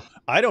from now.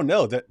 I don't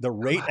know. The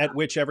rate at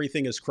which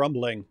everything is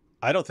crumbling,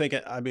 I don't think,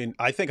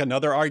 I think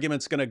another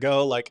argument's going to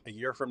go like a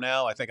year from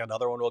now. I think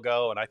another one will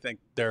go. And I think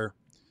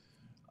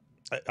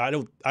I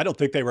don't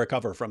think they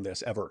recover from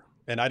this ever.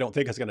 And I don't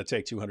think it's going to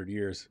take 200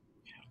 years.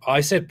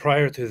 I said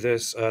prior to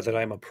this that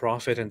I'm a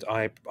prophet, and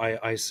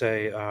I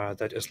say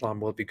that Islam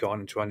will be gone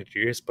in 200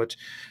 years. But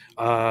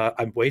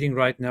I'm waiting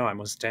right now.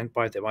 I'm on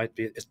standby. That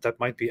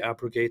might be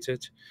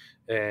abrogated,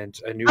 and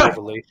a new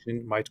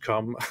revelation might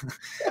come.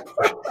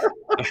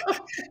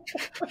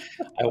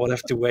 I will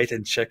have to wait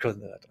and check on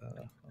that.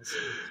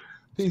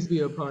 Peace be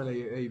upon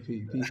AP.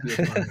 Peace be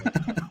upon you.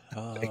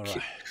 All right.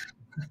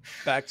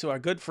 Back to our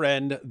good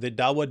friend, the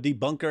Dawah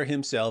debunker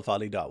himself,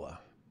 Ali Dawah.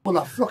 People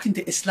are flocking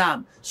to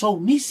Islam. So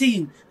me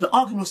saying the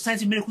argument of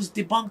science and miracles is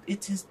debunked,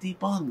 it is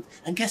debunked.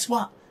 And guess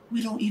what?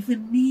 We don't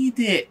even need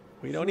it.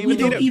 We don't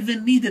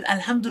even need it.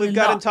 Alhamdulillah. We've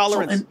got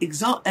intolerance.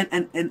 So an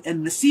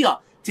nasiya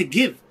to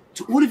give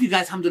to all of you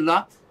guys,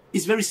 alhamdulillah,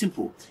 is very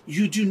simple.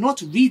 You do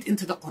not read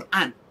into the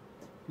Quran.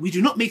 We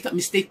do not make that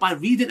mistake by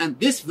reading, and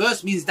this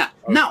verse means that.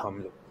 Now,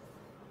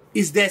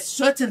 is there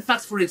certain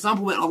facts, for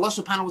example, when Allah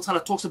subhanahu wa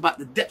ta'ala talks about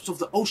the depths of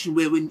the ocean,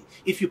 where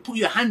if you put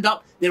your hand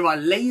up, there are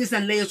layers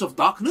and layers of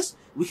darkness,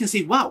 we can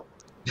say, wow,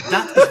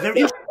 that is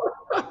very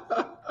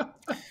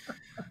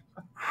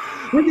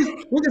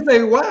we can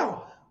say,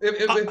 wow.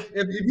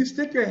 If you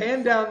stick your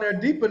hand down there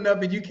deep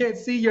enough and you can't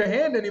see your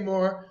hand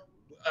anymore,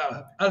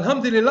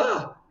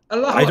 alhamdulillah.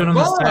 I don't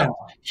Akbar. understand.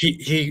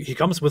 He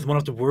comes with one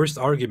of the worst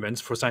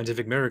arguments for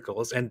scientific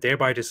miracles, and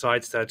thereby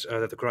decides that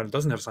that the Quran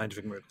doesn't have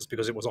scientific miracles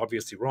because it was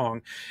obviously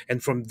wrong.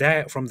 And from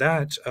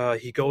that,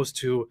 he goes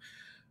to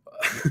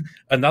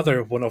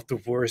another one of the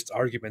worst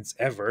arguments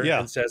ever,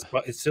 and says,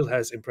 "But it still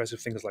has impressive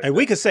things like." And that.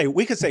 we could say,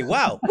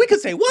 wow, we could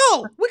say,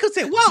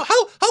 wow,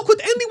 how could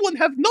anyone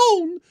have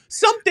known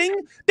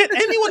something that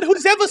anyone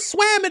who's ever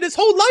swam in his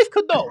whole life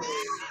could know?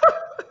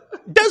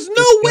 There's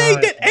no way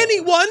that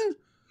anyone,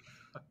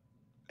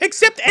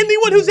 except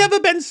anyone who's ever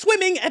been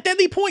swimming at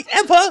any point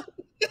ever,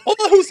 or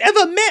who's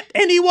ever met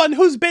anyone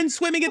who's been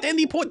swimming at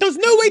any point, there's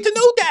no way to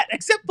know that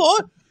except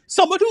for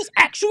someone who's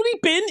actually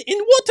been in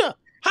water.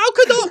 How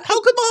could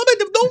Muhammad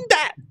have known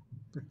that?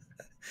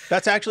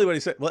 That's actually what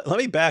he said. Let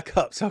me back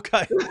up. So,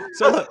 guys,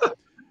 look,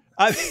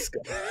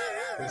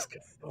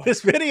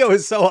 this video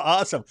is so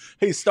awesome.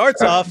 He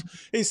starts off,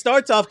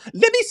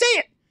 let me say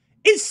it,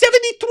 in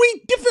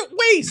 73 different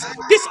ways.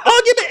 This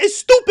argument is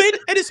stupid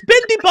and it's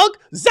been debunked.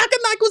 Zakir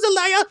Naik was a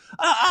liar.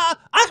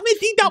 Ahmed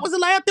Deedat was a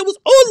liar. There was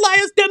all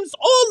liars. Them's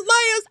all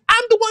liars.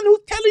 I'm the one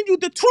who's telling you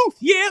the truth,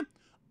 yeah?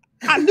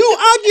 A new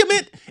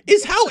argument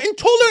is how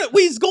intolerant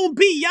we's gonna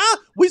be, yeah?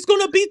 We's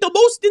gonna be the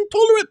most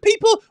intolerant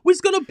people.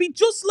 We's gonna be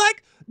just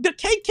like the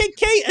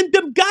KKK and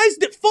them guys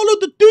that follow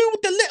the dude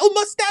with the little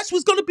mustache.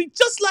 Was gonna be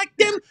just like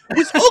them.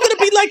 We're all gonna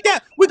be like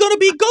that. We're gonna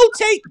be go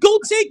take,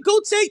 top G,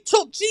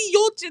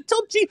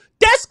 top G.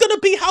 That's gonna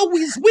be how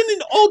we's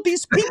winning all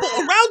these people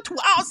around to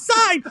our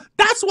side.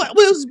 That's what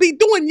we'll be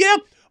doing, yeah?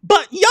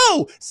 But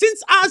yo,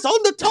 since I was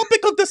on the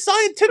topic of the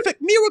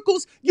scientific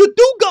miracles, you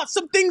do got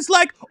some things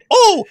like,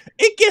 oh,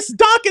 it gets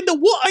dark in the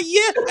water,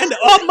 yeah, and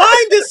our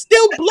mind is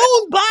still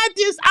blown by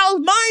this. Our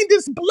mind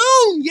is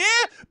blown,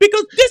 yeah,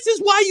 because this is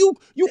why you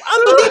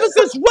unbelievers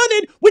is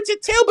running with your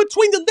tail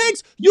between the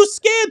legs. You're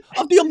scared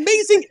of the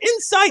amazing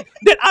insight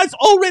that I've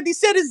already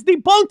said is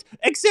debunked,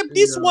 except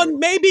this one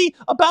maybe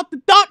about the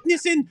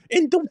darkness in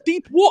the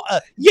deep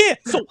water. Yeah,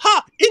 so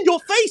in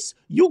your face,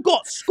 you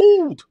got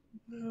schooled.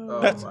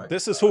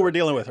 This is who we're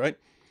dealing with, right?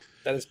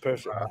 That is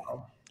perfect.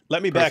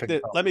 Let me back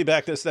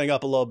this thing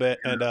up a little bit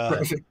and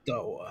Perfect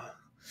Dawah.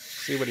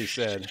 see what he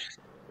said.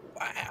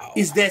 Wow.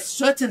 Is there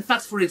certain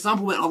facts, for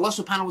example, when Allah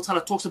subhanahu wa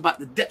ta'ala talks about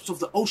the depths of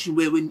the ocean,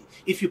 where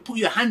if you put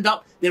your hand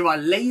up, there are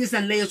layers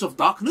and layers of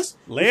darkness?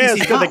 Layers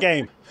to the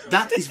game.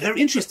 That is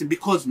very interesting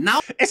because now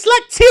it's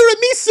like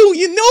tiramisu,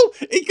 you know?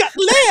 It got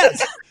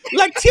layers.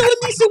 Like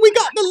tiramisu, we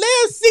got the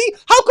layers. See?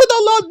 How could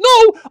Allah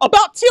know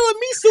about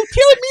tiramisu?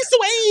 Tiramisu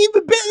ain't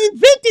even been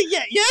invented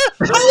yet, yeah?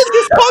 How is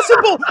this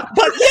possible?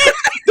 But yet,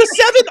 the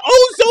 7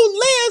 ozone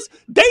layers,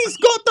 they's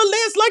got the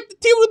layers like the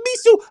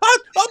tiramisu.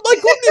 Oh my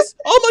goodness.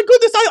 I'm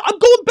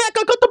going back.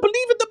 I got to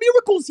believe in the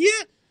miracles,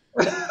 yeah?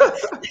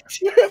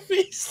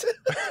 Tiramisu.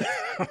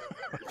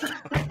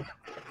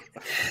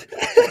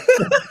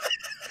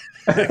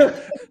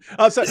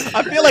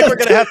 I feel like we're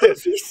gonna have to.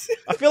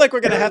 I feel like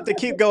we're gonna have to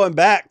keep going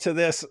back to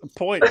this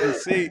point and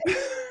see.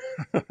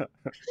 Let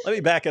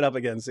me back it up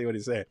again and see what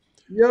he's saying.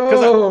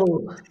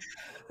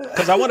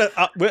 Because I want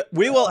to.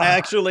 We will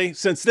actually,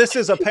 since this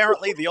is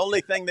apparently the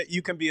only thing that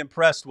you can be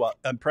impressed by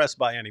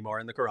anymore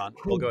in the Quran,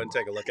 we'll go ahead and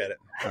take a look at it.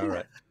 All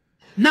right.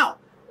 Now,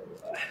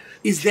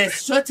 is there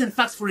certain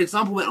facts, for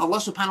example, when Allah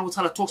subhanahu wa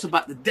ta'ala talks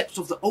about the depths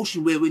of the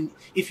ocean, where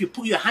if you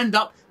put your hand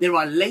up, there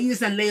are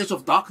layers and layers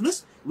of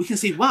darkness? We can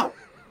say, wow,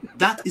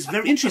 that is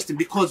very interesting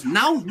because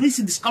now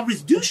recent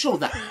discoveries do show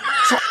that.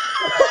 So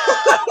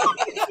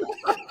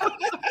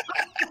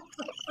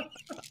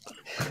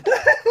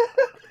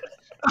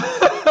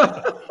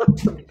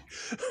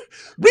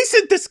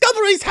recent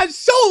discoveries have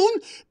shown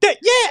that,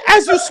 yeah,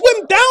 as you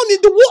swim down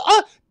in the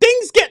water,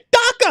 things get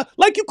darker.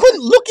 Like you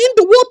couldn't look in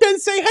the water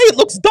and say, hey, it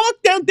looks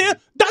dark down there.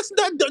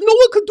 No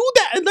one could do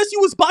that unless you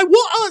was by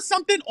water or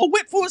something or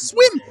went for a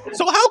swim.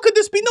 So how could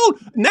this be known?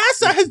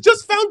 NASA has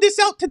just found this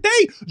out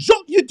today.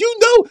 You do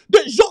know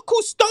that Jacques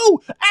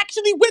Cousteau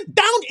actually went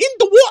down in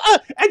the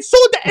water and saw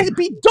that it'd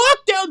be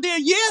dark down there,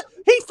 yeah?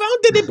 He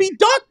found that it'd be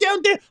dark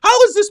down there.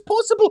 How is this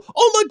possible?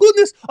 Oh my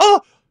goodness.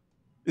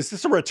 Is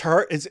this a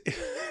return? It's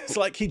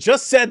like he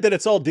just said that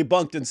it's all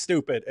debunked and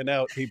stupid, and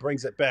now he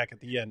brings it back at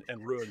the end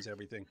and ruins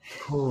everything.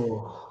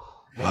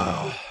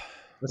 Wow.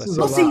 This is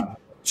a see, lot.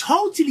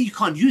 totally you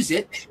can't use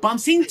it, but I'm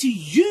saying to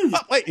you,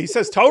 Wait, he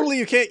says totally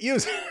you can't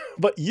use it,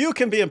 but you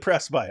can be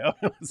impressed by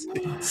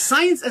it.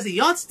 science as a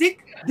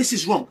yardstick, this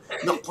is wrong.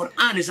 The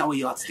Quran is our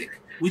yardstick.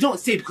 We don't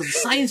say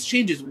because science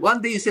changes.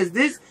 One day it says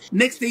this,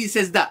 next day it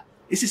says that.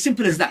 It's as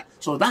simple as that.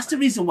 So that's the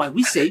reason why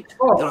we say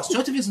there are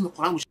certain things in the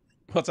Quran which...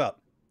 What's up?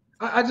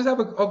 I just have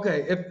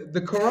okay. If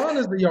the Quran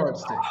is the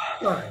yardstick,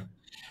 fine.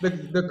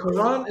 The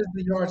Quran is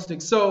the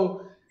yardstick.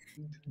 So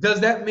does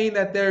that mean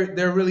that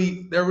there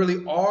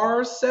really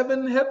are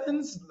 7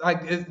 heavens?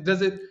 Like,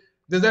 does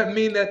that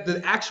mean that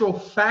the actual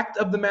fact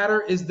of the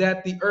matter is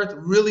that the earth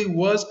really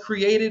was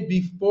created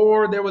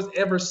before there was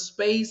ever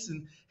space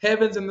and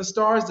heavens and the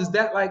stars? Does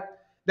that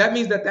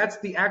means that that's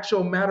the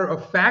actual matter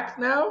of fact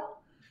now?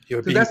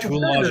 You're being too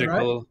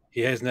logical. Right?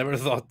 He has never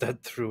thought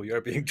that through.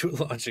 You're being too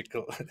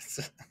logical.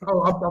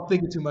 Oh, I'm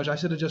thinking too much. I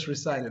should have just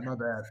recited. My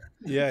bad.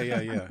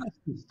 Yeah.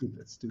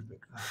 Stupid.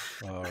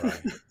 All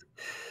right.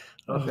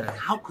 Okay.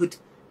 How could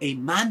a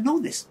man know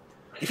this?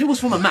 If it was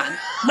from a man,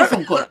 not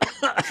from God.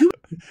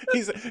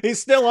 He's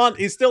still on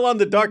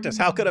the darkness.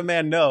 How could a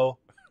man know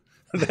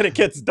that it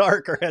gets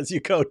darker as you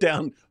go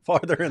down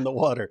farther in the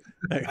water?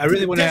 I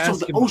really want to Depths of ask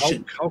the him,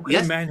 ocean. how could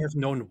Yes? a man have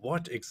known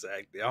what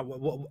exactly?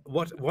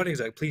 What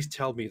exactly? Please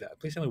tell me that.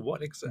 Please tell me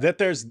what exactly. That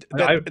there's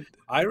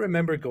I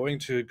remember going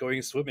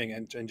swimming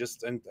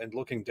and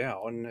looking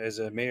down as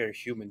a mere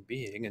human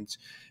being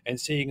and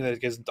seeing that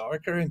it gets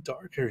darker and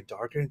darker and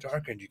darker and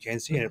darker, and you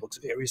can't see it. It looks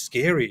very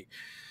scary.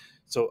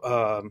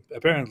 So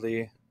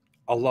apparently,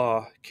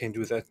 Allah can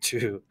do that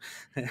too,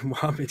 and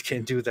Muhammad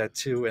can do that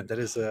too, and that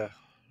is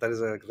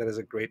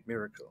a great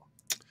miracle.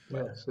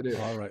 Yes, it is.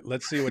 all right.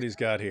 Let's see what he's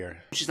got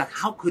here. She's like,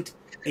 how could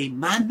a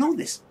man know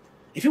this?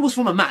 If it was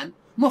from a man,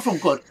 not from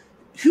God,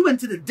 who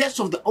went to the depths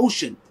of the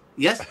ocean?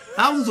 Yes,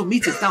 thousands of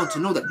meters down to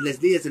know that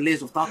there's layers and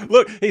layers of darkness.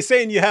 Look, he's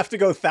saying you have to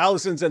go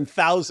thousands and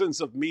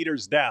thousands of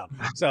meters down.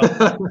 So,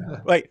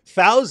 like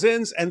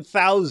thousands and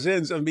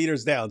thousands of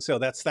meters down. So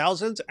that's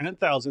thousands and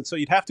thousands. So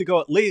you'd have to go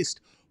at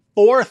least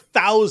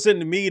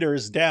 4,000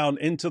 meters down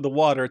into the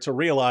water to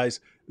realize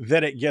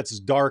that it gets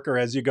darker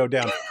as you go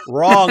down.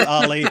 Wrong,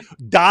 Ali.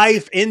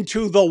 Dive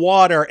into the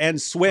water and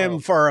swim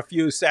for a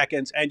few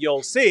seconds, and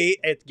you'll see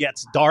it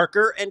gets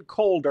darker and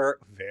colder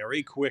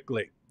very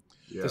quickly.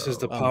 This is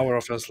the power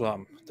of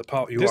Islam. The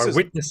power you This are is-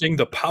 witnessing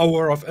the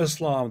power of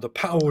Islam, the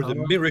power,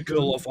 the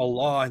miracle of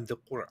Allah and the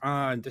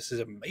Quran. This is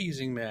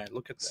amazing, man.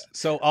 Look at that.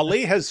 So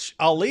Ali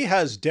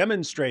has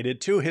demonstrated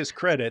to his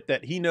credit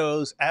that he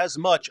knows as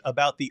much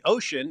about the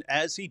ocean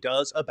as he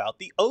does about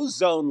the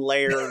ozone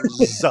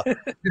layers.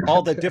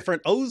 All the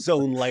different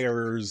ozone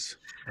layers.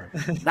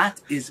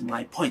 That is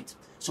my point.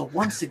 So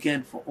once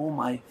again, for all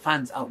my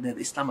fans out there,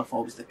 the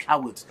Islamophobes, the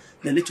cowards,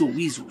 the little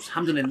weasels,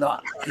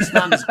 alhamdulillah,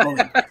 Islam is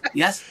growing.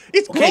 Yes?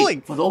 It's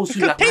growing. For those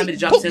who, like Muhammad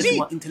Jab says,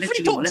 who are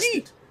intellectually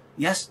molested.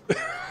 Yes?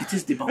 It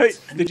is debunked. Hey,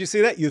 And did you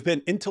see that? You've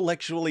been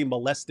intellectually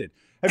molested.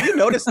 Have you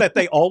noticed that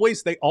they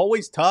always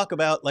talk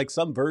about like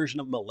some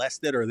version of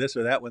molested or this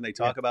or that when they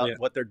talk about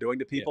what they're doing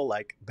to people?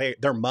 Like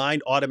their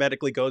mind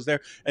automatically goes there.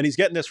 And he's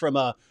getting this from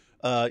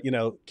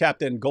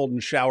Captain Golden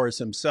Showers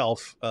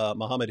himself,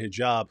 Muhammad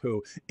Hijab,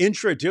 who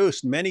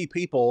introduced many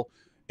people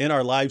in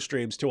our live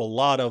streams to a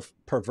lot of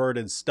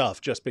perverted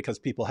stuff just because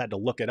people had to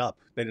look it up.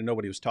 They didn't know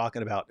what he was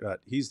talking about.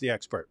 He's the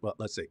expert. Well,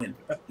 let's see.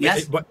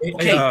 yes?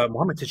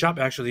 Muhammad Hijab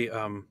actually,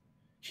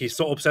 he's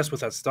so obsessed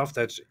with that stuff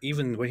that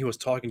even when he was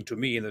talking to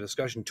me in the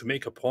discussion to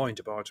make a point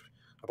about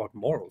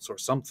morals or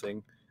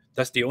something,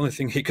 that's the only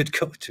thing he could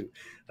go to.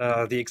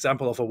 The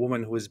example of a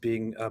woman who is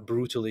being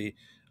brutally,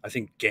 I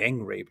think,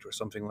 gang raped or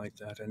something like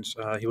that. And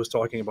he was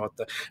talking about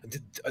that.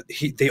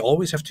 They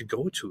always have to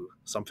go to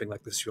something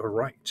like this. You're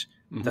right.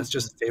 Mm-hmm. That's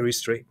just very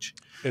strange.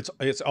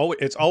 It's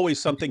always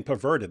something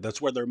perverted.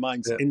 That's where their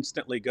minds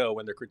instantly go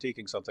when they're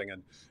critiquing something.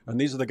 And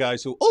these are the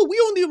guys who,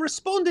 we only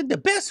responded the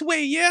best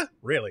way. Yeah,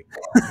 really.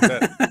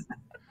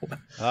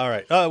 All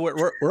right.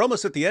 We're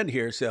almost at the end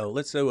here. So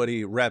let's see what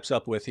he wraps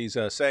up with. He's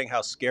saying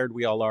how scared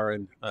we all are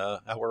and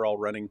how we're all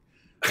running.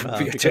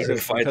 Because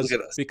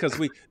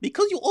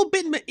you all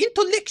been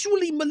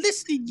intellectually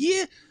molested,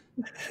 yeah.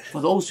 For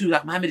those who,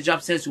 like Muhammad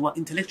Hijab says, who are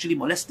intellectually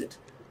molested,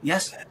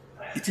 yes,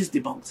 it is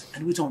debunked,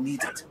 and we don't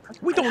need it.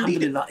 We don't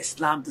need it.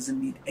 Islam doesn't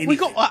need anything. We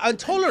got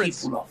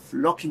intolerance. People are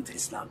flocking to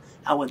Islam.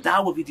 Our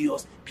Dawah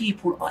videos,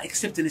 people are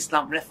accepting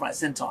Islam left, right,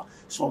 center.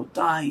 So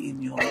die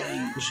in your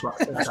rage.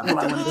 That's all I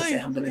wanted to say,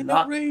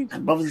 alhamdulillah.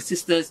 And brothers and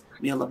sisters,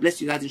 may Allah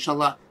bless you guys,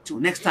 inshallah. Till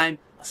next time,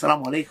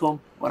 assalamu alaikum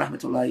wa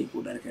rahmatullahi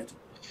wa barakatuh.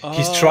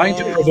 He's trying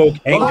to provoke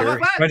anger.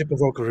 He's trying to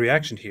provoke a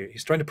reaction here.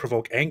 He's trying to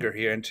provoke anger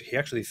here, and he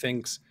actually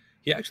thinks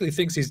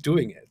he's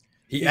doing it.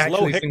 He's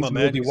actually thinks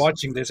we will be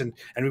watching this, and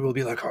we will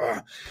be like,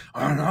 I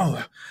don't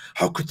know,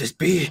 how could this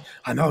be?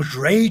 I'm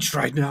outraged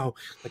right now.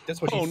 Like that's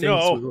what he thinks.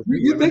 No.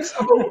 You think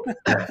so?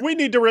 we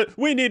need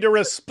to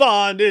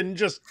respond and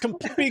just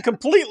be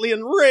completely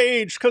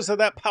enraged because of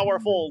that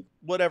powerful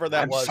whatever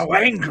that was. I'm so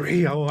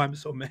angry. Oh, I'm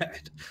so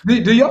mad.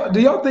 Do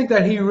y'all think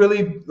that he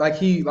really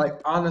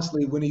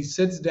honestly when he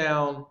sits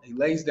down, he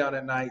lays down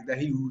at night, that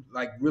he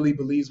really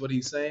believes what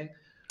he's saying?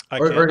 I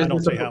don't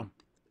see how.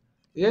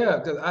 Yeah,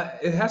 because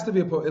it has to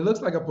be it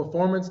looks like a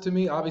performance to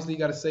me. Obviously, you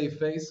got to save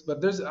face,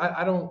 but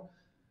I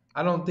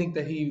don't think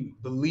that he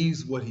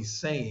believes what he's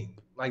saying.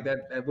 Like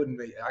that wouldn't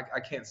be.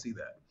 I can't see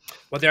that.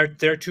 Well,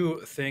 there are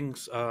two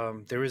things.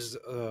 There is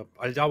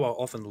Al-Dawah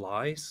often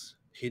lies.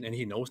 He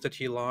knows that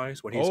he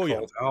lies. When he's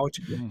called out,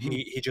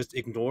 he just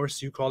ignores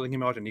you calling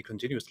him out, and he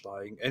continues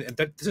lying. And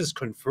this is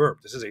confirmed.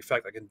 This is a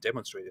fact. I can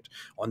demonstrate it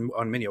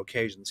on many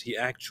occasions. He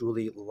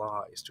actually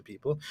lies to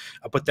people.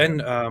 But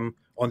then,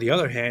 on the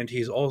other hand,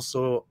 he's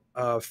also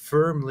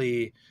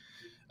firmly,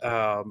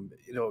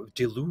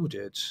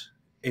 deluded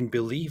in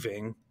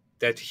believing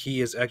that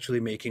he is actually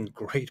making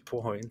great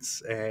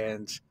points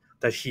and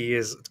that he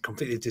is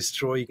completely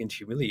destroying and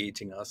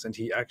humiliating us, and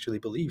he actually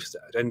believes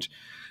that. And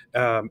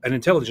an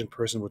intelligent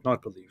person would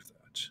not believe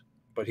that,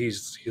 but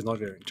he's not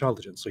very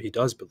intelligent, so he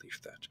does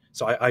believe that.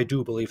 So I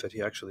do believe that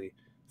he actually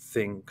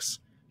thinks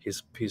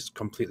he's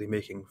completely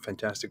making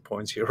fantastic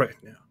points here right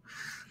now.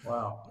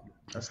 Wow,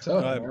 that's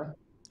tough, man.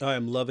 I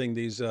am loving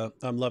these.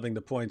 I'm loving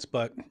the points,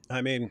 but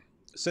I mean,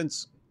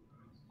 since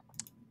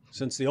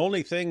the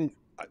only thing,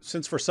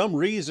 since for some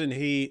reason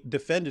he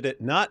defended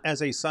it not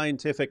as a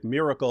scientific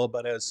miracle,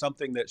 but as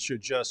something that should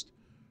just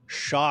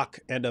shock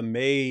and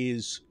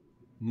amaze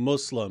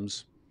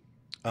Muslims.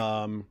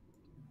 Let's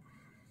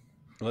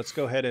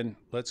go ahead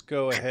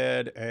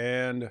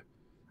and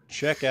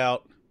check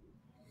out.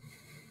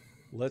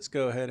 Let's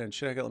go ahead and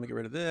check out. Let me get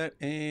rid of that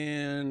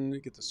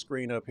and get the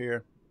screen up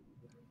here.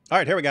 All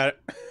right, here we got it.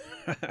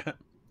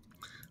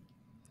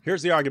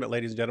 Here's the argument,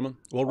 ladies and gentlemen.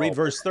 We'll read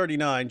verse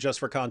 39 just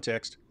for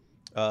context.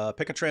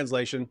 Pick a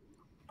translation.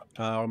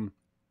 We'll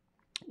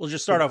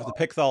just start off with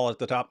the Pickthall at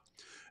the top.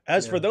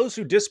 As for those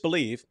who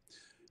disbelieve,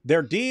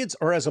 their deeds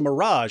are as a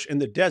mirage in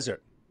the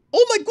desert.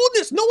 Oh my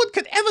goodness, no one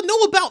could ever know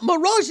about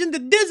mirage in the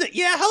desert.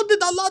 Yeah, how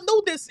did Allah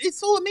know this? It's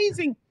so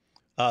amazing.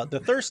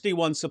 The thirsty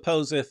one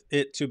supposeth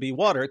it to be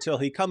water till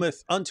he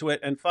cometh unto it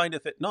and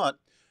findeth it not,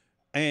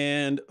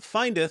 and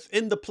findeth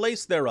in the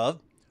place thereof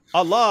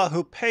Allah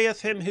who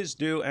payeth him his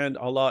due, and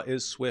Allah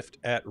is swift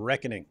at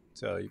reckoning.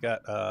 So you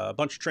got a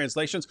bunch of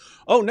translations.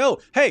 Oh no,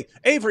 hey,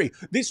 Avery,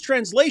 these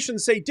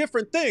translations say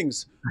different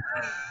things.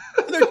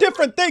 They're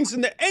different things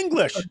in the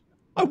English.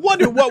 I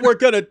wonder what we're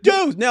going to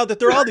do now that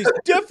there are all these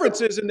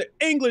differences in the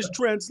English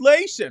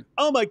translation.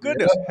 Oh my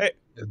goodness. Yeah, hey,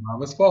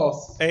 Islam is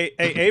false. Hey,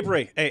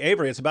 Avery,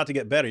 it's about to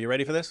get better. You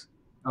ready for this?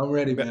 I'm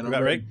ready, man. I'm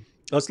ready.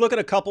 Let's look at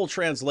a couple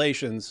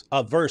translations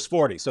of verse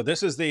 40. So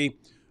this is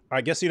I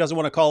guess he doesn't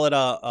want to call it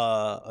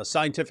a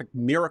scientific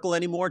miracle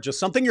anymore, just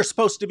something you're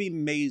supposed to be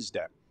amazed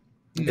at.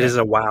 It is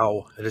a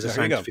wow. It is a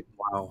There you go. scientific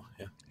wow.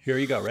 Yeah. Here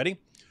you go. Ready?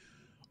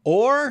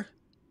 Or,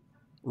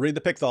 read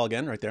the Pickthall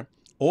again, right there.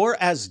 Or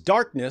as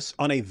darkness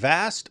on a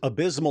vast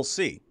abysmal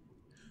sea,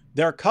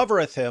 there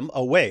covereth him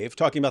a wave,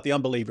 talking about the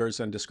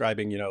unbelievers and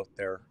describing,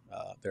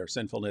 their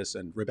sinfulness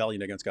and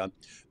rebellion against God.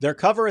 There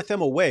covereth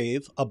him a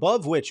wave,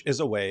 above which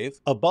is a wave,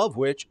 above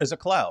which is a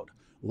cloud,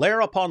 layer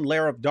upon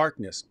layer of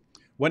darkness.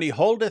 When he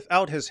holdeth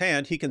out his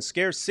hand, he can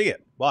scarce see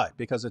it. Why?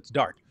 Because it's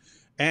dark.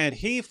 And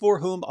he for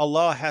whom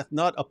Allah hath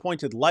not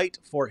appointed light,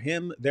 for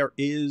him there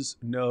is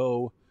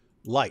no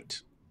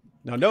light.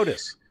 Now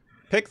notice,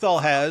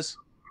 Pickthall has,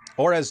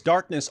 or as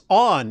darkness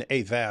on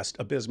a vast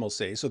abysmal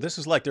sea. So this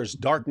is like there's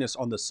darkness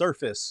on the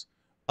surface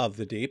of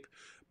the deep.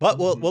 But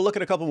we'll look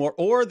at a couple more.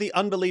 Or the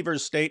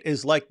unbeliever's state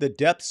is like the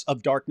depths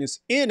of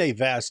darkness in a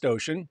vast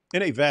ocean,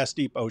 in a vast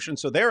deep ocean.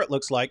 So there it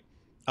looks like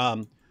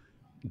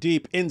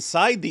deep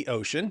inside the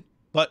ocean.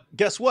 But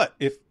guess what?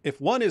 If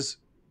one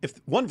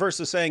verse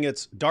is saying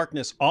it's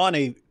darkness on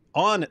a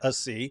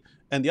sea,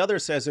 and the other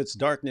says it's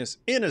darkness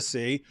in a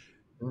sea,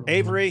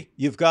 Avery,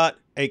 you've got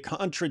a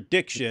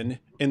contradiction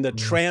in the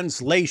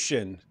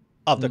translation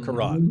of the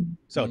Quran.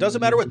 So it doesn't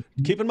matter what,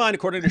 keep in mind,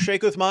 according to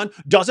Sheikh Uthman,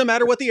 doesn't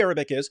matter what the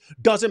Arabic is,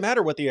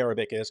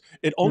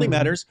 It only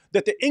matters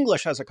that the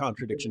English has a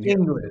contradiction here.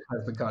 English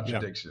has the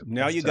contradiction.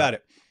 Now you got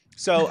it.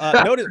 So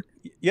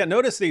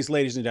notice these,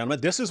 ladies and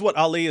gentlemen. This is what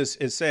Ali is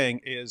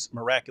saying is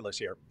miraculous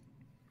here.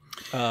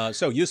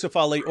 So Yusuf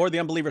Ali, or the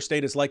unbeliever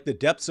state, is like the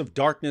depths of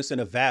darkness in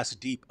a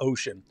vast deep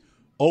ocean,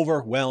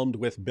 overwhelmed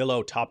with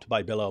billow, topped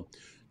by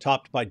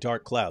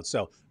dark clouds.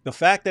 So the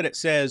fact that it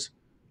says,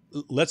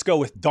 let's go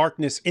with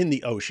darkness in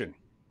the ocean,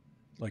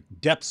 like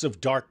depths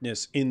of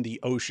darkness in the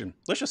ocean.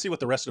 Let's just see what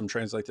the rest of them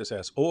translate this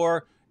as.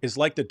 Or is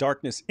like the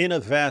darkness in a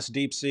vast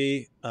deep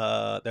sea.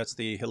 That's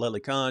the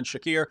Hilali Khan,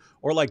 Shakir.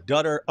 Or like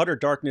utter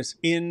darkness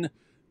in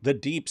the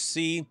deep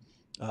sea.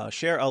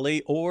 Sher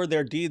Ali, or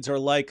their deeds are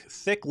like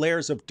thick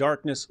layers of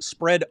darkness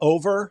spread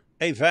over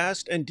a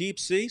vast and deep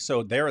sea.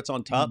 So there it's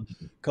on top.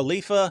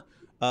 Khalifa,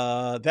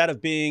 that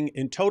of being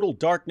in total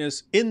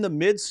darkness in the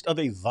midst of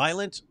a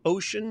violent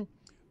ocean.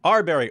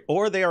 Arbery,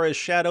 or they are as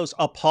shadows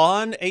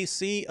upon a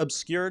sea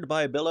obscured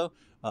by a billow.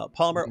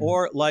 Palmer,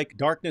 or like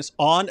darkness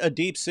on a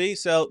deep sea.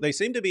 So they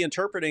seem to be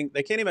interpreting,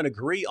 they can't even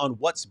agree on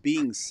what's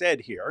being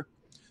said here.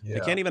 Yeah. They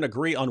can't even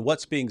agree on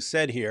what's being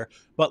said here.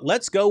 But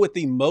let's go with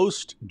the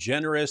most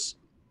generous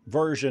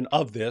version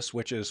of this,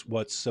 which is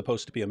what's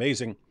supposed to be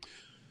amazing.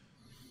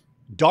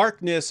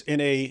 Darkness in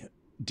a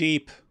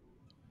deep,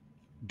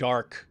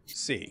 dark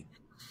sea.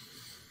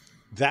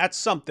 That's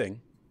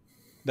something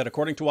that,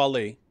 according to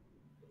Ali,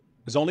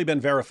 has only been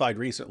verified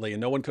recently,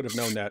 and no one could have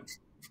known that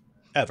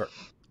ever.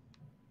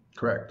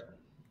 Correct.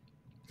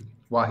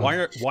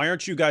 Why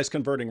aren't you guys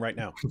converting right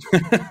now?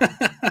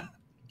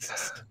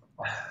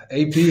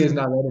 AP is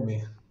not letting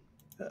me.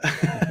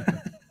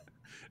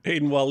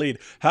 Aiden Waleed,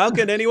 how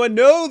can anyone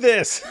know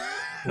this?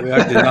 We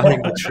are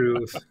denying the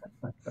truth.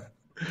 Wow.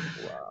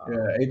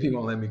 Yeah, AP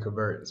won't let me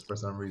convert for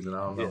some reason. I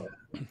don't know.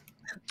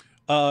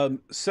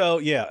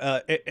 Yeah.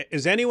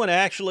 Is anyone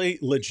actually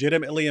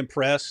legitimately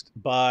impressed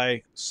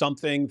by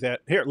something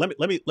that, here,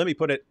 let me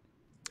put it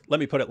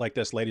like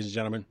this, ladies and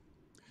gentlemen.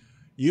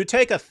 You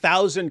take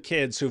 1,000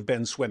 kids who've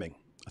been swimming,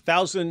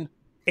 1,000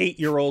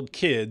 8-year-old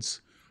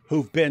kids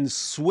who've been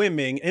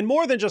swimming in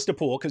more than just a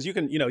pool, because you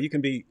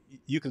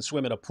can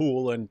swim in a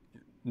pool and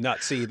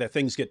not see that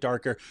things get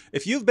darker.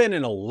 If you've been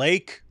in a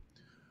lake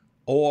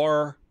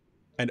or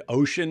an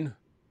ocean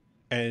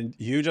and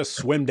you just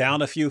swim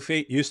down a few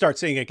feet, you start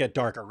seeing it get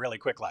darker really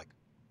quick, like.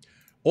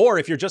 Or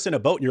if you're just in a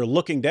boat and you're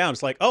looking down,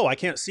 it's like, oh, I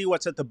can't see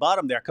what's at the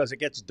bottom there because it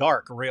gets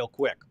dark real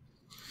quick.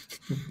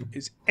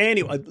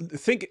 Anyway,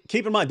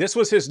 keep in mind, this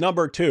was his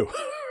number 2.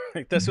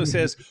 This was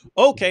his,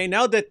 okay,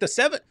 now that the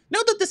 7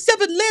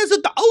 layers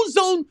of the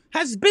ozone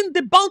has been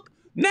debunked,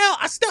 now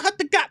I still have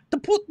to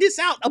put this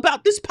out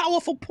about this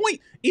powerful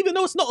point, even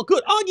though it's not a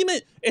good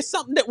argument. It's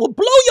something that will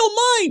blow your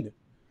mind.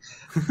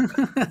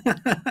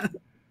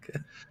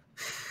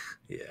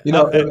 Yeah.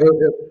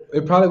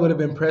 It probably would have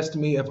impressed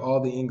me if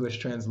all the English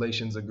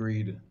translations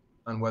agreed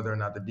on whether or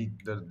not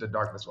the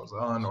darkness was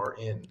on or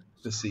in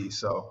the sea.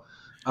 So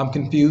I'm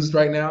confused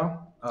right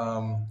now.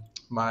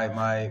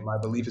 My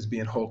belief is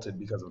being halted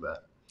because of that.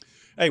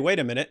 Hey, wait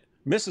a minute.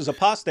 Mrs.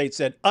 Apostate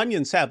said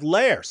onions have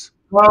layers.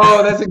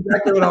 Oh, that's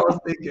exactly what I was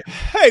thinking.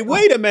 Hey,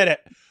 wait a minute.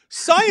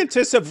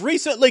 Scientists have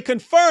recently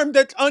confirmed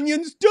that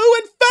onions do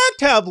in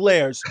fact have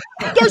layers.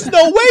 There's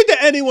no way that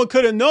anyone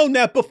could have known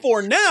that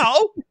before now.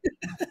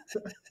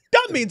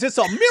 That means it's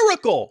a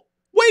miracle.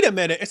 Wait a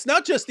minute. It's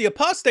not just the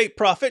apostate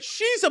prophet.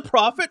 She's a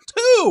prophet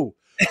too.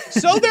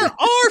 So there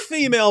are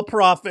female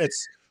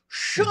prophets.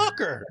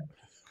 Shocker.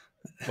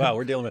 Wow,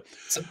 we're dealing with...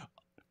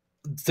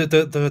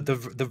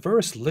 The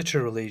verse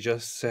literally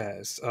just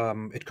says,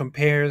 it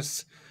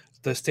compares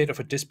the state of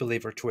a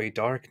disbeliever to a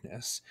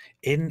darkness.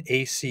 In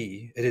a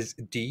sea, it is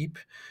deep,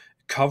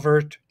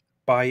 covered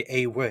by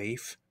a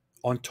wave,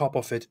 on top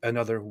of it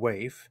another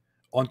wave,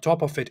 on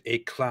top of it a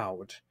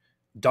cloud,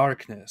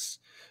 darkness,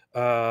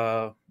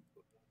 on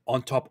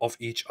top of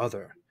each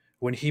other.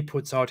 When he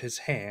puts out his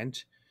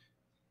hand,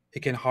 he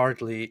can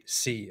hardly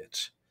see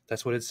it.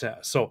 That's what it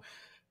says. So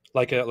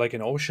like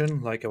an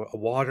ocean, like a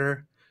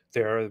water,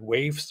 there are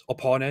waves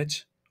upon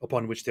it,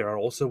 upon which there are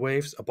also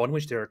waves, upon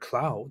which there are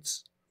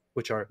clouds,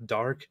 which are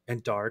dark,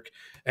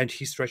 and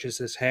he stretches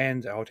his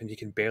hand out and he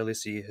can barely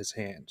see his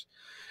hand.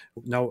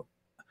 Now,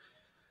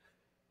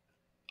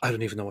 I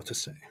don't even know what to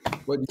say.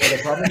 What, you got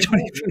a problem? I don't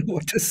even know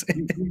what to say.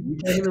 You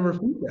can't even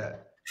refute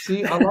that.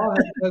 See, Allah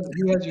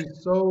has you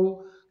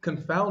so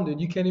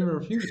confounded, you can't even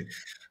refute it.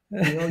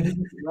 You're just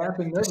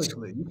laughing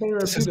nervously. You can't even refute it.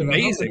 This is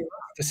amazing.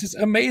 This is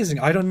amazing.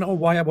 I don't know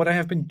what I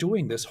have been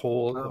doing this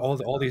whole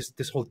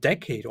this whole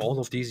decade, all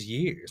of these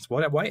years.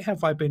 Why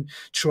have I been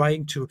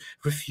trying to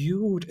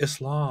refute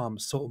Islam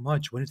so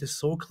much when it is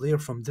so clear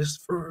from this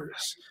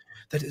verse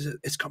that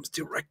it comes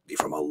directly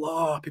from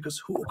Allah?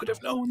 Because who could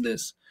have known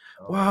this?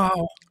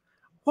 Wow.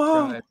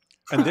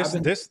 And this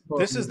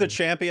is the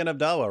champion of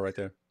Dawah right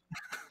there.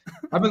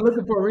 I've been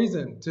looking for a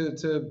reason to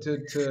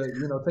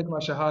take my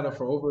shahada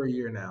for over a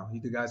year now.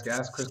 You guys can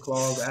ask Chris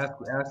Claus,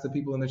 ask the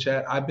people in the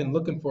chat. I've been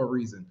looking for a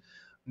reason.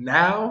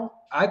 Now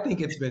I think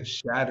it's been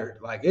shattered.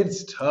 Like,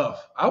 it's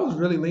tough. I was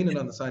really leaning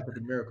on the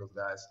scientific miracles,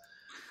 guys.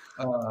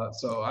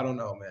 So I don't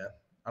know, man.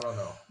 I don't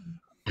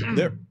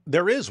know.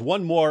 There is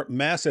one more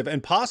massive,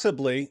 and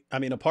possibly, I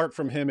mean, apart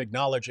from him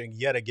acknowledging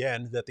yet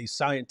again that the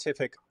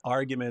scientific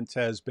argument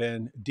has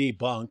been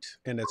debunked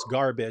and it's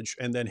garbage,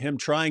 and then him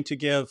trying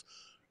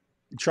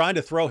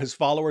to throw his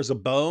followers a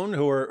bone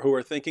who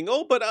are thinking,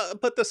 oh,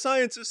 but the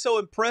science is so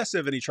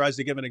impressive, and he tries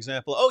to give an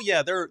example. Oh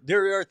yeah,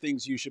 there are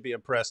things you should be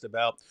impressed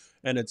about,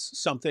 and it's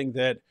something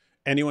that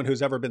anyone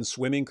who's ever been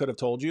swimming could have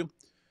told you.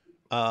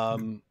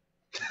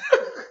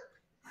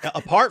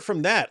 Apart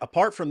from that,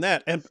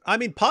 and I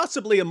mean,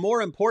 possibly a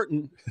more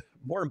important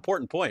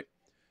point.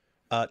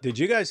 Did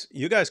you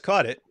guys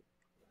caught it?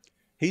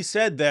 He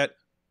said that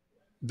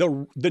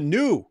the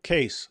new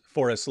case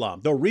for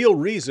Islam, the real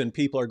reason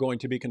people are going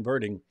to be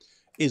converting,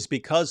 is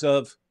because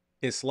of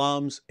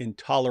Islam's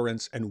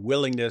intolerance and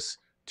willingness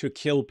to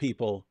kill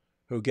people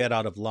who get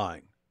out of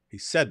line. He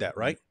said that,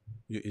 right?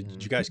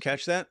 Did you guys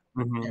catch that?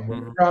 And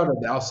we're proud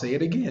of that. I'll say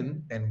it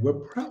again, and we're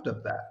proud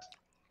of that.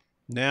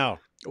 Now,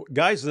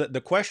 guys,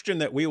 the question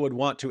that we would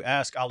want to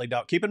ask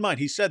ALLthat, keep in mind,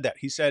 he said that.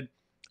 He said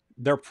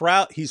they're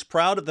proud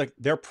of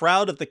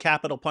the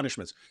capital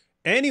punishments.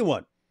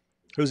 Anyone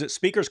who's at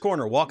Speaker's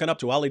Corner walking up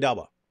to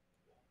ALLthat,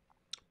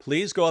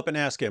 please go up and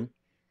ask him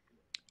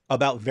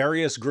about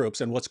various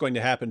groups and what's going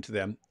to happen to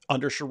them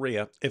under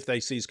Sharia if they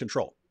seize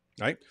control,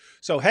 right?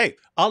 So, hey,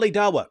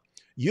 ALLthat,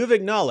 you've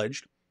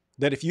acknowledged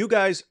that if you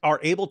guys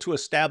are able to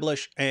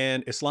establish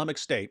an Islamic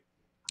state,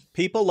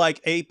 people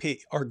like AP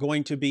are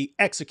going to be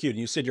executed.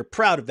 You said you're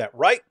proud of that,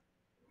 right?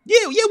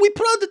 Yeah, we're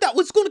proud that that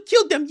was going to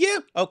kill them, yeah.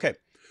 Okay.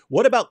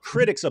 What about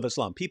critics of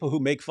Islam, people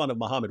who make fun of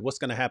Muhammad? What's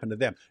going to happen to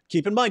them?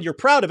 Keep in mind, you're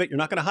proud of it. You're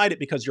not going to hide it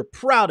because you're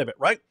proud of it,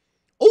 right?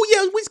 Oh,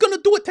 yeah, we're going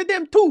to do it to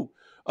them too.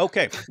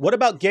 Okay, what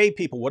about gay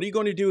people? What are you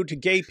going to do to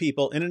gay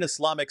people in an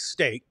Islamic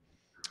state?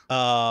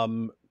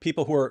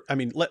 People who are, I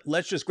mean,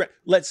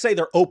 let's say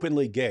they're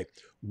openly gay.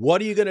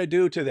 What are you going to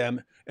do to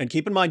them? And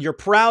keep in mind, you're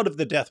proud of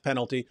the death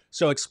penalty.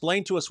 So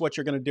explain to us what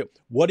you're going to do.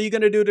 What are you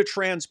going to do to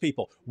trans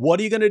people? What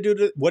are you going to do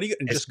to, what are you,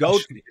 and just go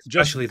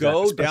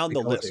down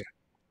the list. There.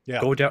 Yeah.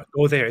 Go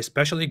there,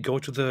 especially go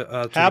to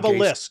the have the a gays,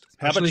 list,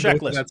 have a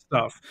checklist, that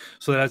stuff,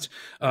 so that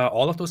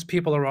all of those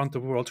people around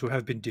the world who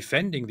have been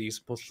defending these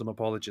Muslim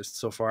apologists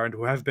so far and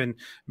who have been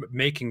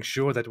making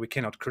sure that we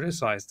cannot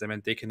criticize them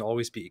and they can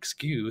always be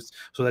excused,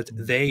 so that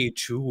they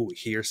too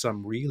hear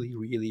some really,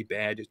 really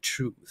bad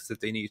truths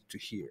that they need to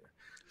hear.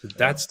 So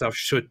that stuff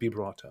should be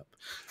brought up.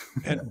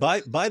 And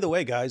by the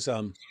way, guys,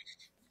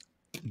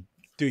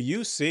 do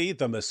you see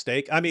the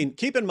mistake? I mean,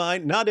 keep in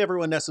mind, not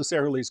everyone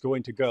necessarily is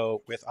going to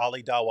go with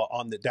Ali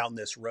Dawah down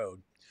this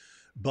road.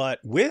 But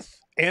with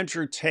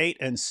Andrew Tate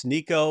and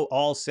Sneeko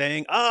all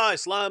saying,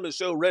 Islam is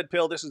so red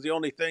pill, this is the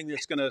only thing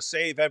that's going to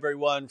save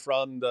everyone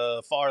from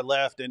the far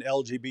left and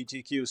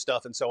LGBTQ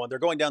stuff and so on. They're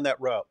going down that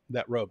road.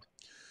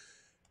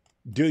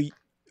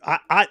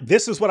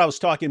 This is what I was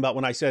talking about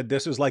when I said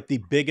this is like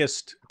the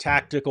biggest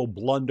tactical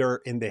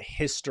blunder in the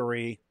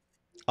history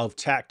of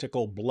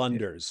tactical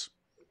blunders.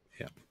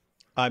 Yeah.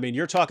 I mean,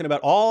 you're talking about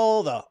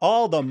all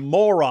the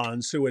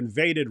morons who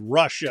invaded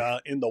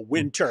Russia in the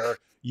winter,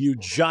 you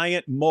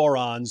giant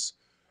morons.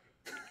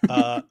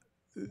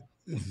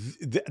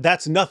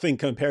 That's nothing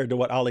compared to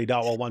what Ali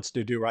Dawah wants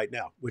to do right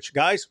now, which,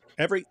 guys,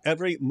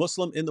 every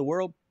Muslim in the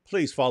world,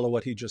 please follow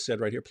what he just said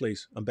right here.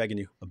 Please, I'm begging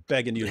you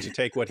to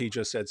take what he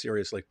just said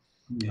seriously.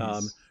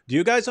 Yes. Do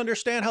you guys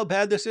understand how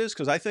bad this is?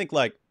 Because I think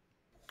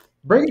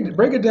break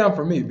it down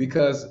for me,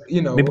 because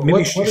maybe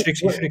you should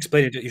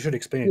explain it. You should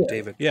explain it,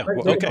 David. Yeah.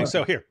 Okay.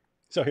 So here,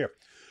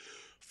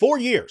 4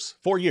 years.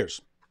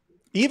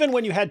 Even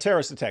when you had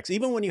terrorist attacks,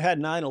 even when you had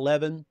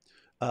 9/11,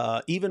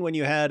 even when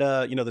you had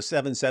the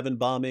 7/7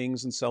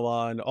 bombings and so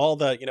on, all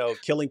the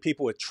killing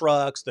people with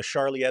trucks, the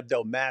Charlie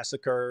Hebdo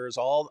massacres,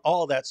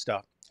 all that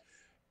stuff.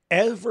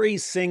 Every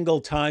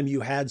single time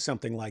you had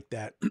something like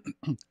that,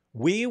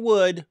 we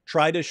would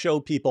try to show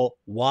people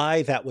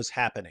why that was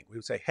happening. We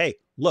would say, hey,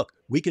 look,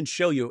 we can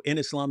show you in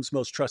Islam's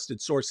most trusted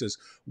sources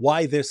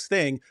why this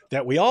thing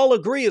that we all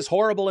agree is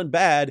horrible and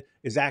bad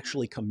is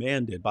actually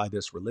commanded by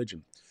this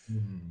religion.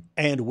 Mm-hmm.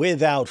 And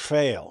without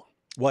fail,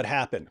 what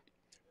happened?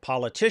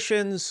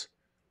 Politicians,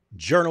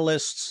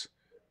 journalists,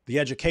 the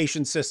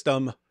education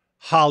system,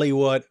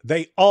 Hollywood,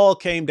 they all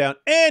came down.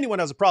 Anyone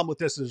who has a problem with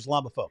this is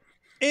Islamophobe.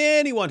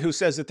 Anyone who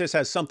says that this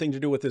has something to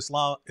do with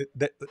Islam,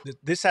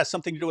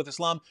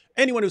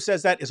 anyone who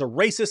says that is a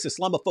racist,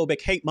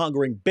 Islamophobic,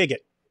 hate-mongering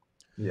bigot.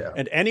 Yeah.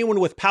 And anyone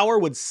with power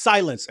would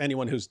silence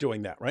anyone who's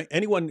doing that, right?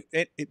 Anyone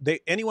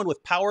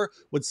with power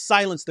would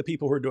silence the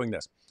people who are doing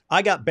this.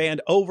 I got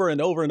banned over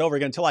and over and over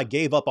again until I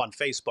gave up on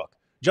Facebook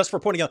just for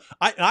pointing out.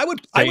 I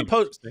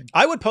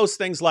would post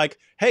things like,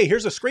 "Hey,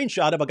 here's a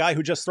screenshot of a guy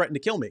who just threatened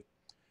to kill me,"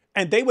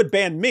 and they would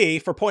ban me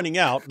for pointing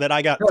out that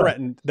I got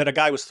threatened, that a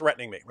guy was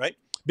threatening me, right?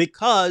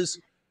 Because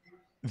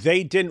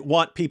they didn't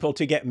want people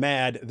to get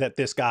mad that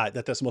this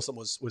Muslim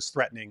was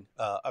threatening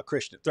a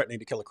Christian, threatening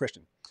to kill a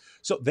Christian.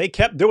 So they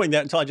kept doing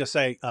that until I just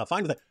say,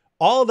 fine with it.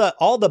 All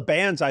the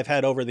bans I've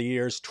had over the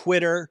years,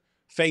 Twitter,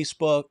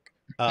 Facebook,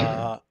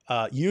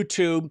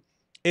 YouTube,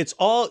 it's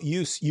all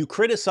you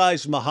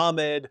criticized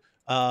Muhammad,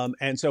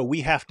 and so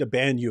we have to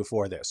ban you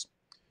for this.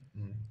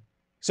 Mm-hmm.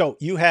 So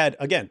you had,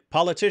 again,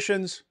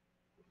 politicians,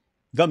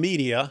 the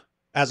media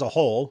as a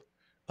whole,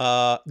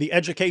 the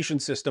education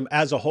system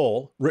as a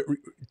whole.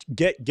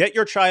 Get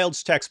your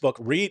child's textbook,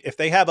 read, if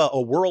they have a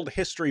world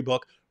history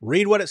book,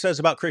 read what it says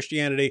about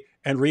Christianity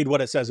and read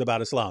what it says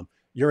about Islam.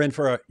 You're in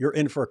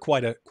for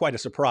quite a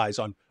surprise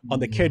on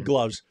the kid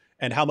gloves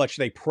and how much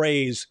they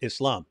praise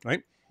Islam,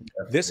 right?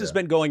 Yeah, this has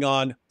been going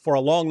on for a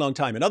long, long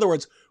time. In other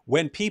words,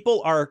 when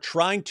people are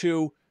trying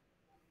to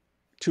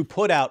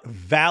put out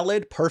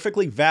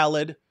perfectly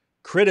valid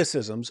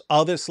criticisms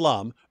of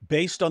Islam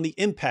based on the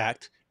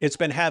impact it's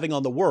been having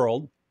on the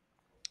world,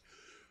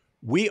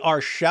 we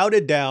are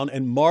shouted down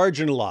and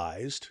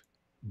marginalized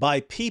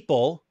by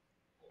people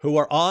who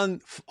are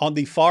on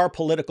the far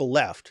political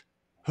left,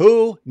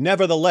 who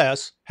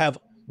nevertheless have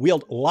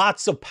wield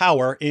lots of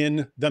power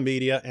in the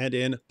media and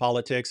in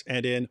politics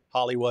and in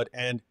Hollywood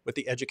and with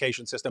the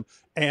education system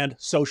and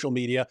social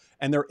media.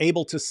 And they're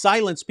able to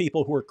silence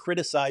people who are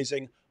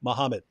criticizing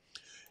Muhammad.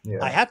 Yeah.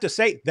 I have to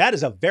say, that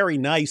is a very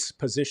nice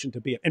position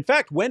to be in. In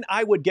fact, when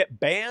I would get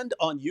banned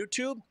on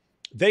YouTube,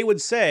 they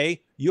would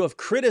say, you have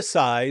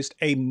criticized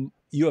a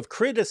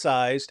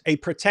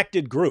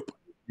protected group.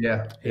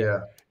 Yeah.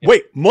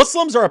 Wait,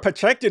 Muslims are a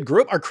protected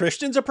group? Are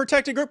Christians a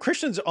protected group?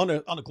 Christians on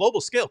a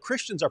global scale,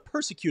 Christians are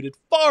persecuted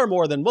far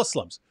more than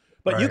Muslims.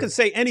 But you can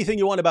say anything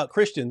you want about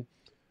Christian,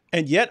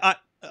 and yet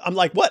I'm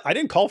like, what? I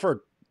didn't call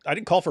for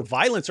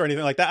violence or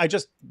anything like that. I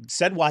just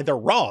said why they're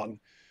wrong.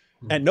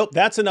 And nope,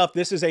 that's enough.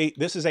 This is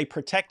a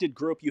protected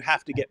group. You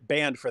have to get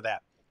banned for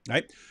that.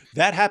 Right?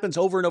 That happens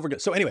over and over again.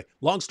 So anyway,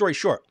 long story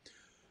short,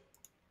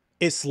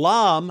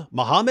 Islam,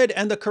 Muhammad,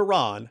 and the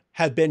Quran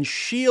have been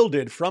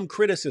shielded from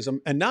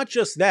criticism, and not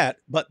just that,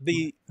 but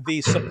the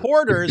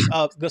supporters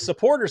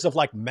of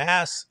like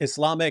mass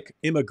Islamic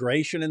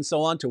immigration and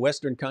so on to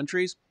Western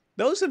countries,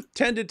 those have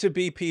tended to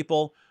be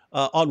people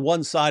on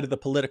one side of the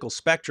political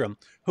spectrum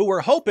who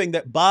were hoping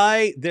that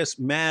by this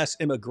mass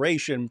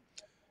immigration,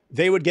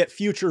 they would get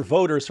future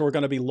voters who are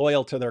going to be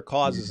loyal to their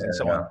causes and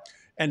so on.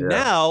 And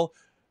now,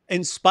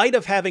 in spite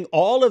of having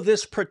all of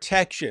this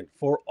protection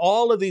for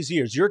all of these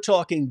years, you're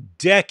talking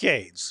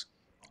decades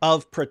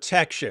of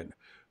protection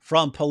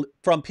from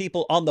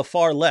people on the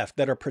far left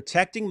that are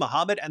protecting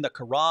Muhammad and the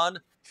Quran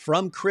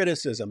from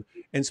criticism,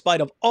 in spite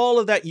of all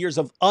of that years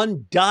of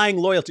undying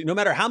loyalty, no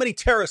matter how many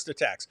terrorist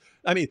attacks.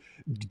 I mean,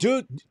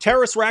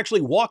 terrorists were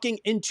actually walking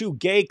into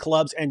gay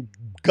clubs and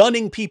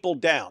gunning people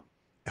down.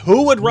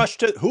 Who would rush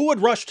to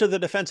the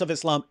defense of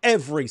Islam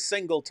every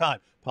single time?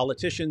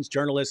 Politicians,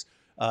 journalists,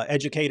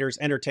 educators,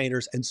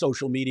 entertainers, and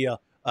social media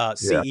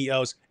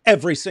CEOs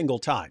every single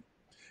time.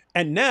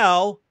 And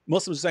now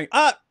Muslims are saying,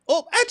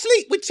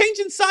 actually, we're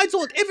changing sides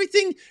on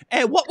everything.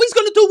 And what we're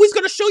going to do, we're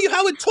going to show you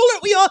how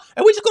intolerant we are.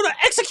 And we're just going to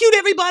execute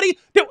everybody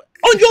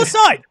on your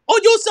side, on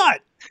your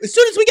side. As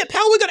soon as we get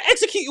power, we're going to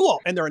execute you all.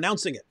 And they're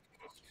announcing it.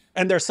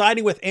 And they're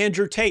siding with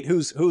Andrew Tate,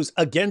 who's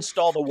against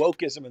all the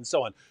wokeism and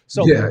so on.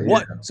 So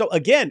So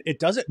again, it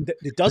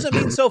doesn't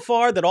mean so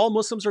far that all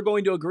Muslims are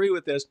going to agree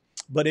with this.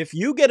 But if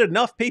you get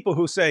enough people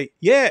who say,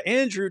 yeah,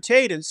 Andrew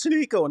Tate and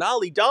Sneeko and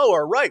Ali Dawah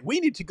are right, we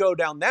need to go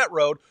down that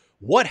road.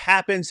 What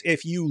happens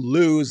if you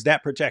lose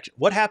that protection?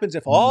 What happens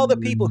if all the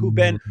people who've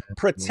been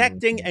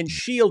protecting and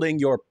shielding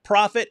your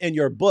prophet and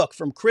your book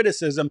from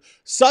criticism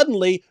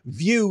suddenly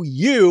view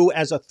you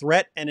as a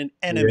threat and an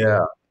enemy?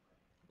 Yeah.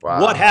 Wow.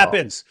 What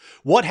happens?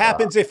 What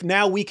happens if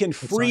now we can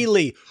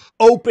freely,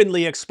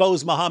 openly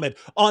expose Muhammad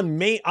on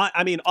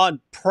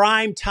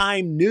prime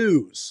time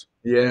news?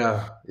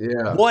 Yeah.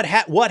 What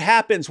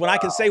happens when I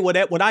can say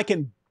when I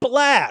can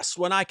blast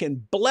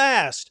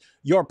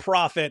your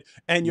prophet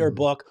and your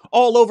book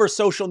all over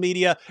social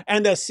media,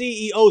 and the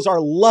CEOs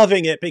are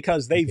loving it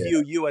because they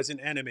view you as an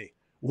enemy?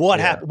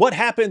 What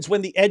happens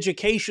when the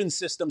education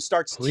system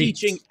starts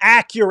teaching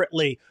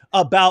accurately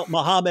about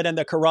Muhammad and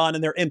the Quran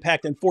and their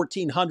impact in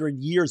 1400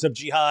 years of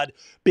jihad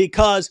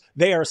because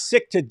they are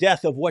sick to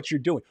death of what you're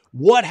doing?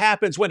 What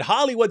happens when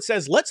Hollywood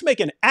says, let's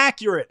make an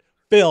accurate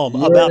film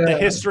about the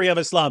history of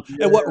Islam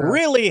and what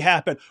really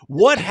happened?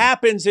 What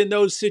happens in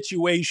those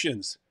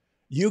situations?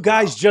 You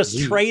guys just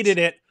traded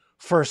it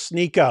for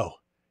Sneeko.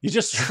 You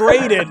just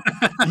traded.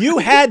 You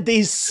had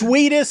the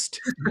sweetest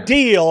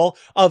deal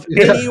of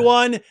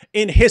anyone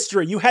in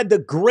history. You had the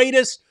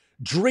greatest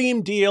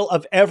dream deal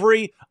of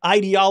every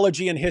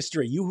ideology in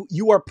history.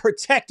 You are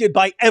protected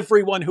by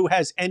everyone who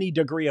has any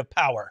degree of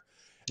power.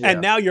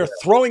 And now you're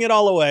throwing it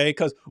all away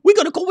because we're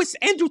going to go with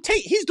Andrew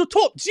Tate. He's the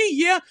top G,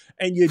 yeah?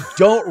 And you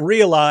don't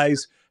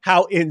realize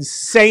how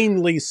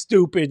insanely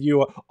stupid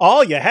you are.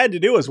 All you had to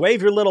do is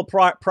wave your little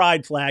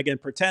pride flag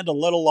and pretend a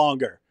little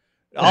longer.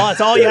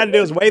 That's all you had to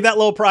do is wave that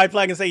little pride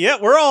flag and say, yeah,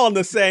 we're all on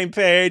the same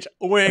page.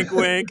 Wink,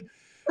 wink.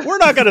 We're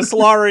not going to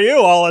slaughter you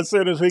all as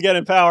soon as we get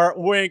in power.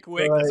 Wink,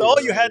 wink. That's all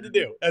you had to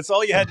do. That's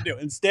all you had to do.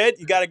 Instead,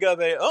 you got to go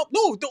there. Oh,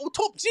 no,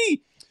 top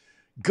G.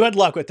 Good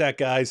luck with that,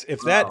 guys. If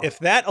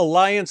that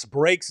alliance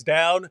breaks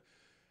down,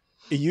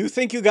 you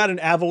think you got an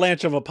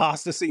avalanche of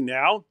apostasy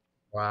now?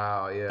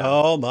 Wow, yeah.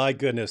 Oh my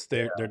goodness.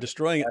 They're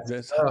destroying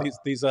it.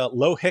 These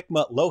low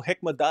hikmah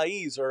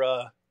da'is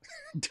are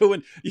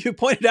doing. You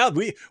pointed out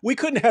we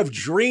couldn't have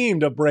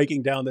dreamed of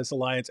breaking down this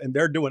alliance, and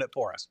they're doing it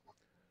for us.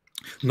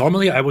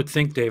 Normally, I would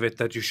think, David,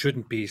 that you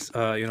shouldn't be,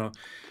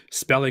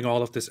 spelling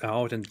all of this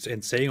out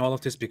and saying all of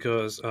this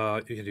because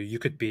you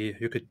could be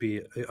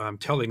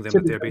telling them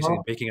that they're basically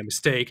making a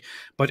mistake.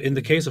 But in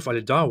the case of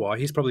Ali Dawah,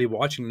 he's probably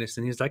watching this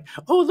and he's like,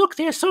 "Oh, look,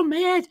 they're so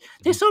mad!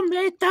 They're so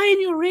mad,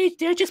 dying in rage.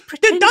 They're just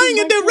pretending. They're dying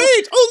in their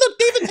rage. Oh, look,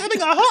 David's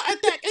having a heart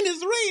attack in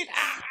his rage.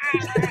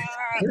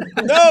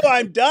 No,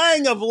 I'm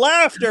dying of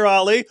laughter,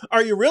 Ali.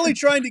 Are you really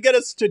trying to get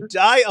us to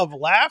die of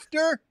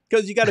laughter?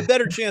 Because you got a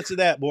better chance of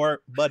that,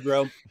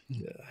 Budro.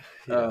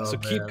 So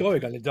keep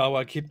going, Ali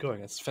Dawah. Keep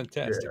going. It's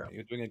fantastic. Yeah.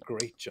 You're doing a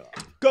great job.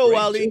 Go,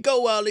 Ali.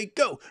 Go, Ali.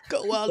 Go.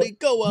 Go, Ali.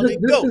 Go, Ali.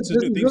 Go. This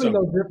is really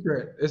no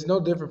different. It's no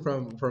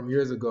different from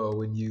years ago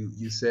when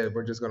you said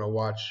we're just going to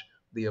watch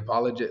the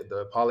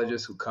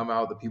apologists who come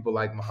out, the people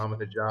like Muhammad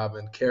Hijab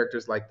and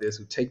characters like this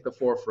who take the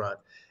forefront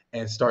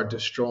and start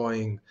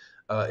destroying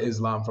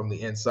Islam from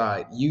the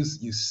inside. You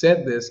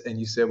said this and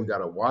you said we got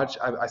to watch.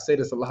 I say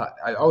this a lot.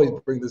 I always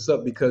bring this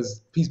up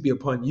because peace be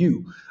upon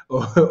you,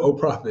 O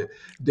Prophet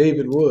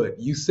David Wood.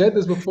 You said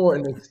this before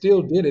and they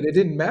still did it. It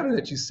didn't matter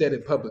that you said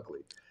it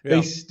publicly.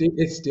 Yeah.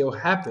 It still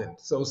happened.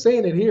 So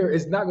saying it here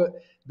is not good.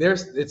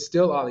 It's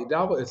still Ali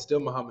Dawah. It's still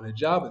Muhammad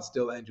Hijab. It's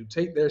still Andrew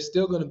Tate. They're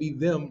still going to be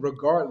them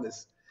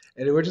regardless.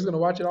 And we're just going to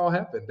watch it all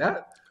happen.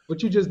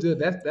 What you just did,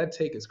 that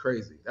take is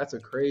crazy. That's a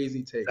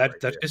crazy take.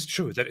 That is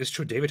true. That is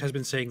true. David has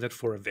been saying that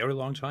for a very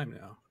long time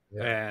now.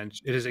 Yeah. And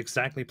it is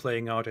exactly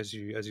playing out as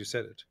you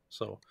said it.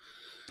 So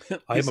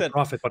I am a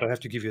prophet, but I have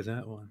to give you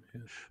that one.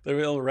 Yeah.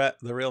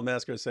 The real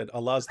masker said,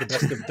 Allah's the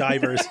best of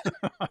divers.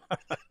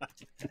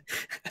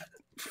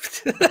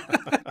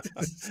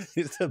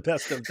 He's the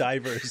best of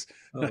divers.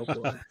 Oh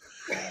boy.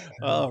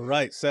 All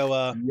right. So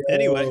Yo,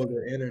 anyway,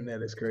 the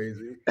internet is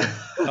crazy.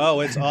 oh,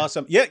 it's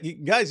awesome. Yeah, you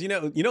guys,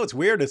 it's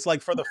weird. It's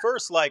like for the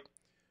first like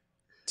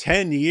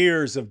 10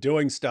 years of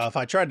doing stuff,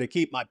 I tried to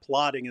keep my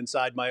plotting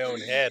inside my own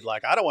head.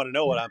 Like, I don't want to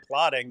know what I'm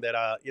plotting, that,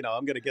 I'm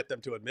going to get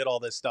them to admit all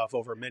this stuff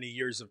over many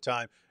years of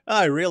time.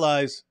 I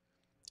realize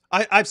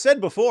I've said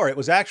before, it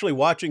was actually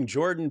watching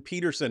Jordan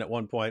Peterson at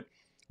one point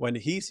when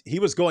he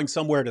was going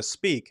somewhere to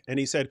speak, and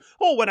he said,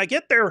 "Oh, when I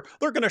get there,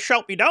 they're going to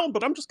shout me down,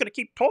 but I'm just going to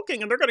keep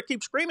talking, and they're going to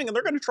keep screaming, and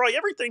they're going to try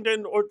everything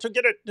to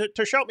get it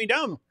to shout me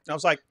down." And I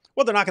was like,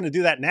 "Well, they're not going to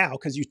do that now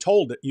because you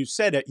told it, you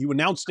said it, you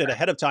announced it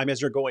ahead of time as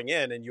you're going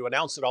in, and you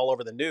announced it all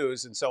over the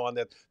news and so on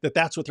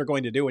that's what they're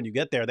going to do when you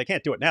get there. They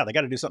can't do it now. They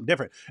got to do something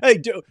different."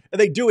 And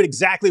they do it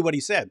exactly what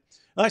he said.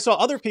 And I saw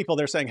other people,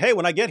 they're saying, "Hey,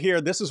 when I get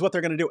here, this is what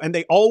they're going to do." And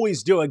they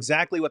always do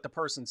exactly what the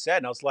person said.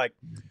 And I was like,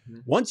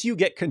 once you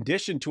get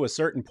conditioned to a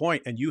certain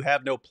point and you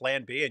have no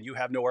plan B and you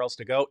have nowhere else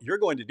to go, you're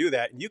going to do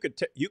that. And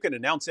you can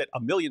announce it a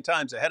million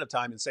times ahead of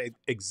time and say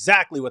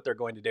exactly what they're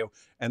going to do.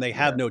 And they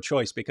have no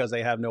choice because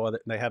they have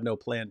no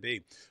plan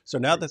B. So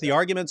now that the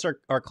arguments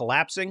are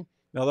collapsing,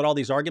 now that all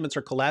these arguments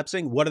are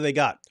collapsing, what do they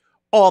got?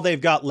 All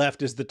they've got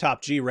left is the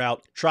top G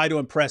route. Try to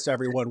impress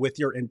everyone with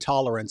your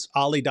intolerance.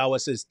 Ali Dawah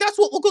says, "That's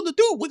what we're going to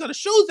do. We're going to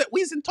show that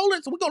we're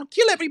intolerant, so we're going to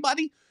kill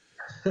everybody."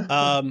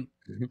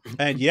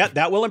 And yet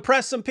that will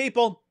impress some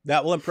people.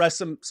 That will impress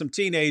some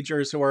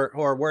teenagers who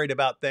are worried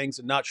about things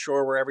and not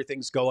sure where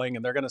everything's going,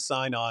 and they're going to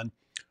sign on.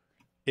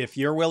 If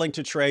you're willing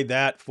to trade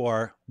that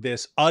for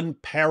this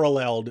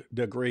unparalleled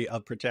degree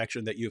of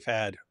protection that you've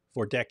had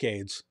for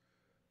decades,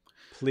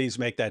 please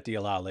make that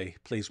deal, Ali.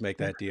 Please make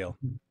that deal.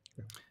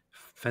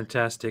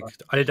 Fantastic.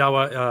 Ali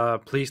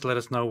Dawah, please let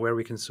us know where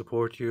we can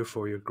support you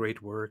for your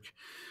great work.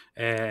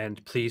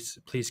 And please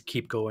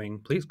keep going.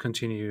 Please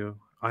continue.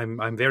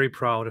 I'm very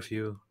proud of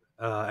you,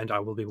 and I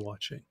will be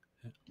watching.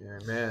 Yeah,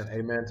 man.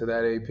 Amen to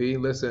that, AP.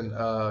 Listen,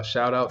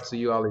 shout out to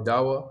you, Ali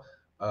Dawah.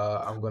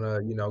 I'm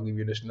gonna, give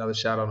you just another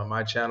shout out on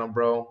my channel,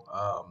 bro.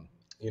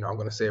 I'm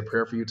gonna say a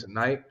prayer for you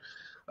tonight,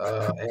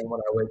 and when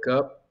I wake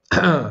up.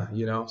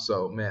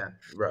 So man,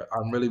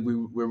 I'm really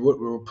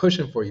we're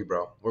pushing for you,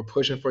 bro. We're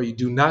pushing for you.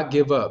 Do not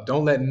give up.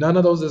 Don't let none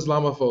of those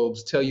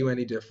Islamophobes tell you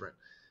any different.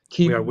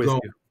 Keep We are with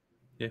going. you.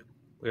 Yeah,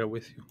 we are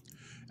with you.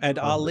 And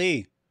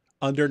Ali,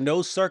 under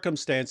no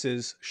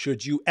circumstances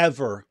should you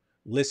ever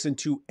listen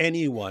to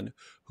anyone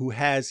who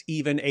has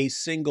even a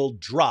single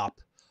drop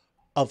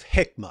of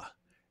hikmah.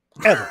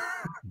 Ever.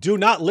 Do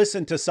not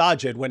listen to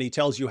Sajid when he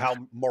tells you how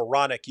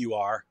moronic you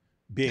are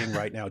being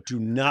right now. Do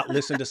not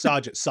listen to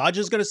Sajid.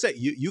 Sajid's going to say,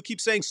 you keep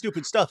saying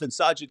stupid stuff, and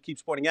Sajid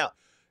keeps pointing out.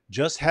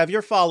 Just have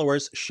your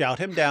followers shout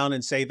him down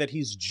and say that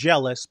he's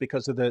jealous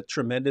because of the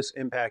tremendous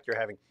impact you're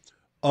having.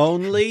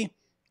 Only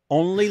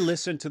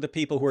listen to the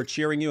people who are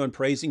cheering you and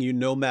praising you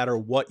no matter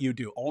what you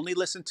do. Only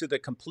listen to the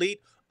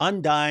complete,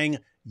 undying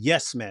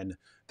yes men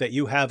that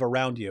you have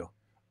around you.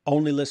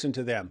 Only listen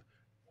to them.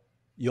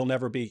 You'll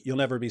never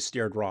be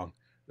steered wrong.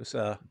 Just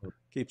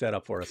keep that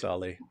up for us,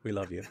 Ali. We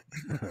love you.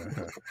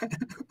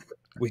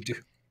 We do.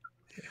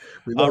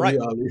 We love All right.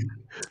 you, Ali.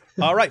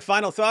 All right.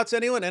 Final thoughts,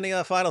 anyone? Any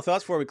final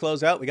thoughts before we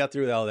close out? We got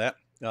through all that.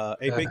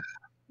 AP,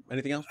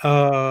 anything else?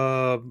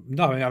 No,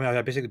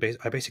 I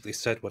basically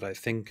said what I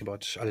think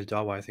about Ali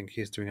Dawah. I think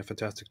he's doing a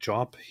fantastic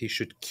job. He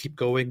should keep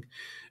going.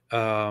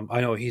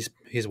 I know he's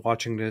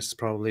watching this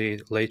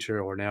probably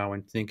later or now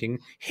and thinking,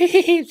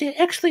 "Hey, they're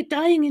actually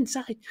dying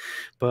inside,"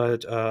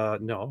 but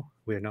no,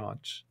 we're not.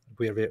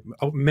 We are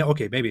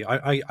okay. Maybe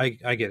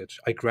I get it.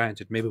 I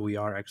grant it. Maybe we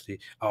are actually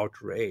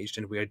outraged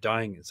and we are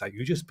dying inside.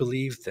 You just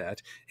believe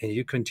that and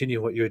you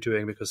continue what you're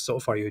doing because so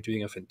far you're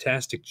doing a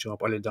fantastic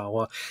job, Ali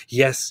Dawah.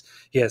 Yes.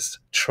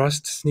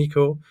 Trust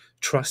Sneeko.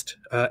 Trust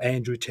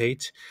Andrew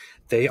Tate.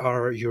 They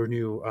are your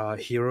new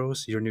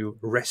heroes, your new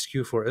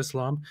rescue for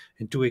Islam,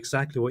 and do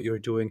exactly what you're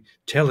doing.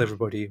 Tell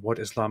everybody what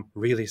Islam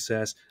really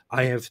says.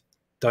 I have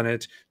done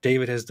it.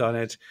 David has done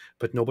it,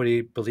 but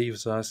nobody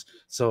believes us.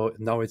 So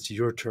now it's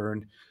your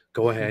turn.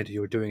 Go ahead.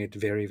 You're doing it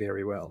very,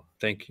 very well.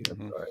 Thank you.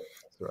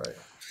 That's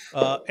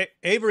right.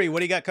 Avery, what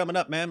do you got coming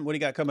up, man? What do you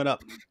got coming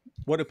up?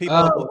 What are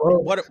people?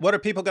 What are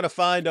people going to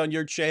find on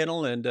your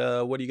channel, and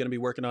what are you going to be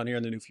working on here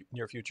in the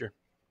near future?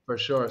 For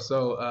sure.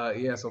 So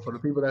so for the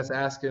people that's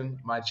asking,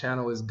 my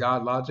channel is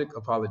God Logic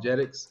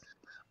Apologetics.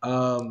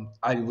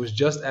 I was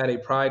just at a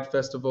Pride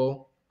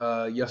festival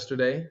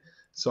yesterday,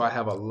 so I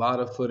have a lot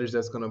of footage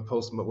that's going to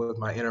post with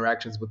my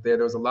interactions with there.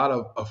 There was a lot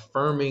of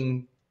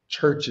affirming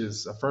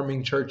churches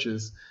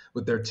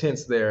with their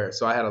tents there.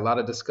 So I had a lot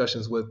of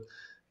discussions with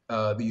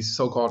these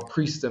so-called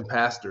priests and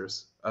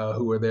pastors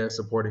who were there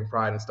supporting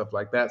Pride and stuff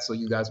like that. So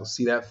you guys will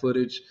see that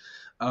footage.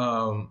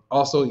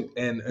 Also,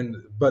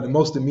 but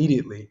most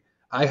immediately,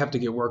 I have to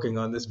get working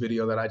on this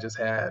video that I just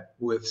had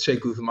with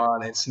Sheikh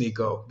Uthman and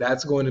Sneeko.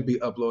 That's going to be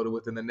uploaded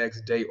within the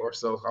next day or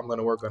so. I'm going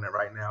to work on it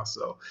right now.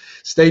 So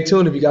stay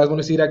tuned. If you guys want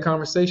to see that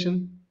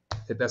conversation,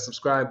 hit that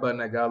subscribe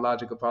button at God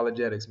Logic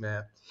Apologetics,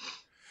 man.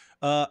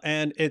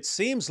 And it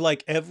seems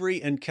like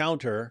every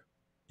encounter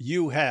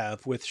you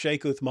have with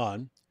Sheikh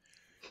Uthman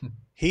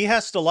He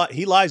has to lie.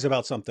 He lies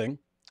about something.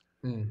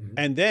 Mhm.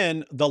 And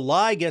then the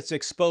lie gets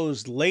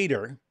exposed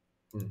later.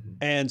 Mhm.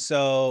 And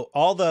so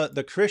all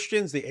the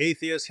Christians, the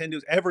atheists,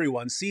 Hindus,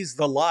 everyone sees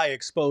the lie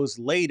exposed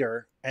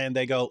later. And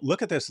they go,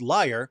 look at this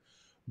liar.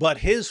 But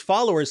his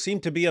followers seem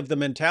to be of the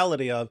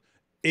mentality of,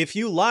 if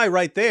you lie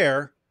right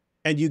there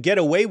and you get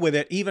away with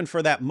it, even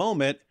for that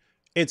moment,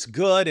 it's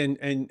good.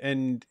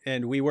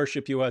 And we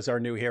worship you as our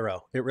new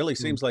hero. It really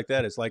seems like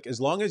that. It's like,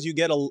 as long as you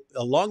get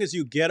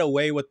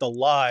away with the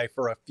lie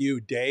for a few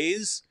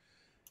days,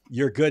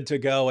 you're good to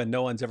go, and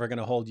no one's ever going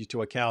to hold you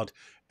to account.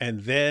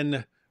 And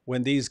then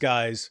when these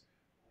guys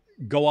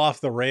go off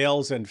the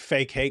rails and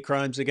fake hate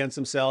crimes against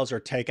themselves or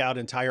take out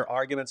entire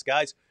arguments,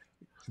 guys,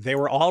 they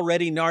were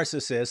already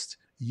narcissists.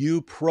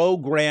 You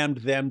programmed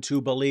them to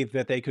believe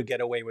that they could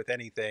get away with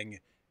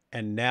anything.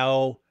 And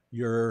now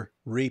you're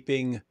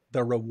reaping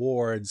the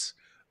rewards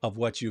of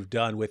what you've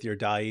done with your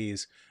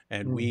da'is.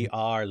 And we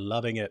are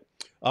loving it.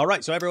 All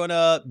right. So everyone,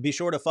 be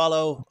sure to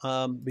follow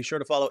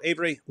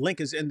Avery. Link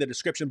is in the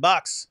description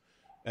box.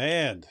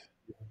 And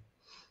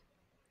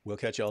we'll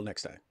catch y'all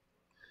next time.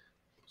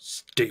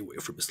 Stay away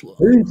from Islam.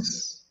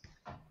 Peace.